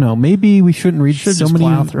 I don't know. Maybe we shouldn't read Should so just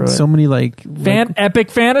plow many, through it. so many like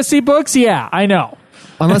Epic fantasy books? Yeah, I know.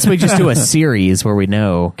 Unless we just do a series where we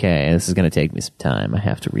know, okay, this is going to take me some time. I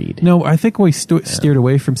have to read. No, I think we steered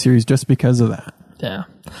away from series just because of that. Yeah.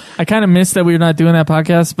 I kind of miss that we were not doing that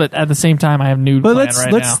podcast, but at the same time, I have Nude But Clan let's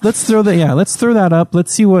right now. let's throw that. Yeah, let's throw that up.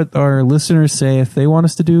 Let's see what our listeners say. If they want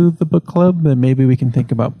us to do the book club, then maybe we can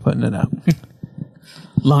think about putting it out.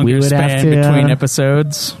 longer we would span have to, between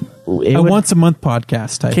episodes. It A would- once a month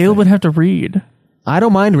podcast type. Caleb thing. would have to read. I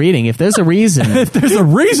don't mind reading if there's a reason. If there's a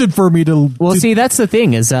reason for me to. Well, see, that's the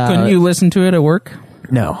thing is, Couldn't you listen to it at work?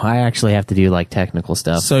 No, I actually have to do like technical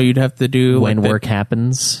stuff So you'd have to do when like, work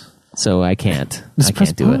happens. So I can't. Just I press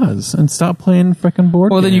can't do it. pause and stop playing freaking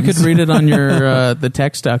board Well, then you games. could read it on your the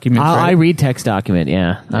text document. I read text document.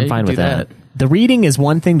 Yeah, I'm you fine can with do that. that. The reading is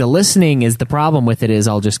one thing. The listening is the problem with it. Is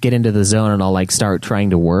I'll just get into the zone and I'll like start trying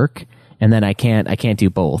to work, and then I can't do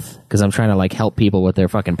both because I'm trying to like help people with their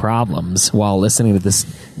fucking problems while listening to this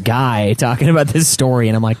guy talking about this story,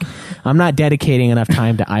 and I'm like, I'm not dedicating enough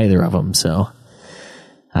time to either of them. So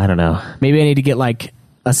I don't know. Maybe I need to get like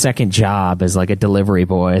a second job as like a delivery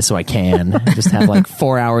boy so I can just have like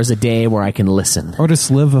 4 hours a day where I can listen. Or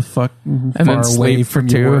just live a fuck then far away sleep for from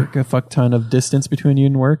 2. your work, a fuck ton of distance between you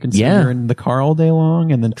and work, and sit Yeah. here in the car all day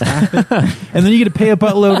long, and then traffic, and then you get to pay a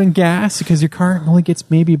buttload in gas because your car only gets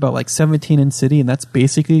maybe about like 17 in city, and that's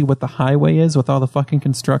basically what the highway is with all the fucking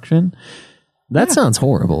construction. That sounds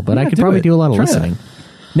horrible, but I Yeah, could do probably it. do a lot of Try listening.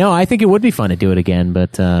 No, I think it would be fun to do it again,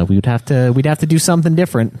 but we'd have to do something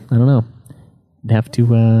different. I don't know. We'd have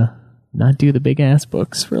to not do the big ass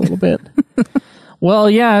books for a little bit. Well,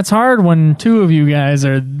 yeah, it's hard when 2 of you guys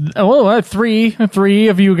are. Three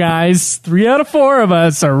of you guys. 3 out of 4 of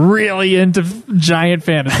us are really into giant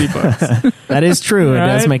fantasy books. That is true. It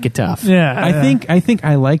does Right? make it tough. Yeah, I think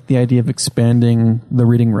I like the idea of expanding the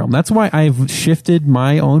reading realm. That's why I've shifted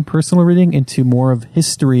my own personal reading into more of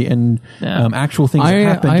history and actual things that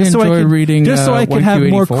happened. I enjoy reading, just so I could have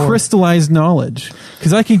more 1Q84. crystallized knowledge.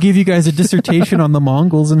 Because I can give you guys a dissertation on the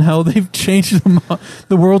Mongols and how they've changed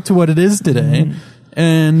the world to what it is today.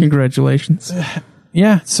 And Congratulations.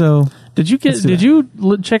 yeah, so Did you Let's do did that.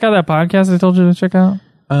 you check out that podcast I told you to check out?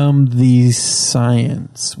 the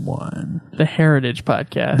science one, The Heritage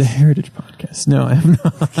Podcast. the Heritage Podcast. No, I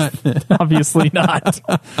have not. Obviously not.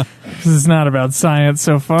 This is not about science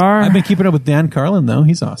so far. I've been keeping up with Dan Carlin though.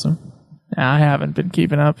 He's awesome. I haven't been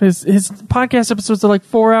keeping up. His podcast episodes are like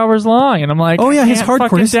 4 hours long, and I'm like, Oh yeah, I his can't hardcore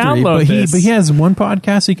fucking history. download this. But he has one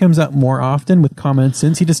podcast. He comes out more often with Common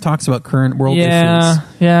Sense. He just talks about current world issues.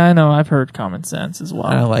 Yeah, I know. I've heard Common Sense as well.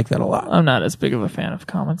 I like that a lot. I'm not as big of a fan of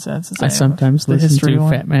Common Sense as I I am sometimes of the listen history to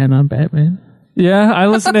one. Fat Man on Batman. Yeah, I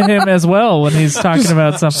listen to him as well when he's talking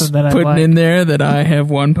about something that I Putting like. in there that I have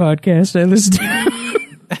one podcast I listen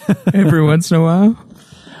to every once in a while.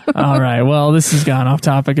 All right. Well, this has gone off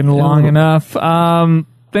topic and long enough.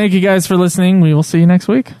 Thank you guys for listening. We will see you next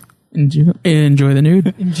week. Enjoy the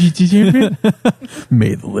nude.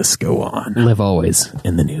 May the list go on. Live always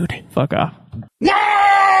in the nude. Fuck off. Yeah!